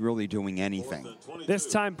time really doing anything. This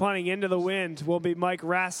time punting into the wind will be Mike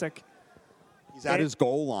Rasick. He's at his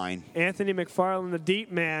goal line. Anthony McFarland, the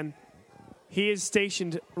deep man, he is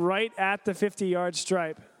stationed right at the 50-yard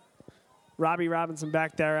stripe. Robbie Robinson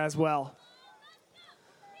back there as well.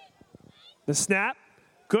 The snap,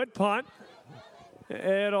 good punt.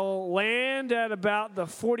 It'll land at about the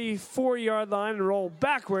 44-yard line and roll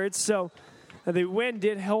backwards. So the wind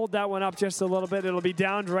did hold that one up just a little bit. It'll be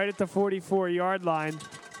downed right at the 44-yard line.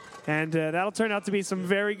 And that'll turn out to be some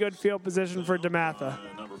very good field position for Dematha.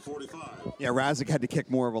 Yeah, Rasick had to kick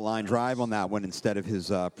more of a line drive on that one instead of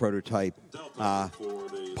his prototype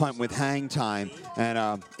punt with hang time.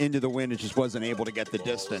 And into the wind, it just wasn't able to get the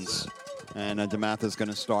distance. And Dematha's going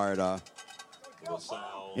to start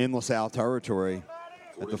in LaSalle territory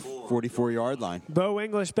at the 44-yard line. Bo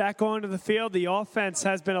English back onto the field. The offense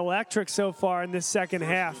has been electric so far in this second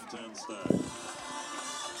half.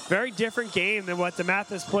 Very different game than what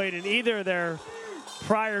Dematha's played in either of their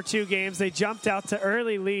prior 2 games. They jumped out to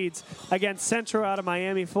early leads against Central out of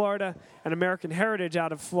Miami, Florida, and American Heritage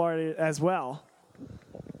out of Florida as well.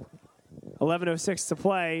 11:06 to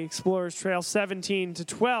play. Explorers trail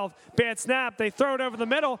 17-12. Bad snap. They throw it over the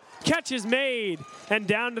middle. Catch is made and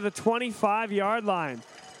down to the 25-yard line.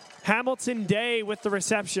 Hamilton Day with the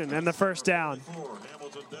reception and the first down.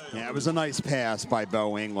 Yeah, it was a nice pass by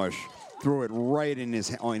Bo English. Threw it right in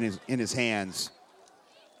his hands.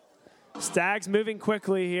 Stags moving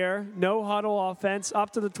quickly here. No huddle offense.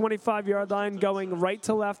 Up to the 25-yard line, going right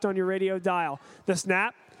to left on your radio dial. The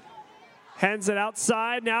snap. Hands it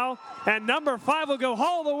outside now. And number 5 will go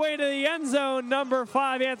all the way to the end zone. Number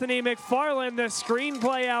 5, Anthony McFarland. The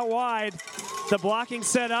screenplay out wide. The blocking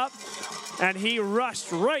set up. And he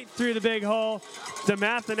rushed right through the big hole.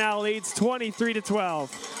 Dematha now leads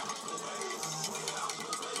 23-12.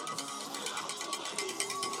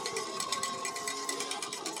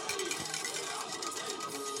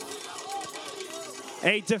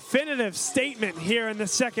 A definitive statement here in the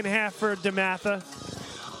second half for Dematha.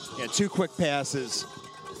 Yeah, 2 quick passes,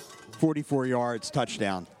 44 yards,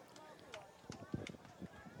 touchdown.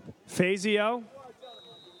 Fazio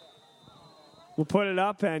will put it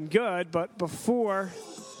up and good, but before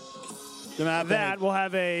that, we'll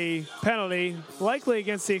have a penalty, likely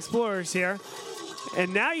against the Explorers here.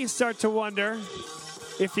 And now you start to wonder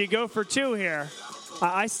if you go for 2 here.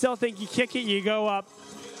 I still think you kick it, you go up.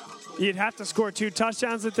 You'd have to score 2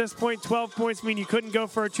 touchdowns at this point. 12 points mean you couldn't go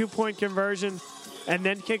for a 2-point conversion and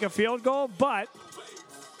then kick a field goal, but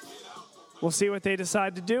we'll see what they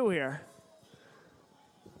decide to do here.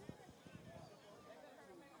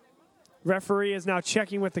 Referee is now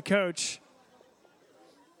checking with the coach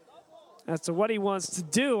as to what he wants to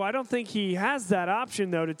do. I don't think he has that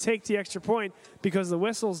option, though, to take the extra point because the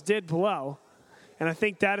whistles did blow. And I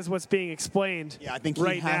think that is what's being explained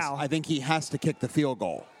now. I think he has to kick the field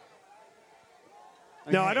goal.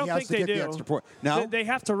 No, I don't think they do. No? They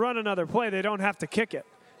have to run another play. They don't have to kick it.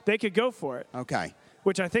 They could go for it. Okay.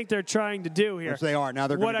 Which I think they're trying to do here. Which they are. Now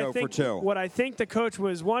they're going to go for 2. What I think the coach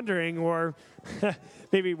was wondering, or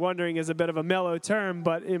maybe wondering is a bit of a mellow term,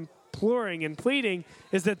 but imploring and pleading,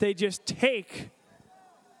 is that they just take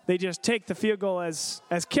the field goal as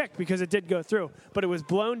kicked because it did go through. But it was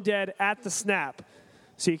blown dead at the snap.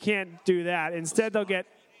 So you can't do that. Instead, they'll get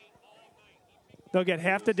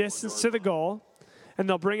half the distance to the goal. And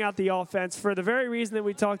they'll bring out the offense for the very reason that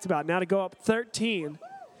we talked about. Now to go up 13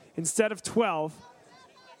 instead of 12.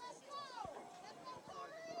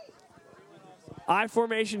 I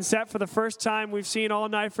formation set for the first time we've seen all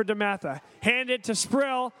night for Dematha. Handed to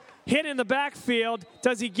Sprill. Hit in the backfield.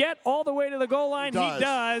 Does he get all the way to the goal line? He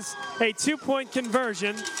does. A 2-point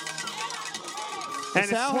conversion. And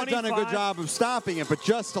Salle had done a good job of stopping it, but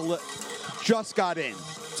just got in.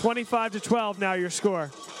 25-12 now your score.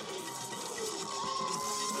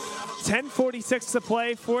 10:46 to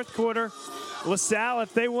play, 4th quarter. LaSalle,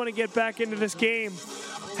 if they want to get back into this game,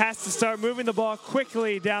 has to start moving the ball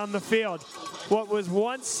quickly down the field. What was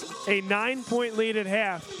once a 9-point lead at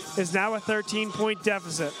half is now a 13-point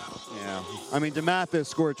deficit. Yeah. I mean, Dematha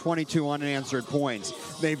scored 22 unanswered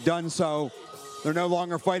points. They've done so. They're no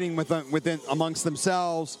longer fighting within amongst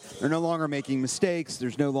themselves. They're no longer making mistakes.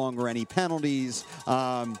 There's no longer any penalties.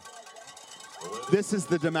 This is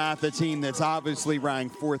the Dematha team that's obviously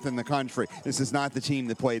ranked 4th in the country. This is not the team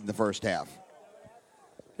that played in the first half.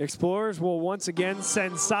 Explorers will once again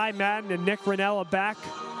send Cy Madden and Nick Ranella back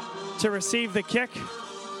to receive the kick.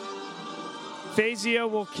 Fazio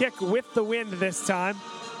will kick with the wind this time.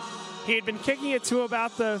 He had been kicking it to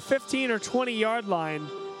about the 15 or 20 yard line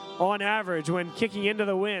on average when kicking into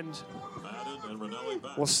the wind.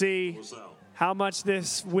 We'll see how much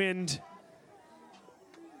this wind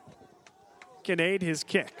can aid his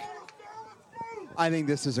kick. I think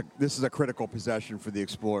this is a critical possession for the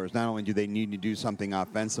Explorers. Not only do they need to do something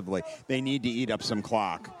offensively, they need to eat up some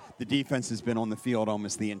clock. The defense has been on the field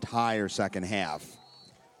almost the entire second half.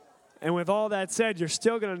 And with all that said, you're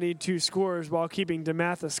still going to need 2 scores while keeping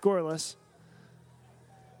Dematha scoreless.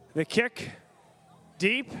 The kick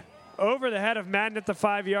deep over the head of Madden at the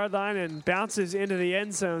 5-yard line and bounces into the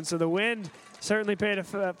end zone. So the wind certainly played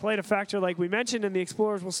a factor, like we mentioned, and the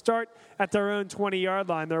Explorers will start at their own 20-yard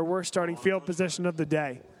line, their worst starting field position of the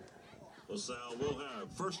day. LaSalle will have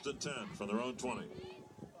 1st and 10 from their own 20.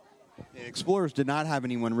 The Explorers did not have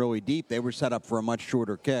anyone really deep. They were set up for a much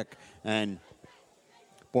shorter kick, and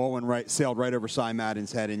ball sailed right over Cy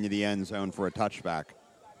Madden's head into the end zone for a touchback.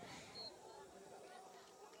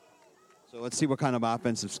 So let's see what kind of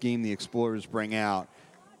offensive scheme the Explorers bring out.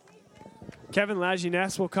 Kevin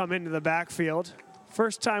Lajeunesse will come into the backfield.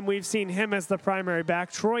 First time we've seen him as the primary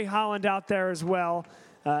back. Troy Holland out there as well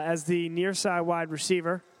as the near side wide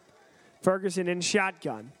receiver. Ferguson in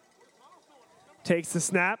shotgun. Takes the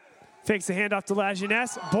snap. Fakes the handoff to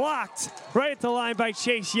Lajeunesse. Blocked right at the line by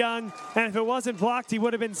Chase Young. And if it wasn't blocked, he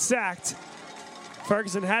would have been sacked.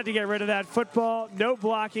 Ferguson had to get rid of that football. No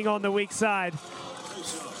blocking on the weak side.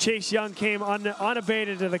 Chase Young came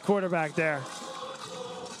unabated to the quarterback there.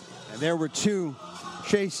 And there were 2.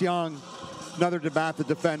 Chase Young, another Dematha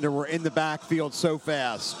defender, were in the backfield so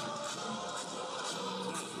fast.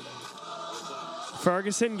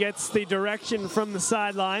 Ferguson gets the direction from the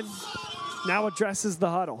sideline. Now addresses the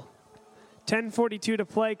huddle. 10:42 to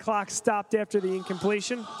play. Clock stopped after the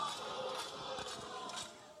incompletion.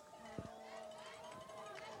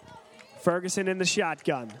 Ferguson in the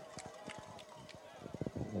shotgun.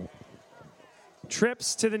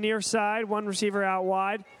 Trips to the near side. One receiver out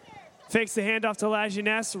wide. Fakes the handoff to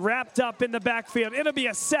Lajeunesse. Wrapped up in the backfield. It'll be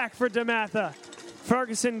a sack for Dematha.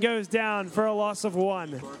 Ferguson goes down for a loss of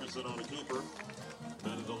 1. Ferguson on a keeper.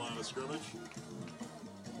 Men at the line of scrimmage.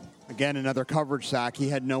 Again, another coverage sack. He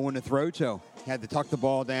had no one to throw to. He had to tuck the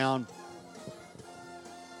ball down.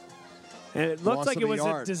 And it looked Loss like of it a was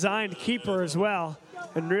yard. a designed keeper as well.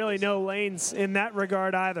 And really no lanes in that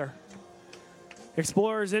regard either.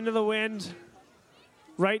 Explorers into the wind.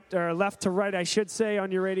 Right, or left to right, I should say,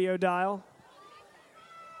 on your radio dial.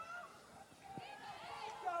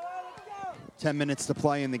 10 minutes to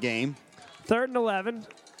play in the game. 3rd and 11.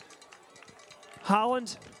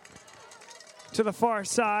 Holland to the far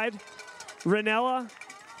side. Ranella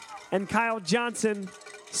and Kyle Johnson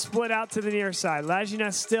split out to the near side.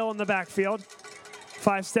 Lajeunesse still in the backfield.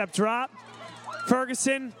 5-step drop.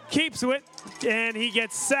 Ferguson keeps it, and he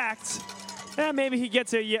gets sacked. And maybe he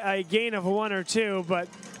gets a gain of 1 or 2, but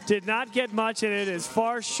did not get much, and it is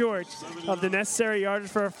far short of the necessary yardage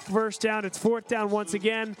for a first down. It's 4th down once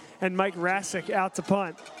again, and Mike Rasick out to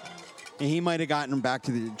punt. And he might have gotten him back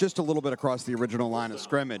to just a little bit across the original line of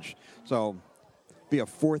scrimmage. So be a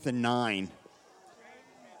 4th and 9.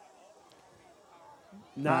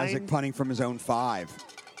 Rasick punting from his own 5.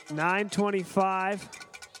 9:25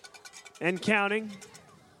 and counting.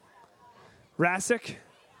 Rasick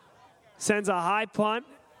sends a high punt.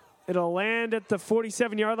 It'll land at the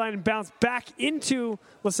 47-yard line and bounce back into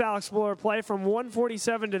LaSalle Explorer play from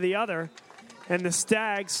 147 to the other. And the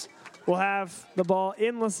Stags will have the ball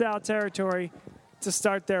in LaSalle territory to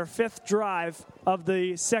start their 5th drive of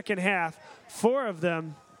the second half. 4 of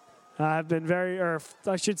them have been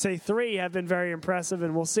 3 have been very impressive,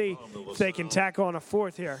 and we'll see if they can tackle on a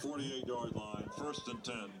 4th here. 48-yard line, 1st and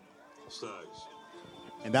 10, Stags.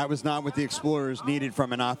 And that was not what the Explorers needed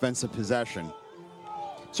from an offensive possession.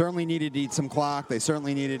 Certainly needed to eat some clock. They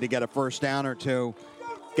certainly needed to get a first down or 2,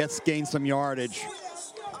 gain some yardage.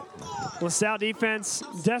 LaSalle defense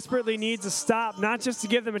desperately needs a stop, not just to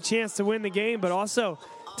give them a chance to win the game, but also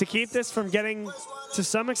to keep this from getting, to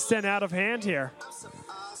some extent, out of hand here.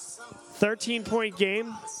 13-point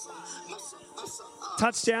game.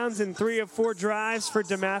 Touchdowns in 3 of 4 drives for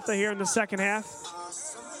Dematha here in the second half.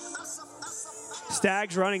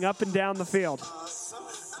 Stags running up and down the field.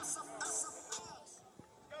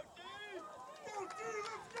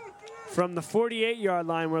 From the 48-yard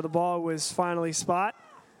line where the ball was finally spot,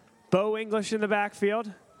 Bo English in the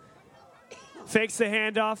backfield. Fakes the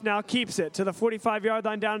handoff, now keeps it to the 45-yard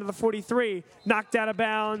line down to the 43. Knocked out of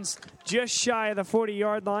bounds, just shy of the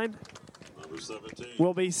 40-yard line. Number 17.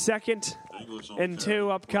 will be second English on and carry.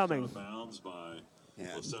 2 upcoming. Forced out of bounds by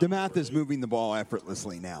LaSalle. Dematha is moving the ball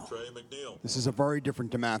effortlessly now. Trey McNeil. This is a very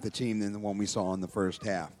different Dematha team than the one we saw in the first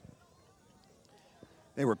half.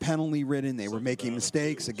 They were penalty-ridden. They were making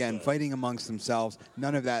mistakes. Again, fighting amongst themselves.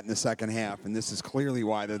 None of that in the second half, and this is clearly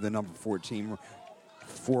why they're the number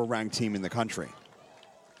 4 ranked team in the country.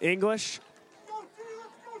 English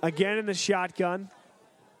again in the shotgun.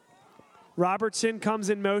 Robertson comes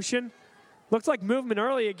in motion. Looks like movement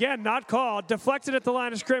early again, not called. Deflected at the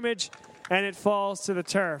line of scrimmage, and it falls to the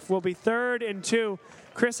turf. Will be 3rd and 2.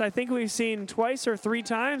 Chris, I think we've seen twice or 3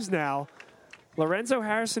 times now Lorenzo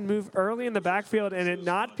Harrison move early in the backfield and it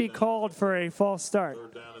not be called for a false start.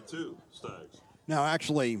 3rd down and 2, Stags. Now,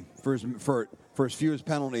 actually, for as few as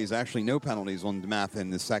penalties, actually no penalties on Dematha in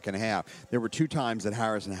the second half. There were 2 times that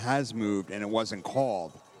Harrison has moved and it wasn't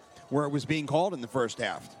called, where it was being called in the first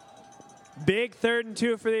half. Big 3rd and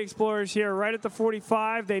 2 for the Explorers here, right at the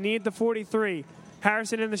 45. They need the 43.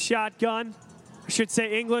 Harrison in the shotgun. I should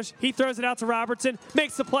say English. He throws it out to Robertson,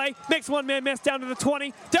 makes the play, makes one-man miss down to the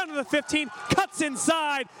 20, down to the 15, cuts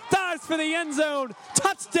inside, dives for the end zone.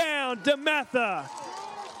 Touchdown, Dematha.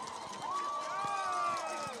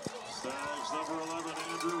 Stags, number 11,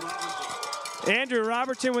 Andrew Robertson. Andrew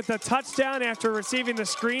Robertson with the touchdown after receiving the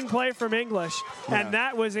screenplay from English. And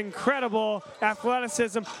that was incredible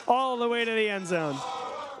athleticism all the way to the end zone.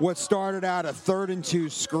 What started out a 3rd and 2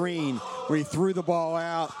 screen where he threw the ball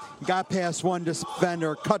out, got past one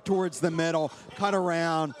defender, cut towards the middle, cut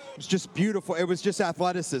around. It was just beautiful. It was just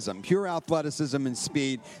athleticism, pure athleticism and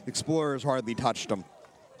speed. The Explorers hardly touched him.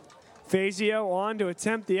 Fazio on to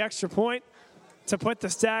attempt the extra point to put the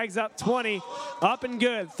Stags up 20. Up and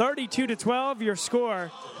good. 32-12 your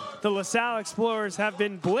score. The LaSalle Explorers have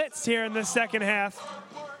been blitzed here in the second half.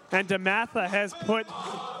 And Dematha has put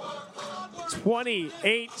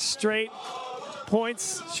 28 straight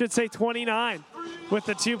points, should say 29, with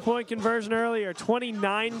the 2-point conversion earlier.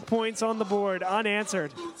 29 points on the board,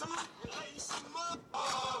 unanswered.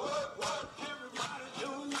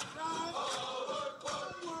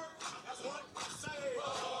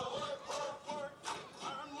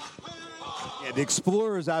 Yeah, the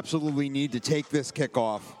Explorers absolutely need to take this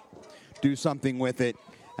kickoff, do something with it,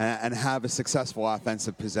 and have a successful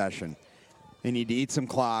offensive possession. They need to eat some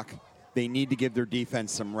clock. They need to give their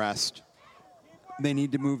defense some rest. They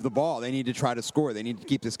need to move the ball. They need to try to score. They need to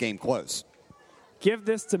keep this game close. Give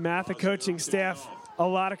this Dematha coaching staff a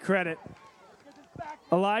lot of credit.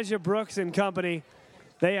 Elijah Brooks and company,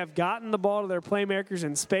 they have gotten the ball to their playmakers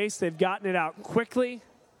in space. They've gotten it out quickly.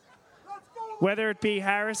 Whether it be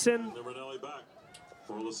Harrison,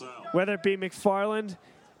 whether it be McFarland,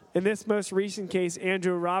 in this most recent case,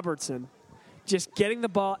 Andrew Robertson, just getting the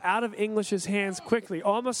ball out of English's hands quickly,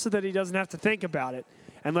 almost so that he doesn't have to think about it,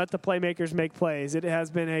 and let the playmakers make plays. It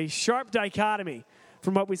has been a sharp dichotomy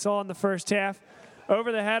from what we saw in the first half.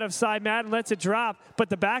 Over the head of Cy Madden, lets it drop, but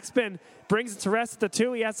the backspin brings it to rest at the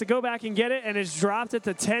 2. He has to go back and get it, and it's dropped at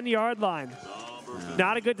the 10-yard line.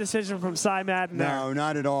 Not a good decision from Cy Madden there. No,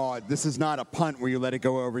 not at all. This is not a punt where you let it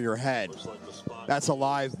go over your head. That's a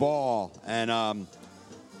live ball, and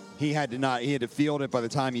he had to field it. By the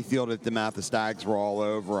time he fielded it, the Stags were all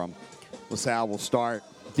over him. LaSalle will start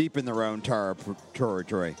deep in their own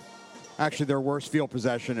territory. Actually, their worst field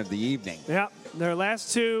possession of the evening. Yeah, their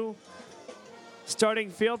last 2 starting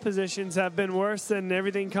field positions have been worse than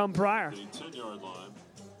everything come prior. 10-yard line.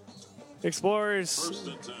 Explorers, 1st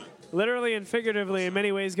and 10. literally and figuratively, in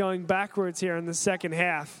many ways, going backwards here in the second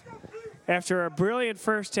half. After a brilliant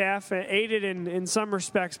first half, aided in some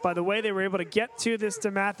respects by the way they were able to get to this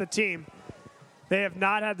Dematha team, they have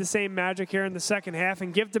not had the same magic here in the second half,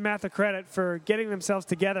 and give Dematha credit for getting themselves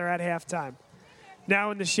together at halftime.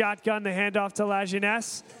 Now in the shotgun, the handoff to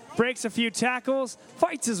Lajeunesse, breaks a few tackles,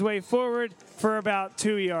 fights his way forward for about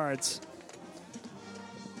 2 yards.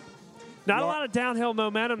 Not a lot of downhill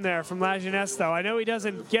momentum there from Lajeunesse, though. I know he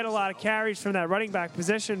doesn't get a lot of carries from that running back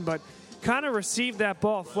position, but kind of received that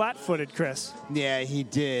ball flat-footed, Chris. Yeah, he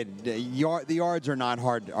did. The yards are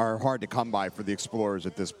hard to come by for the Explorers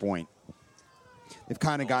at this point. They've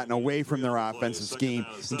kind of gotten away from their offensive scheme.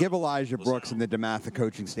 And give Elijah Brooks and the Dematha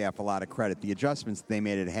coaching staff a lot of credit. The adjustments they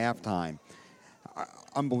made at halftime,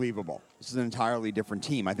 unbelievable. This is an entirely different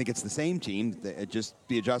team. I think it's the same team. Just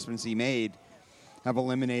the adjustments he made have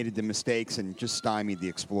eliminated the mistakes and just stymied the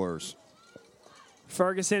Explorers.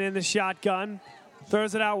 Ferguson in the shotgun.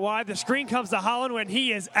 Throws it out wide. The screen comes to Holland when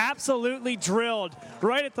he is absolutely drilled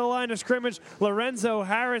right at the line of scrimmage. Lorenzo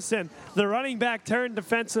Harrison, the running back turned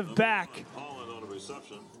defensive back.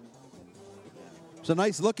 It's a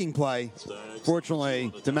nice looking play.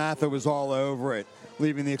 Fortunately, Dematha was all over it.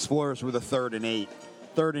 leaving the Explorers with a 3rd and 8.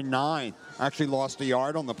 3rd and 9. Actually lost a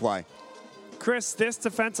yard on the play. Chris, this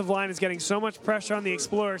defensive line is getting so much pressure on the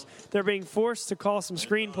Explorers. They're being forced to call some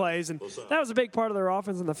screen plays, and that was a big part of their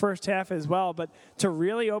offense in the first half as well. But to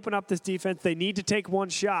really open up this defense, they need to take one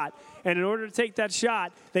shot. And in order to take that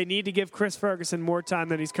shot, they need to give Chris Ferguson more time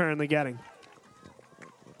than he's currently getting.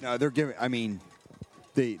 No, they're giving, I mean,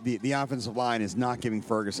 the offensive line is not giving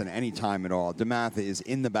Ferguson any time at all. Dematha is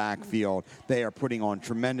in the backfield. They are putting on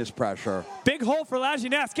tremendous pressure. Big hole for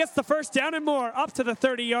Lajeunesse. Gets the first down and more up to the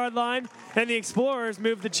 30-yard line, and the Explorers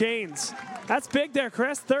move the chains. That's big there,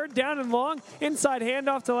 Chris. 3rd down and long. Inside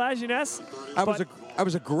handoff to Lajeunesse. That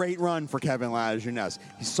was a great run for Kevin Lajeunesse.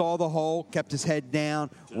 He saw the hole, kept his head down,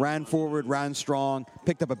 ran forward, ran strong,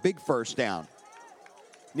 picked up a big first down.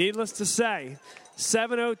 Needless to say,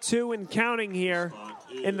 7:02 and counting here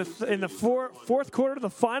in the fourth quarter, the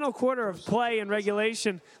final quarter of play in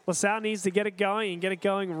regulation. LaSalle needs to get it going and get it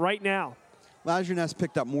going right now. Lajeunesse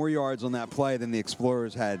picked up more yards on that play than the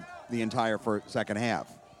Explorers had the entire second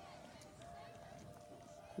half.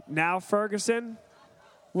 Now Ferguson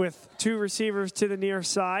with 2 receivers to the near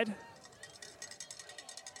side.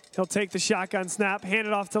 He'll take the shotgun snap, hand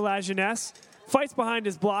it off to Lajeunesse. Fights behind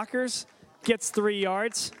his blockers, gets 3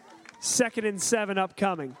 yards. 2nd and 7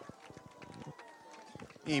 upcoming.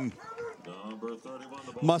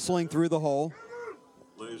 Muscling through the hole.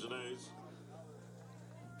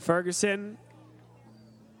 Ferguson,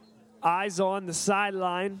 eyes on the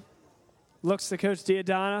sideline, looks to Coach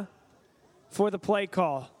Dematha for the play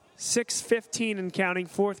call. 6:15 and counting,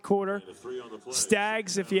 fourth quarter.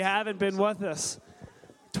 Stags, if you haven't been with us,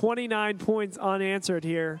 29 points unanswered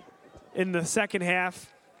here in the second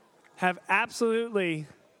half, have absolutely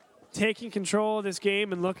taking control of this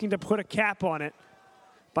game and looking to put a cap on it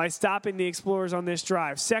by stopping the Explorers on this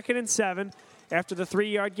drive. 2nd and 7 after the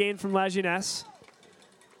 3-yard gain from Lajeunesse.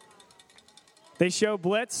 They show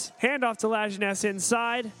blitz, handoff to Lajeunesse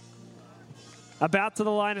inside, about to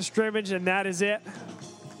the line of scrimmage, and that is it,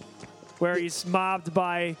 where he's mobbed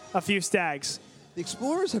by a few Stags. The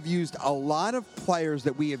Explorers have used a lot of players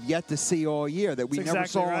that we have yet to see all year that we never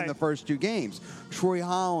saw in the first 2 games. Troy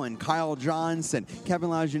Holland, Kyle Johnson, Kevin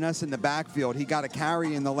Lajeunesse in the backfield. He got a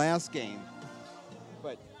carry in the last game.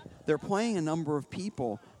 But they're playing a number of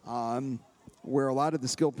people where a lot of the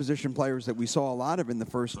skill position players that we saw a lot of in the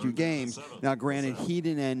first 2 games. Now, granted,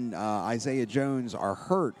 Heaton and Isaiah Jones are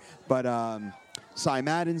hurt, but Cy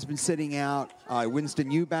Madden's been sitting out.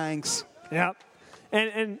 Winston Eubanks. Yep.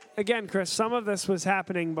 And again, Chris, some of this was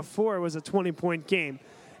happening before it was a 20-point game.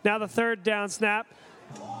 Now the 3rd down snap.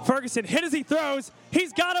 Ferguson hit as he throws.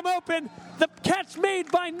 He's got him open. The catch made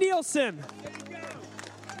by Nielsen.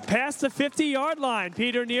 Past the 50-yard line.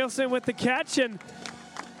 Peter Nielsen with the catch. And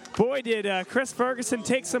boy, did Chris Ferguson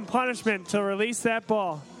take some punishment to release that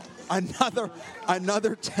ball.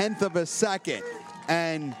 Another tenth of a second.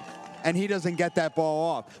 And he doesn't get that ball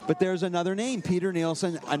off. But there's another name, Peter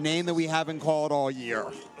Nielsen, a name that we haven't called all year.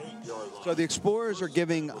 So the Explorers are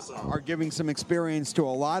giving some experience to a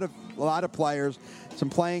lot of players, some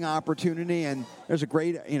playing opportunity, and there's a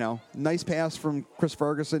great, nice pass from Chris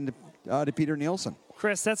Ferguson to Peter Nielsen.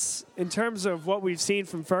 Chris, that's in terms of what we've seen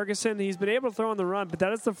from Ferguson. He's been able to throw on the run, but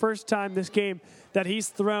that is the first time this game that he's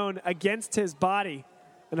thrown against his body,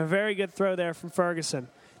 and a very good throw there from Ferguson.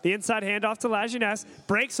 The inside handoff to Lajeunesse,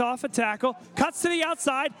 breaks off a tackle, cuts to the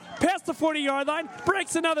outside, past the 40-yard line,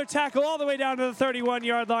 breaks another tackle all the way down to the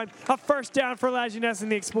 31-yard line. A first down for Lajeunesse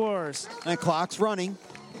and the Explorers. And clock's running.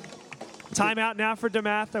 Timeout now for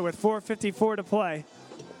Dematha with 4:54 to play.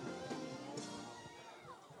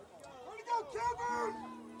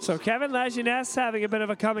 So Kevin Lajeunesse having a bit of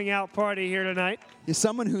a coming out party here tonight. Is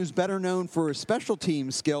someone who's better known for his special team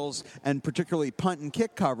skills and particularly punt and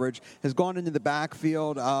kick coverage, has gone into the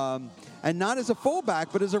backfield, and not as a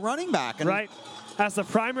fullback, but as a running back. And right, as the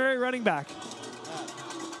primary running back.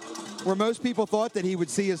 Where most people thought that he would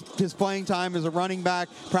see his playing time as a running back,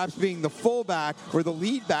 perhaps being the fullback or the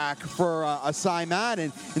lead back for a Cy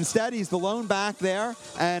Madden. Instead, he's the lone back there,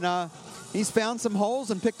 and he's found some holes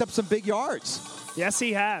and picked up some big yards. Yes,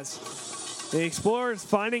 he has. The Explorers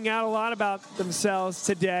finding out a lot about themselves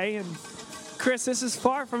today. And Chris, this is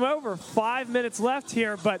far from over. 5 minutes left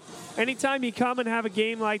here, but anytime you come and have a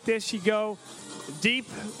game like this, you go deep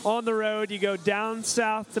on the road, you go down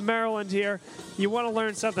south to Maryland here, you want to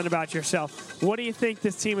learn something about yourself. What do you think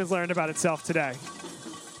this team has learned about itself today?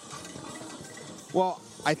 Well,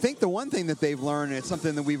 I think the one thing that they've learned, and it's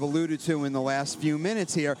something that we've alluded to in the last few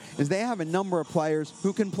minutes here, is they have a number of players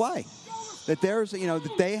who can play. that there's,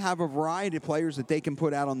 that they have a variety of players that they can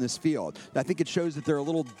put out on this field. I think it shows that they're a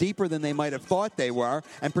little deeper than they might have thought they were,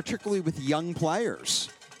 and particularly with young players.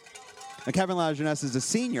 Now, Kevin Lajeunesse is a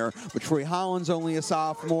senior, but Troy Holland's only a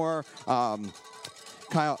sophomore.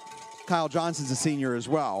 Kyle Johnson's a senior as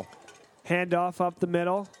well. Handoff up the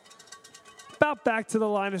middle. About back to the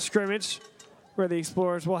line of scrimmage where the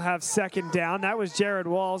Explorers will have second down. That was Jared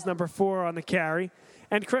Walls, number 4 on the carry.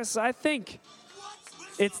 And Chris, I think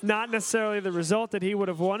it's not necessarily the result that he would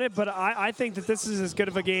have wanted, but I think that this is as good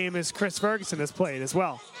of a game as Chris Ferguson has played as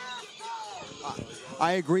well.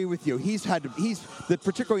 I agree with you.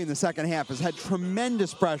 Particularly in the second half, has had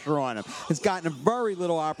tremendous pressure on him. Has gotten a very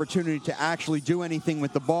little opportunity to actually do anything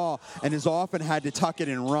with the ball, and has often had to tuck it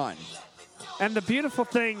and run. And the beautiful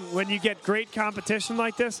thing when you get great competition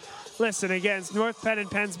like this, listen, against North Penn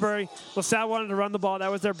and Pennsbury, LaSalle wanted to run the ball.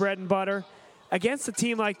 That was their bread and butter. Against a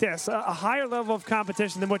team like this, a higher level of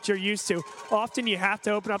competition than what you're used to, often you have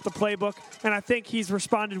to open up the playbook, and I think he's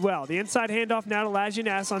responded well. The inside handoff now to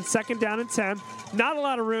Lajeunesse on 2nd down and 10. Not a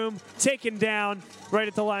lot of room, taken down right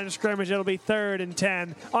at the line of scrimmage. It'll be 3rd and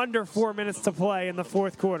 10, under 4 minutes to play in the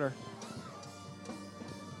 4th quarter.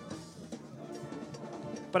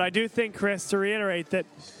 But I do think, Chris, to reiterate that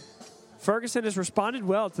Ferguson has responded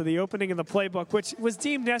well to the opening of the playbook, which was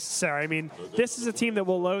deemed necessary. I mean, this is a team that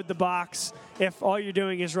will load the box if all you're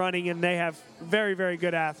doing is running, and they have very, very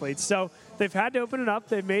good athletes. So they've had to open it up.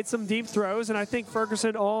 They've made some deep throws, and I think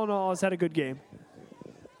Ferguson, all in all, has had a good game.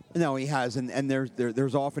 No, he has, and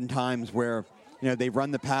there's often times where they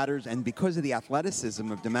run the patterns, and because of the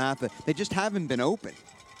athleticism of Dematha, they just haven't been open.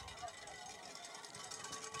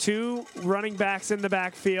 2 running backs in the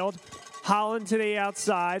backfield. Holland to the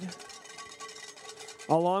outside,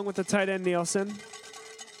 along with the tight end Nielsen.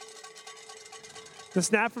 The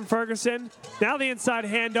snap from Ferguson. Now the inside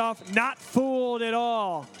handoff. Not fooled at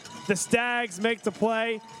all. The Stags make the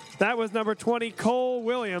play. That was number 20, Cole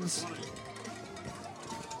Williams,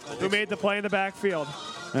 who made the play in the backfield.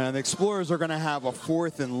 And the Explorers are going to have a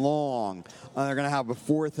 4th and long. They're going to have a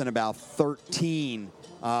 4th and about 13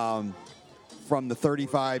 from the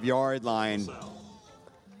 35-yard line.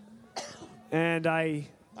 And I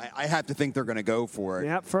have to think they're going to go for it.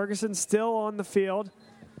 Yep, Ferguson's still on the field.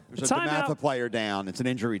 There's a Dematha player down. It's an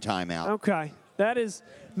injury timeout. Okay. That is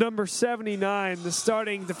number 79, the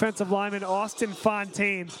starting defensive lineman, Austin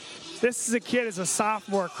Fontaine. This is a kid as a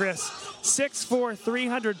sophomore, Chris. 6'4",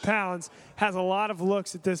 300 pounds, has a lot of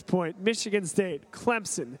looks at this point. Michigan State,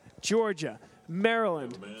 Clemson, Georgia,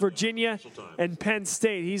 Maryland, Virginia, and Penn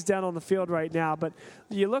State. He's down on the field right now. But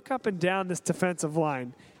you look up and down this defensive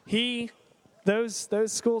line. Those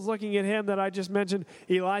schools looking at him that I just mentioned,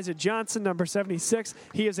 Elijah Johnson, number 76.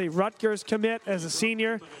 He is a Rutgers commit as a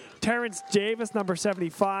senior. Terrence Davis, number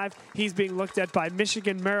 75. He's being looked at by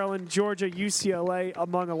Michigan, Maryland, Georgia, UCLA,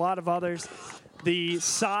 among a lot of others. The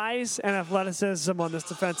size and athleticism on this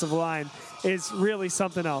defensive line is really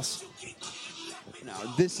something else. Now,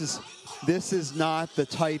 this is not the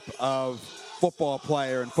type of football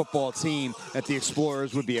player and football team that the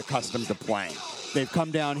Explorers would be accustomed to playing. They've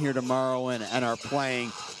come down here to Maryland and are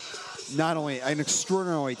playing not only an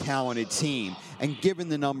extraordinarily talented team, and given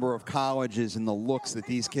the number of colleges and the looks that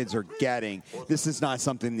these kids are getting, this is not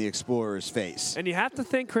something the Explorers face. And you have to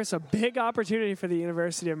think, Chris, a big opportunity for the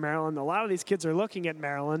University of Maryland. A lot of these kids are looking at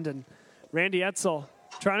Maryland, and Randy Edsall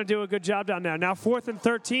trying to do a good job down there. Now 4th and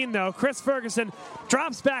 13, though. Chris Ferguson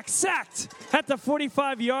drops back, sacked at the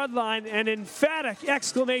 45-yard line. An emphatic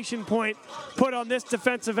exclamation point put on this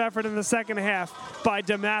defensive effort in the second half by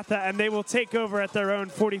Dematha, and they will take over at their own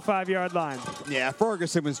 45-yard line. Yeah,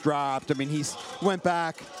 Ferguson was dropped. I mean, he went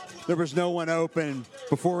back. There was no one open.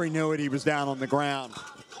 Before he knew it, he was down on the ground.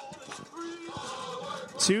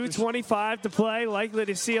 2:25 to play. Likely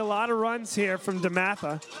to see a lot of runs here from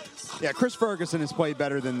Dematha. Yeah, Chris Ferguson has played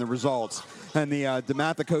better than the results. And the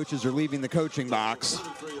Dematha coaches are leaving the coaching box.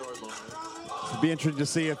 It'll be interesting to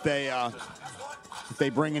see if they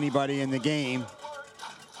bring anybody in the game.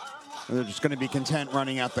 Or they're just going to be content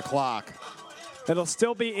running out the clock. It'll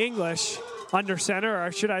still be English under center,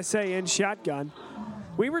 or should I say in shotgun.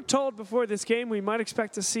 We were told before this game we might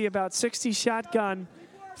expect to see about 60 shotgun,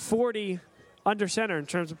 40 under center in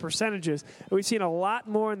terms of percentages. We've seen a lot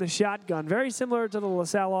more in the shotgun, very similar to the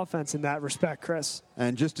LaSalle offense in that respect, Chris.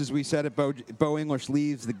 And just as we said it, Bo English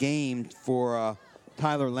leaves the game for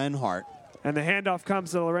Tyler Lenhart. And the handoff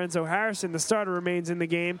comes to Lorenzo Harrison. The starter remains in the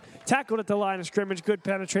game. Tackled at the line of scrimmage. Good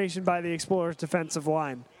penetration by the Explorers defensive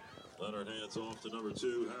line. Leonard hands off to number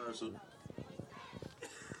 2, Harrison.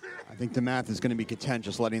 I think Dematha is going to be content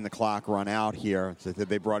just letting the clock run out here. So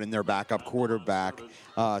they brought in their backup quarterback,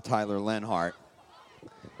 Tyler Lenhart.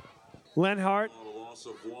 Lenhart, A loss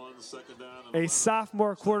of 1, second down and a 11.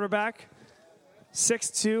 sophomore quarterback,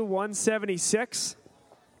 6'2", 176.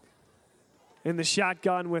 In the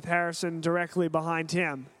shotgun with Harrison directly behind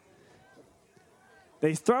him.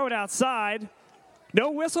 They throw it outside.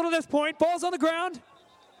 No whistle to this point. Ball's on the ground.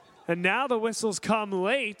 And now the whistles come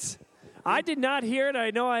late. I did not hear it.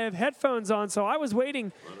 I know I have headphones on, so I was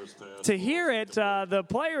waiting to hear it. The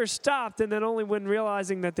players stopped, and then only when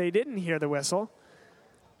realizing that they didn't hear the whistle,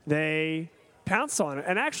 they pounced on it.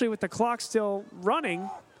 And actually, with the clock still running,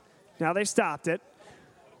 now they stopped it.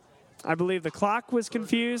 I believe the clock was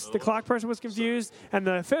confused, the clock person was confused, and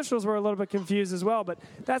the officials were a little bit confused as well. But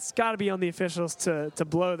that's got to be on the officials to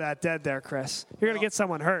blow that dead there, Chris. You're going to get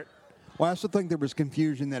someone hurt. Well, I also think there was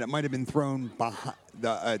confusion that it might have been thrown behind.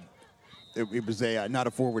 It was not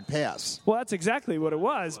a forward pass. Well, that's exactly what it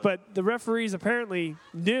was. But the referees apparently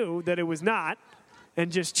knew that it was not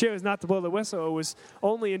and just chose not to blow the whistle. It was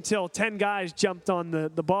only until 10 guys jumped on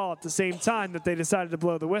the ball at the same time that they decided to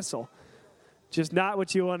blow the whistle. Just not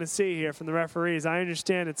what you want to see here from the referees. I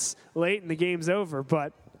understand it's late and the game's over,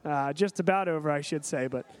 but just about over, I should say.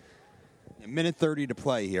 But A minute 30 to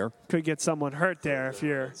play here. Could get someone hurt there if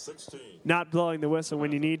you're not blowing the whistle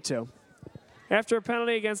when you need to. After a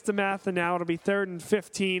penalty against Dematha, now it'll be 3rd and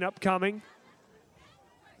 15 upcoming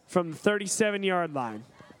from the 37-yard line.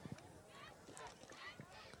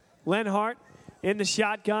 Lenhart in the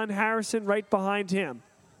shotgun. Harrison right behind him.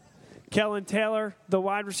 Kellen Taylor, the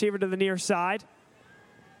wide receiver, to the near side.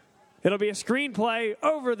 It'll be a screen play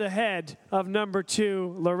over the head of number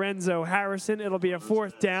 2, Lorenzo Harrison. It'll be a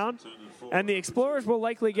 4th down, and the Explorers will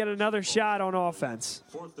likely get another shot on offense.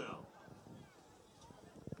 4th down.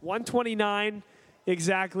 1:29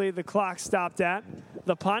 exactly, the clock stopped at.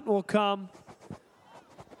 The punt will come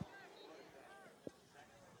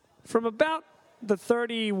from about the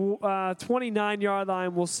 29-yard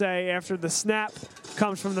line, we'll say, after the snap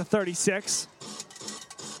comes from the 36.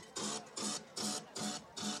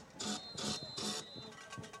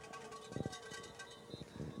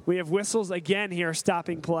 We have whistles again here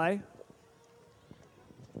stopping play.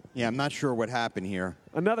 Yeah, I'm not sure what happened here.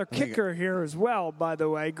 Another kicker here as well, by the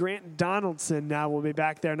way. Grant Donaldson now will be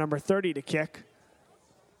back there, number 30 to kick.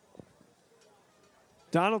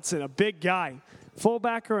 Donaldson, a big guy.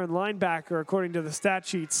 Fullbacker and linebacker, according to the stat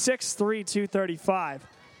sheet, 6'3", 235.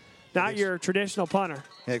 Not your traditional punter.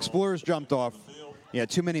 Yeah, Explorers jumped off. Yeah,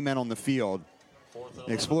 too many men on the field.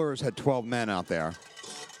 The Explorers had 12 men out there.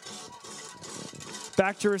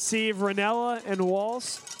 Back to receive Ranella and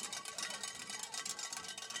Walls.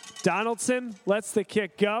 Donaldson lets the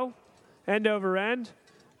kick go. End over end.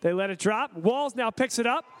 They let it drop. Walls now picks it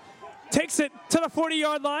up. Takes it to the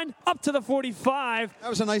 40-yard line, up to the 45. That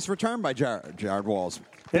was a nice return by Jared Walls.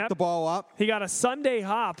 Picked the ball up. He got a Sunday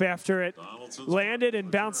hop after it landed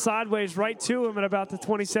and bounced sideways right to him at about the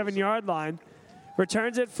 27-yard line.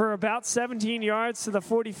 Returns it for about 17 yards to the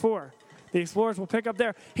 44. The Explorers will pick up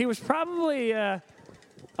there. He was probably a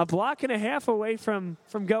block and a half away from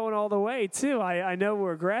going all the way, too. I know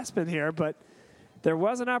we're grasping here, but there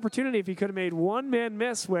was an opportunity if he could have made one-man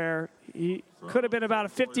miss where he could have been about a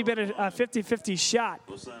 50-50 shot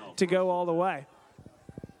to go all the way.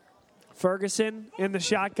 Ferguson in the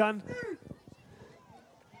shotgun.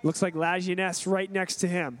 Looks like Lajeunesse right next to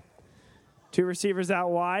him. 2 receivers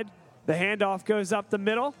out wide. The handoff goes up the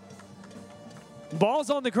middle.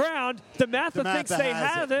 Ball's on the ground. Dematha thinks they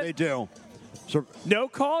have it. They do. So no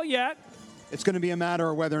call yet. It's going to be a matter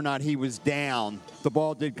of whether or not he was down. The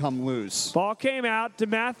ball did come loose. Ball came out.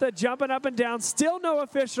 Dematha jumping up and down. Still no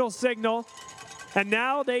official signal. And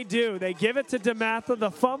now they do. They give it to Dematha.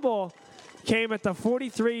 The fumble came at the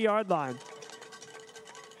 43-yard line.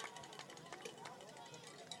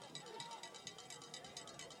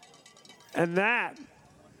 And that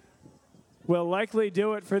will likely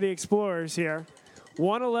do it for the Explorers here.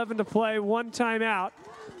 1:11 to play, 1 timeout.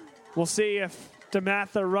 We'll see if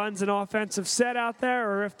Dematha runs an offensive set out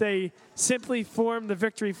there or if they simply form the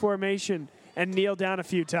victory formation and kneel down a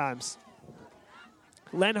few times.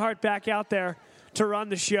 Lenhart back out there to run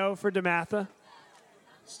the show for Dematha.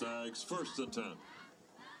 Stags 1st and 10.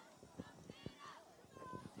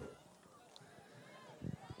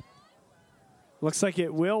 Looks like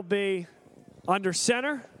it will be under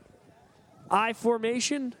center. I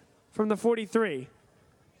formation from the 43.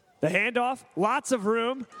 The handoff, lots of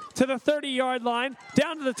room to the 30-yard line,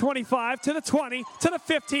 down to the 25, to the 20, to the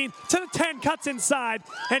 15, to the 10, cuts inside,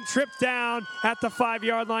 and tripped down at the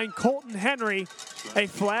 5-yard line. Colton Henry, a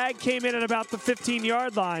flag came in at about the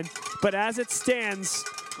 15-yard line, but as it stands,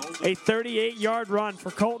 a 38-yard run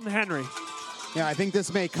for Colton Henry. Yeah, I think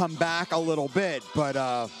this may come back a little bit,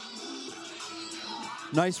 but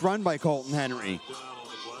Nice run by Colton Henry.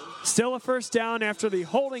 Still a first down after the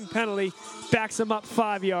holding penalty backs him up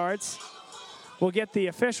 5 yards. We'll get the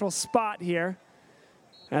official spot here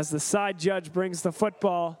as the side judge brings the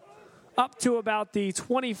football up to about the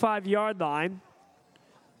 25-yard line.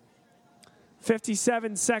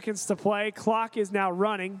 57 seconds to play. Clock is now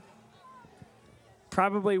running.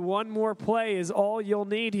 Probably one more play is all you'll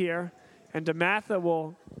need here. And Dematha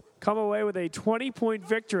will come away with a 20-point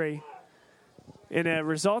victory in a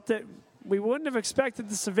result that we wouldn't have expected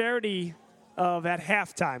the severity of at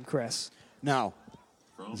halftime, Chris. No.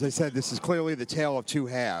 As I said, this is clearly the tale of two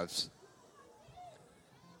halves.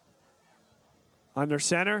 Under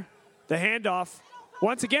center, the handoff.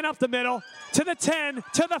 Once again up the middle, to the 10,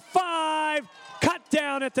 to the 5, cut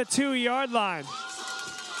down at the 2-yard line.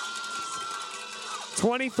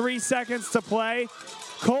 23 seconds to play.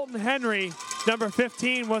 Colton Henry, number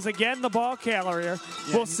 15, was again the ball carrier.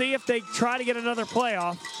 Yeah. We'll see if they try to get another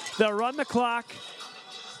playoff. They'll run the clock.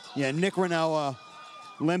 Yeah, Nick Ranella,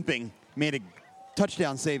 limping, made a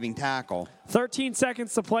touchdown-saving tackle. 13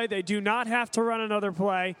 seconds to play. They do not have to run another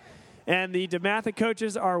play. And the Dematha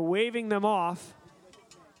coaches are waving them off.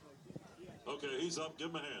 Okay, he's up. Give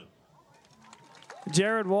him a hand.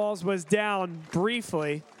 Jared Walls was down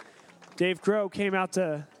briefly. Dave Crow came out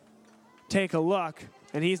to take a look,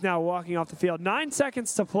 and he's now walking off the field. 9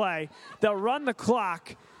 seconds to play. They'll run the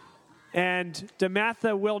clock, and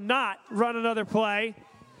Dematha will not run another play.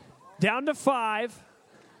 Down to 5,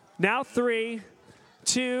 now 3,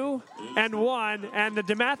 2, and 1, and the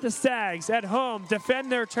Dematha Stags at home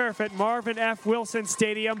defend their turf at Marvin F. Wilson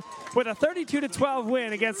Stadium with a 32-12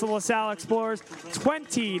 win against the LaSalle Explorers.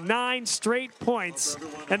 29 straight points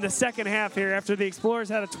in the second half here after the Explorers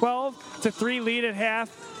had a 12-3 lead at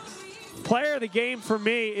half. Player of the game for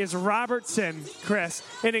me is Robertson, Chris.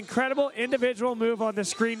 An incredible individual move on the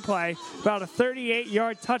screenplay, about a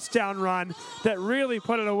 38-yard touchdown run that really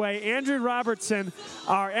put it away. Andrew Robertson,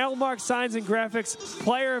 our L-Mark Signs and Graphics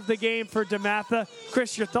player of the game for Dematha.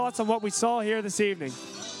 Chris, your thoughts on what we saw here this evening?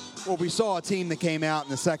 Well, we saw a team that came out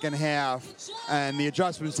in the second half, and the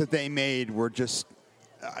adjustments that they made were just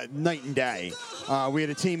night and day. We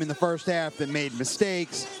had a team in the first half that made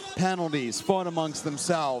mistakes, penalties, fought amongst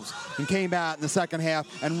themselves, and came out in the second half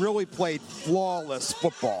and really played flawless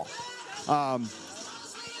football.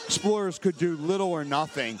 Explorers could do little or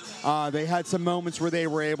nothing. They had some moments where they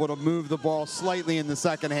were able to move the ball slightly in the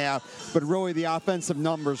second half, but really the offensive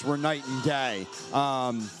numbers were night and day.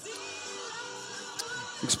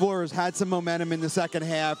 Explorers had some momentum in the second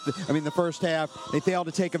half. The first half. They failed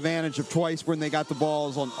to take advantage of twice when they got the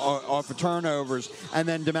balls off of turnovers. And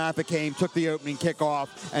then Dematha came, took the opening kickoff,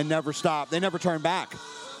 and never stopped. They never turned back.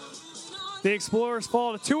 The Explorers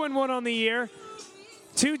fall to 2-1 on the year.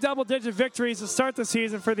 2 double-digit victories to start the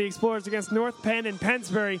season for the Explorers against North Penn and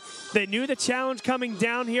Pennsbury. They knew the challenge coming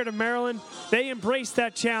down here to Maryland. They embraced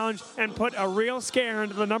that challenge and put a real scare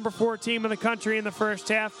into the number 4 team in the country in the first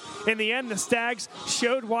half. In the end, the Stags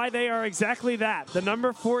showed why they are exactly that. The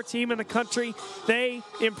number 4 team in the country. They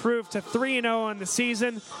improved to 3-0 on the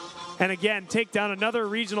season. And again, take down another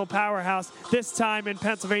regional powerhouse, this time in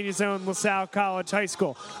Pennsylvania's own LaSalle College High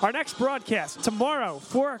School. Our next broadcast tomorrow,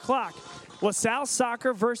 4 o'clock. LaSalle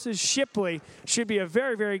Soccer versus Shipley. Should be a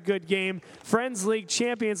very, very good game. Friends League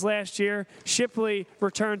champions last year. Shipley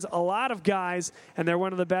returns a lot of guys, and they're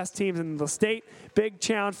one of the best teams in the state. Big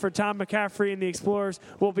challenge for Tom McCaffrey and the Explorers.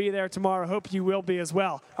 We'll be there tomorrow. Hope you will be as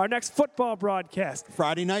well. Our next football broadcast.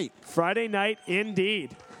 Friday night. Friday night,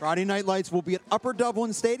 indeed. Friday Night Lights will be at Upper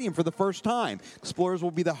Dublin Stadium for the first time. Explorers will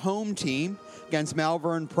be the home team against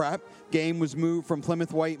Malvern Prep. Game was moved from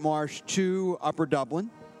Plymouth White Marsh to Upper Dublin.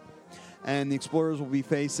 And the Explorers will be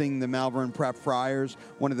facing the Malvern Prep Friars,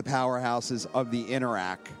 one of the powerhouses of the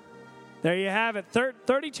Interac. There you have it,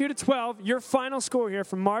 32-12, your final score here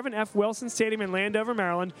from Marvin F. Wilson Stadium in Landover,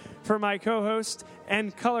 Maryland. For my co-host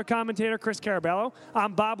and color commentator, Chris Carabello,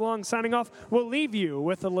 I'm Bob Long signing off. We'll leave you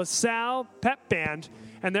with the LaSalle Pep Band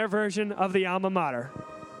and their version of the Alma Mater.